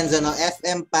 Ano pa, Enzo, no?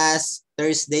 FM Pass,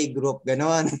 Thursday group,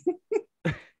 ganon.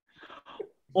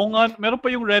 O nga, meron pa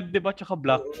yung red, di ba? Tsaka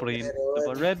black print.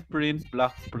 Diba? Red print,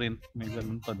 black print. May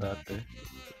ganun pa dati.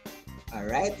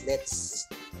 Alright, let's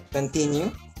continue.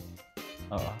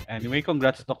 Anyway,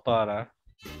 congrats, Doktora.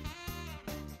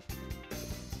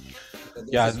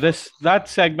 Yeah, that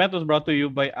segment was brought to you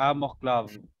by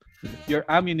Amoclav, your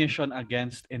ammunition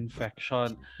against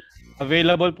infection.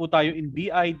 Available po tayo in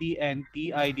BID and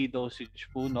TID dosage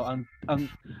po, no. Ang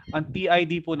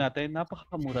TID po natin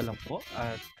napakamura lang po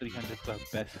at 312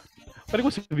 pesos. Pwede ko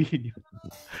sabihin yun.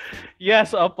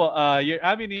 Yes, opo. Your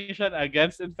ammunition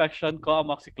against infection ko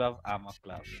Amoxiclav,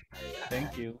 Amoclav.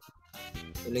 Thank you.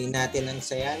 Tuloy natin ang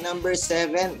saya. Number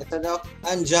 7, ito daw,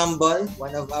 Unjumble,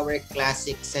 one of our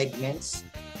classic segments.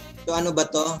 So ano ba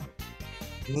to?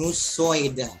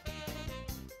 Musoid.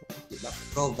 Diba?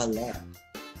 Provaler.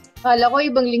 Kala ko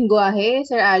ibang lingwahe,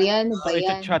 Sir Arian. Ano ba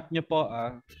yan? I-chat niyo po,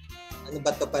 Ano ba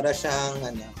to? Para siyang,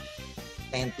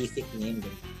 scientific name.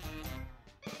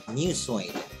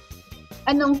 Musoid.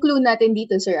 Anong clue natin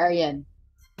dito, Sir Arian?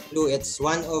 Clue, it's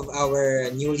one of our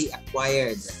newly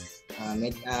acquired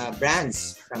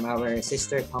brands from our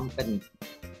sister company,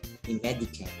 the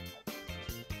Medicare.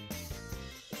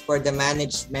 For the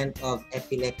management of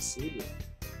epilepsy.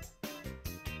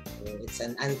 So it's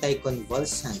an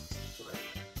anticonvulsant.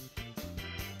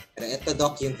 Pero ito,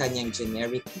 Doc, yung kanyang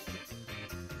generic.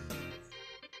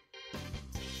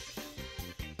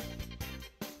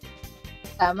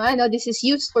 Tama, no? This is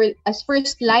used as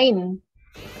first line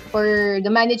for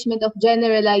the management of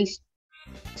generalized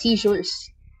seizures.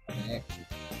 Correct.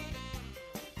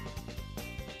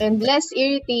 And less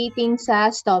irritating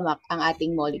sa stomach ang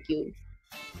ating molecule.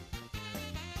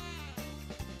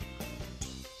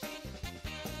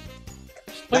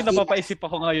 So, napapaisip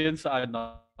ako ngayon sa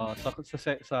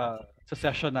sa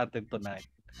session natin tonight.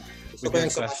 Gusto ko yung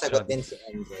sumasagot din si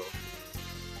Enzo.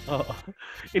 Oo.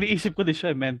 Iniisip ko din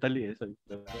siya mentally. So,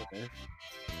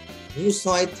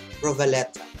 Musoid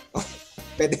Provaleta.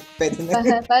 pwede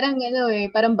na.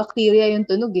 Parang bacteria yung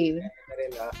tunog eh.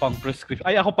 Pang prescription.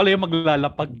 Ay, ako pala yung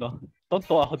maglalapag, no?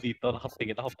 tonto ako dito.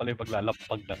 Nakatingin ako pala yung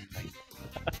maglalapag ng night.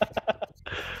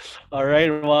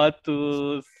 Alright, 1,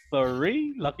 2,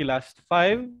 3. Lucky last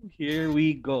 5. Here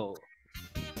we go.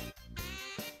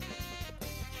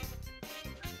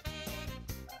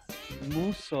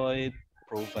 Musoid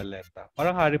provaleta.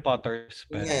 Parang Harry Potter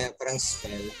spell. Yeah, parang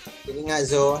spell. Sige nga,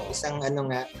 Zo, isang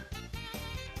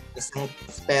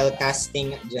spell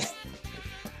casting dyan.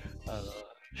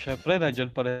 Syempre,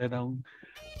 nandiyan pa rin ang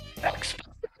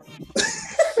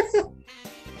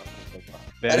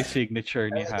very signature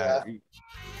ni Harry.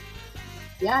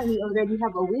 Yeah, we already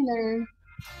have a winner.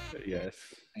 Yes.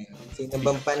 Sino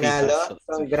bang panalo?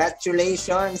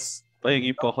 Congratulations!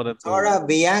 Pahingi po ako na to. Nora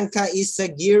Bianca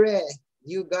Isagire.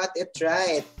 You got it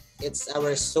right. It's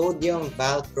our sodium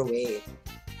valproate.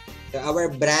 So our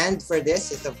brand for this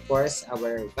is, of course,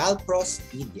 our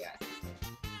Valprospedia.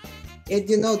 Did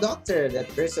you know, doctor, that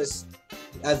versus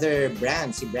other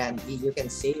brands, si Brand B, you can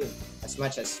save as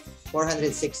much as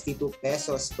 462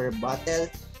 pesos per bottle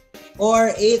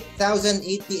or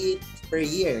 8,088 per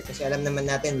year. Kasi alam naman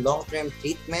natin, long-term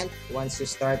treatment once you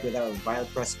start with our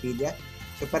Valprospedia.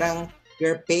 So parang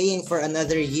you're paying for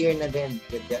another year na din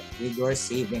with your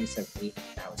savings of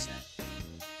 8,000.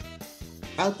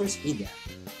 Valprospedia.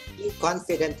 Be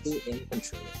confidently in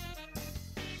control.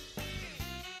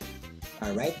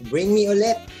 Alright, bring me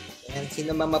ulit. And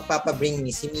sino man magpapa-bring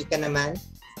me? Si Mika naman.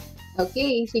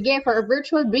 Okay, sige, for a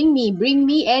virtual bring me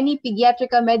any pediatric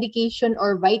medication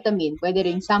or vitamin. Pwede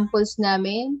rin samples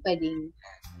namin, pwedeng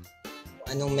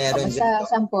anong meron dyan?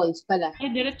 Samples pala.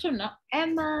 Ay, diretso na.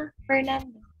 Emma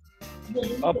Fernando.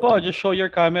 Opo, just show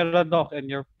your camera, Doc, and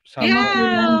your sample.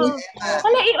 Yeah!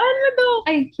 Wala, i-on mo, Doc.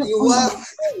 Ay, wow!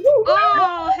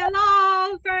 Oh, hello,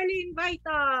 Ferlin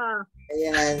Vita.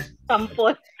 Ayan.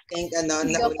 Sampol. I think,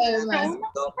 Doc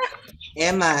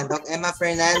Emma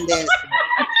Fernandez.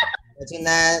 Kasi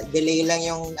na-delay lang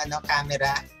yung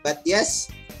camera. But yes,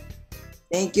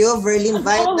 thank you, Ferlin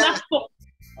Vita.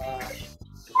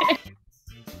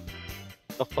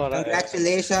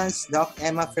 Congratulations, Doc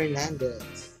Emma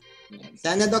Fernandez.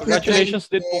 Sana, Doc,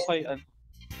 congratulations din po kay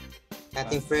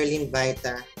ating Ferlin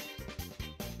Vita.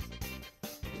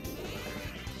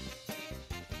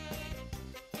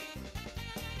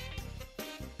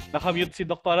 Nakamute si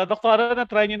Doktora. Doktora,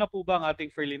 na-try niyo na po ba ang ating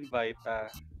Ferlin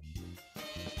Vita?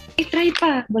 I-try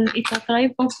pa. Ita-try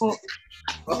pa po.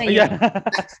 Ayan.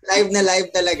 Live na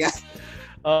live talaga.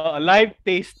 Live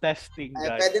taste testing.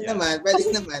 Ay, pwede naman.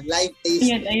 Live taste.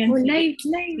 Ayan. Oh, live.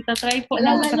 Ita-try po.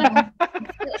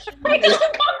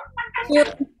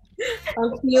 Cute.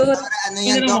 Ang cute. Ano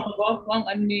yan, Doc? Ang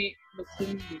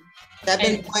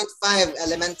 7.5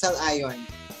 elemental iron.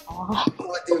 Oh,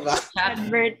 diba?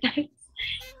 Advertise.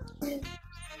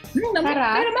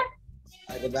 Sarap.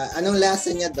 Diba? Anong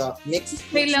lasa niya, Doc? Mixed.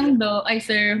 May lang, do. Ay,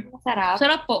 sir. Sarap.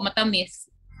 Sarap po. Matamis.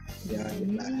 Yan,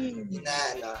 diba? Hindi na,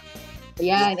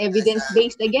 Ayan,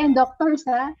 evidence-based again, doctors,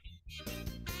 ha?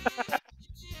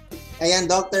 Ayan,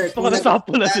 doctor. Gusto ko na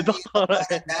sample na si Doktora.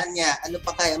 Ano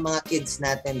pa kaya mga kids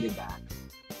natin, di ba?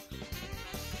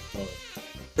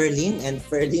 Ferlin and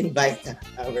Ferlin Vita,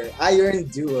 our iron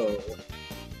duo.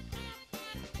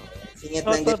 Singit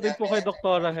lang din. Din po kay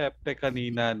Doktora Hepte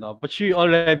kanina, no? But she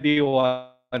already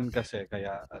won kasi,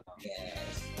 kaya,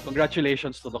 Yes.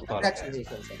 Congratulations to Doktora.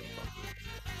 Congratulations.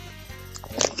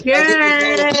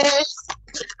 Yes!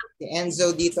 Si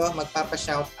Enzo dito,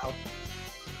 magpapa-shoutout.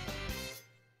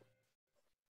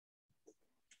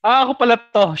 Ako pala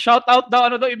to. Shoutout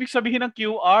daw. Ano daw ibig sabihin ng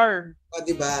QR? O,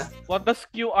 diba? What does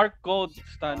QR code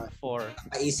stand for?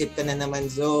 Paisip ka na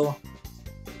naman, Zo.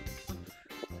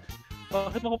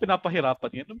 Bakit mo ko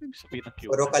pinapahirapan yan? Ano ibig sabihin ng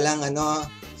QR? Puro ka lang,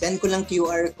 send ko lang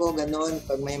QR ko, ganun,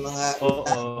 pag may mga...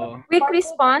 Oo. Quick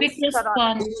response.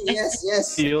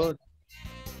 Yes. Yun.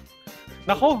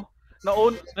 Nako,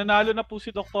 nanalo na po si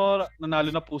Doktor.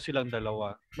 Nanalo na po silang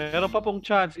dalawa. Meron pa pong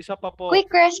chance. Isa pa po. Quick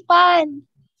response.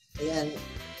 Ayan.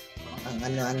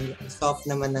 Ang soft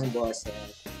naman ng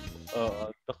boses. Oo.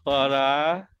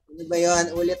 Doktora. Ano ba yun?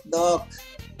 Ulit, Doc.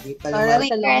 Hindi pa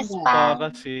Quick response. Doktora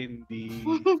Cindy.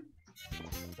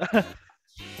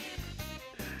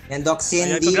 Yan, Doc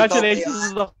Cindy. Ayan,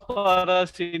 congratulations, Doktora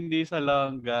Cindy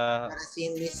Salonga.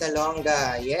 Cindy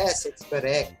Salonga. Yes, it's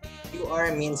correct.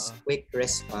 QR means quick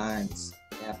response.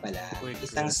 Kaya pala,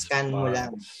 isang scan mo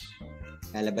lang.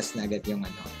 Lalabas na agad yung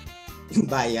yung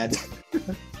bayad.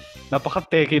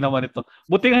 Napaka-techy naman ito.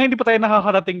 Buti nga hindi pa tayo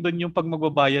nakakarating doon yung pag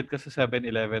magbabayad ka sa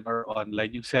 7-Eleven or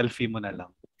online, yung selfie mo na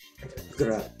lang.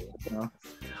 Grabe, no?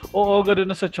 Oo,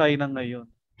 ganoon na sa China ngayon.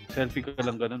 Selfie ko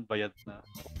lang ganun, bayad na.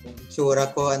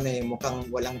 Sura ko, mukhang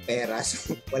walang pera.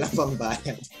 Walang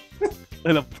pambayad.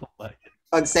 Walang pambayad.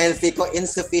 Pag selfie ko,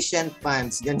 insufficient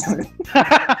funds. Ganun.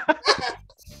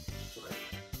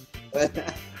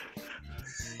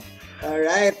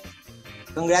 Alright.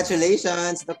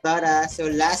 Congratulations, Doktora. So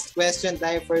last question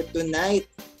tayo for tonight.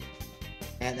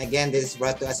 And again, this is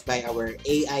brought to us by our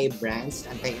AI Brands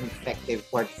Anti-Infective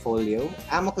Portfolio,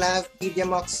 Amoclav,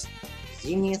 Pediamox,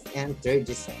 Zenith, and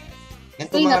Tergicet.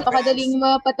 Ay, napakadaling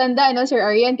mapatanda, no, Sir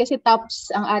Arian, kasi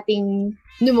tops ang ating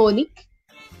mnemonic.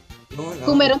 No.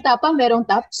 Kung merong tapa, merong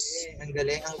tops. Ang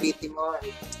galing. Ang witty mo.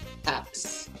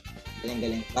 Tops.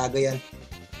 Galing. Bago yan.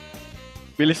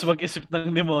 Bilis mag-isip ng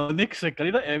mnemonics.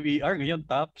 Kanina MER, ngayon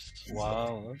tops.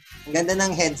 Wow. Ang ganda ng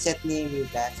headset ni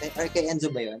Mika. Or kay Enzo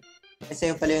ba yun?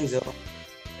 Kasi yung pala yung Enzo.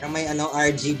 Pero may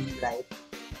RGB light.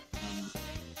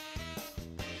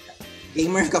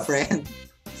 Gamer ka, friend.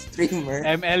 Streamer.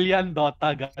 ML yan,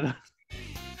 Dota. Gano'n.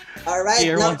 Alright,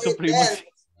 Tier 1 number supremacy.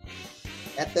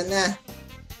 10. Ito na.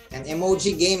 An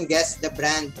emoji game. Guess the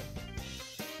brand.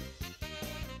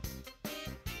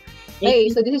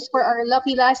 Okay, so this is for our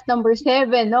lucky last number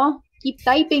 7, no? Keep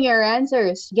typing your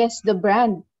answers. Guess the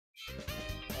brand.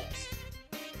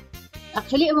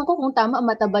 Actually, ewan ko kung tama,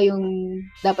 mataba yung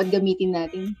dapat gamitin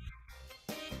natin.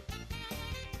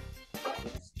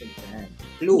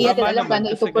 Clue. Hindi natin alam paano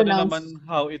ito pronounce. naman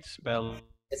how it's spelled.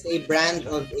 It's a brand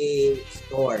of a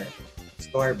store.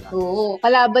 Store ba? Oo,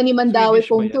 kalaban ni Mandawi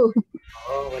Pong to.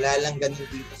 Wala lang ganun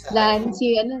dito sa...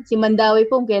 Si Mandawi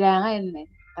Pong kailangan.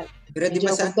 Pero di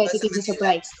ba sa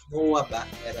surprise. MOA ba?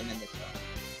 Meron na nito.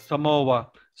 Sa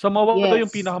MOA. Sa MOA Yes. ba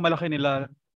yung pinakamalaki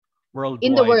nila worldwide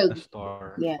In the world. na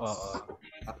store? Yes.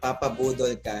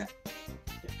 Papabudol ka.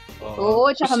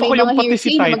 Oo, tsaka Gusto may ko yung mga pati hearsay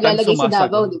si na Titan maglalagay sa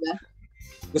sumasagot. Davao, di ba?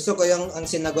 Gusto ko yung ang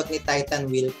sinagot ni Titan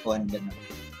Wilcon. Ganun.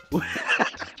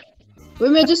 Uy,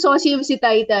 medyo saucy si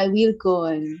Titan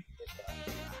Wilcon.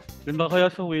 Yun ba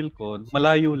kaya sa Wilcon?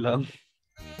 Malayo lang.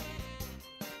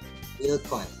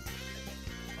 Wilcon.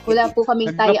 Wala po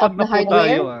kaming tie-up na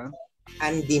hardware.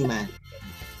 Handyman.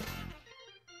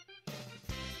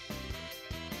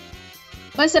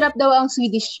 Masarap daw ang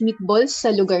Swedish meatballs sa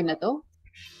lugar na to.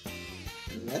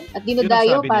 At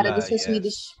dinadayo Yun ang sabi para nila, doon sa yes.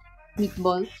 Swedish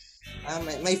meatballs.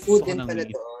 May food din Gusto ko pala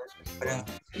ng doon. Parang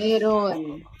Meron.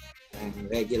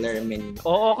 regular menu.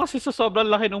 Oo, kasi sa sobrang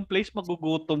laki ng place,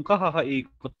 magugutom ka,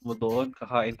 kakaikot mo doon,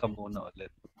 kakain ka muna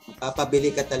ulit.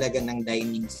 Papabili ka talaga ng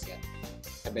dining set.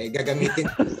 Sabi, gagamitin.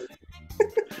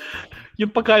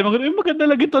 Yung pagkain mo, maganda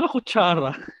lang ito na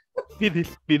kutsara.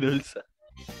 Pinulsa.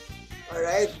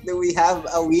 Alright, do we have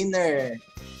a winner?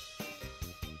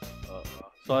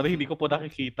 Sorry, hindi ko po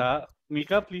nakikita.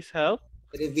 Mika, please help.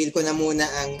 Reveal ko na muna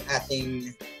ang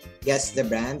ating guess the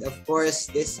brand. Of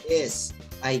course, this is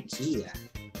IKEA.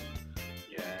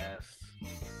 Yes.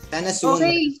 Sana soon.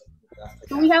 Okay.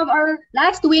 So we have our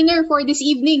last winner for this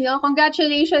evening. No?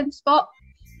 Congratulations po.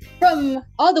 From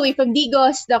all the way from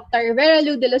Digos, Dr.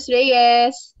 Veralu de los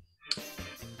Reyes.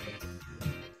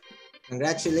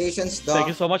 Congratulations, Doc.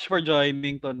 Thank you so much for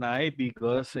joining tonight,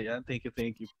 Digos. Ayan, thank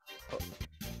you.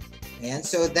 And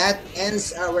so that ends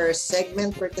our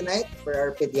segment for tonight for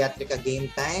our Pediatrica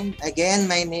Game Time. Again,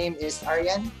 my name is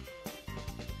Aryan.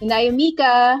 And I am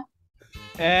Mika.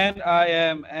 And I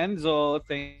am Enzo.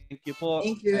 Thank you po.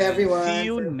 Thank you, And everyone. See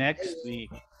you next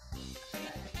week.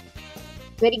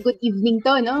 Very good evening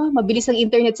to, no? Mabilis ang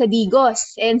internet sa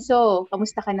Digos. Enzo,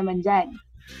 kamusta ka naman dyan?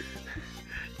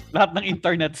 Lahat ng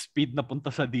internet speed na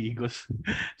punta sa Digos.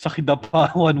 Sa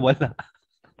Kidapawan, wala.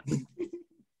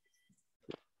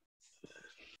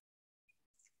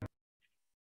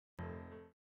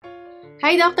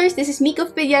 Hi doctors, this is Mika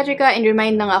of Pediatrica and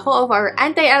remind lang ako of our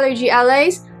anti-allergy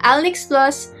allies, Alnix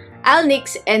Plus,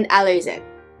 Alnix, and Allerzen.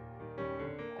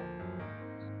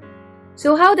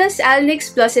 So how does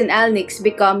Alnix Plus and Alnix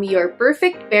become your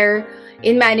perfect pair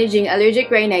in managing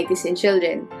allergic rhinitis in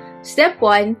children? Step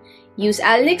 1, use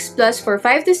Alnix Plus for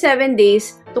 5 to 7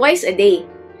 days, twice a day.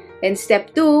 And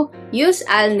step 2, use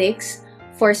Alnix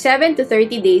for 7 to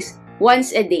 30 days, once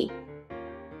a day.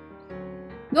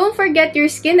 Don't forget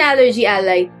your skin allergy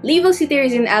ally,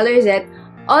 levocetirizine Allerzen,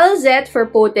 All-Z for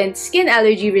potent skin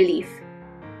allergy relief.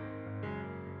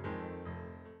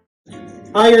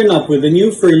 Iron up with the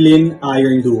new Ferlin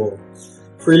Iron Duo.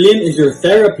 Ferlin is your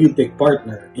therapeutic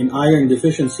partner in iron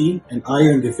deficiency and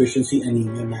iron deficiency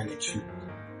anemia management.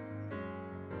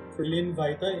 Ferlin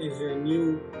Vita is your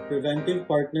new preventive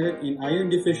partner in iron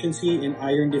deficiency and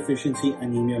iron deficiency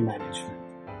anemia management.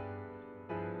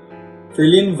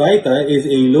 Ferlin Vita is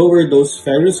a lower dose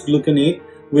ferrous gluconate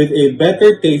with a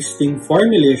better tasting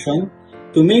formulation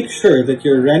to make sure that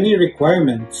your RENI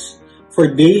requirements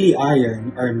for daily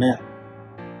iron are met.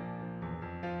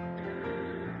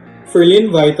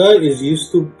 Ferlin Vita is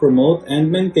used to promote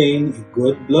and maintain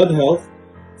good blood health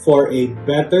for a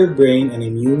better brain and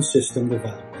immune system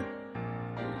development.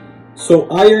 So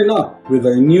iron up with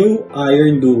our new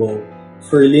iron duo,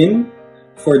 Ferlin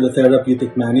for the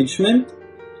therapeutic management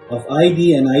of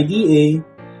ID and IDA,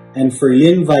 and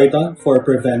Ferlin Vita for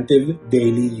preventive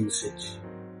daily usage.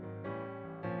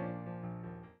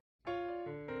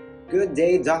 Good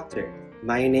day, doctor.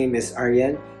 My name is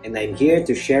Aryan, and I'm here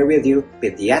to share with you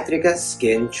Pediatrica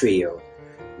Skin Trio,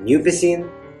 Nupicin,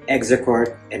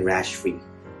 Exocort, and Rash Free.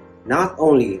 Not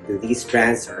only do these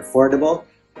brands are affordable,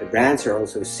 the brands are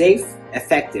also safe,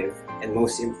 effective, and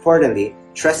most importantly,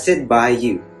 trusted by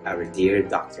you, our dear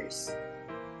doctors.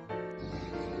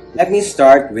 Let me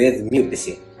start with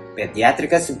Nupicin,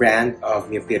 Pediatrica's brand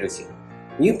of mupirocin.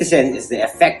 Nupicin is the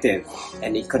effective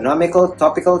and economical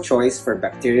topical choice for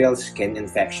bacterial skin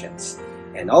infections.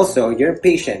 And also, your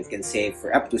patient can save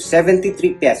for up to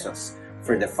 73 pesos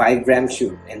for the 5-gram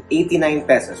tube and 89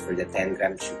 pesos for the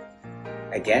 10-gram tube.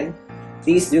 Again,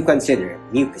 please do consider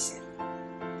Nupicin.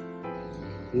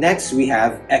 Next, we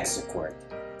have Exocort,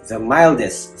 the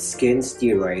mildest skin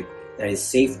steroid that is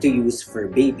safe to use for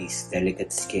babies'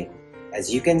 delicate skin.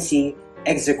 As you can see,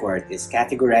 Exocort is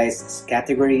categorized as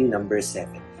category number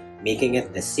 7, making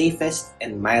it the safest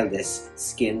and mildest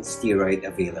skin steroid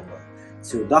available.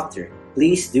 So doctor,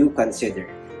 please do consider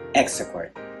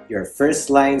Exocort, your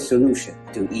first-line solution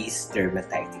to ease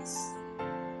dermatitis.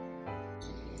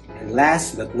 And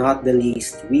last but not the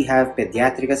least, we have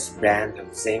Pediatrica's brand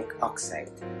of zinc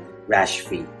oxide, Rash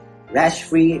Free. Rash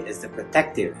Free is the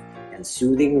protective and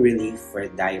soothing relief for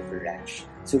diaper rash.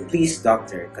 So please,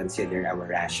 doctor, consider our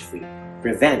Rash Free.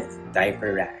 Prevent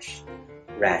diaper rash.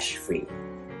 Rash Free.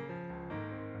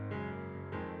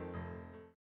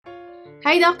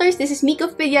 Hi doctors, this is Meek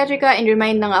of Pediatrica and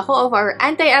remind lang ako of our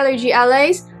anti-allergy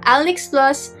allies, Alnix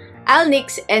Plus,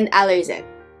 Alnix, and Allerzet.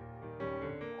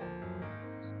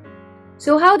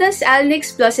 So how does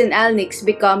Alnix Plus and Alnix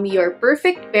become your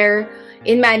perfect pair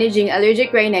in managing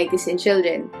allergic rhinitis in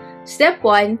children? Step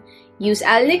 1, use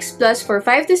Alnix Plus for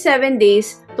 5 to 7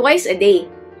 days, twice a day.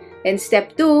 And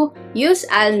step 2, use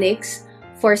Alnix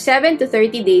for 7 to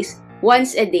 30 days,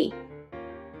 once a day.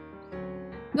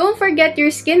 Don't forget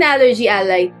your skin allergy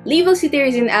ally,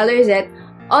 levocetirizine Allerzet,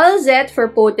 All-Zet for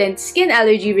potent skin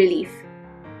allergy relief.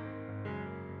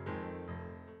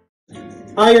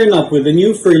 Iron up with the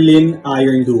new Ferlin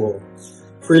Iron Duo.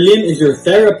 Ferlin is your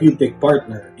therapeutic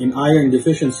partner in iron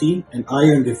deficiency and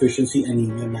iron deficiency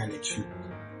anemia management.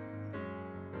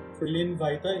 Ferlin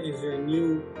Vita is your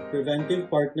new preventive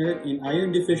partner in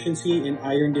iron deficiency and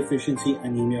iron deficiency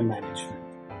anemia management.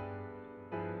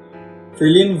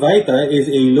 Ferlin Vita is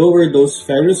a lower dose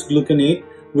ferrous gluconate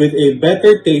with a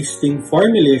better tasting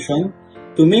formulation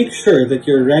to make sure that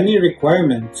your RENI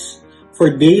requirements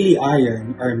for daily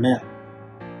iron are met.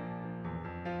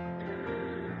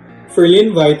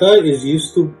 Ferlin Vita is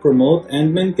used to promote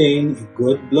and maintain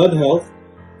good blood health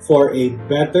for a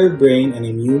better brain and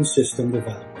immune system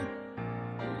development.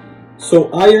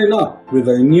 So iron up with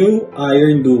our new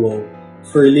iron duo,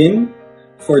 Ferlin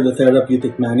for the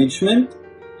therapeutic management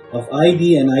of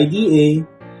ID and IDA,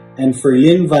 and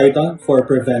Ferlin Vita for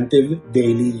preventive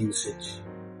daily usage.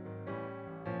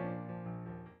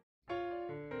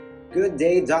 Good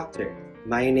day, doctor.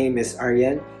 My name is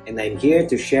Aryan, and I'm here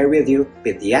to share with you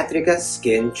Pediatrica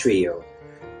Skin Trio,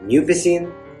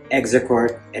 Nupicin,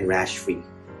 Exocort, and Rash Free.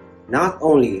 Not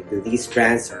only do these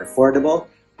brands are affordable,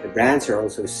 the brands are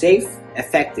also safe,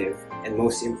 effective, and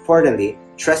most importantly,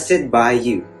 trusted by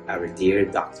you, our dear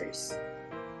doctors.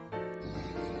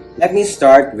 Let me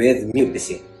start with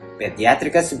Nupicin,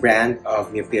 Pediatrica's brand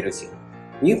of mupirocin.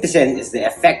 Nupicin is the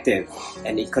effective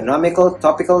and economical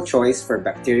topical choice for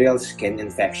bacterial skin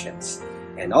infections.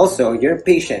 And also, your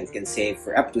patient can save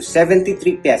for up to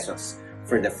 73 pesos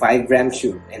for the 5-gram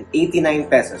tube and 89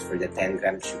 pesos for the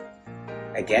 10-gram tube.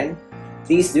 Again,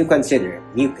 please do consider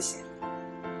Nupicin.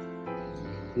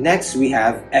 Next, we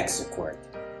have Exocort,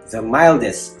 the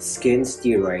mildest skin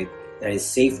steroid that is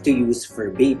safe to use for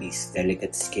babies'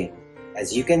 delicate skin.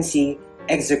 As you can see,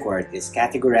 Exocort is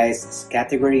categorized as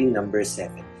category number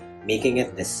 7, making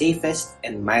it the safest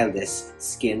and mildest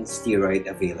skin steroid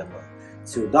available.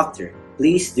 So doctor,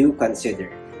 please do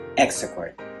consider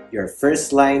Exocort, your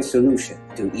first-line solution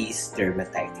to ease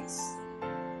dermatitis.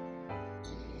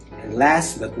 And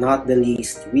last but not the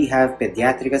least, we have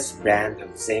Pediatrica's brand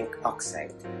of zinc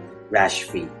oxide, Rash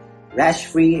Free. Rash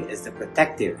Free is the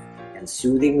protective and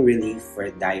soothing relief for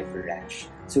diaper rash.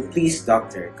 So please,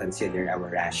 doctor, consider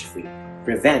our Rash Free.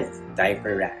 Prevent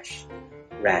diaper rash.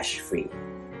 Rash Free.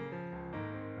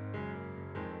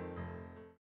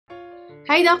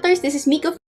 Hi doctors, this is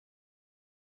Miko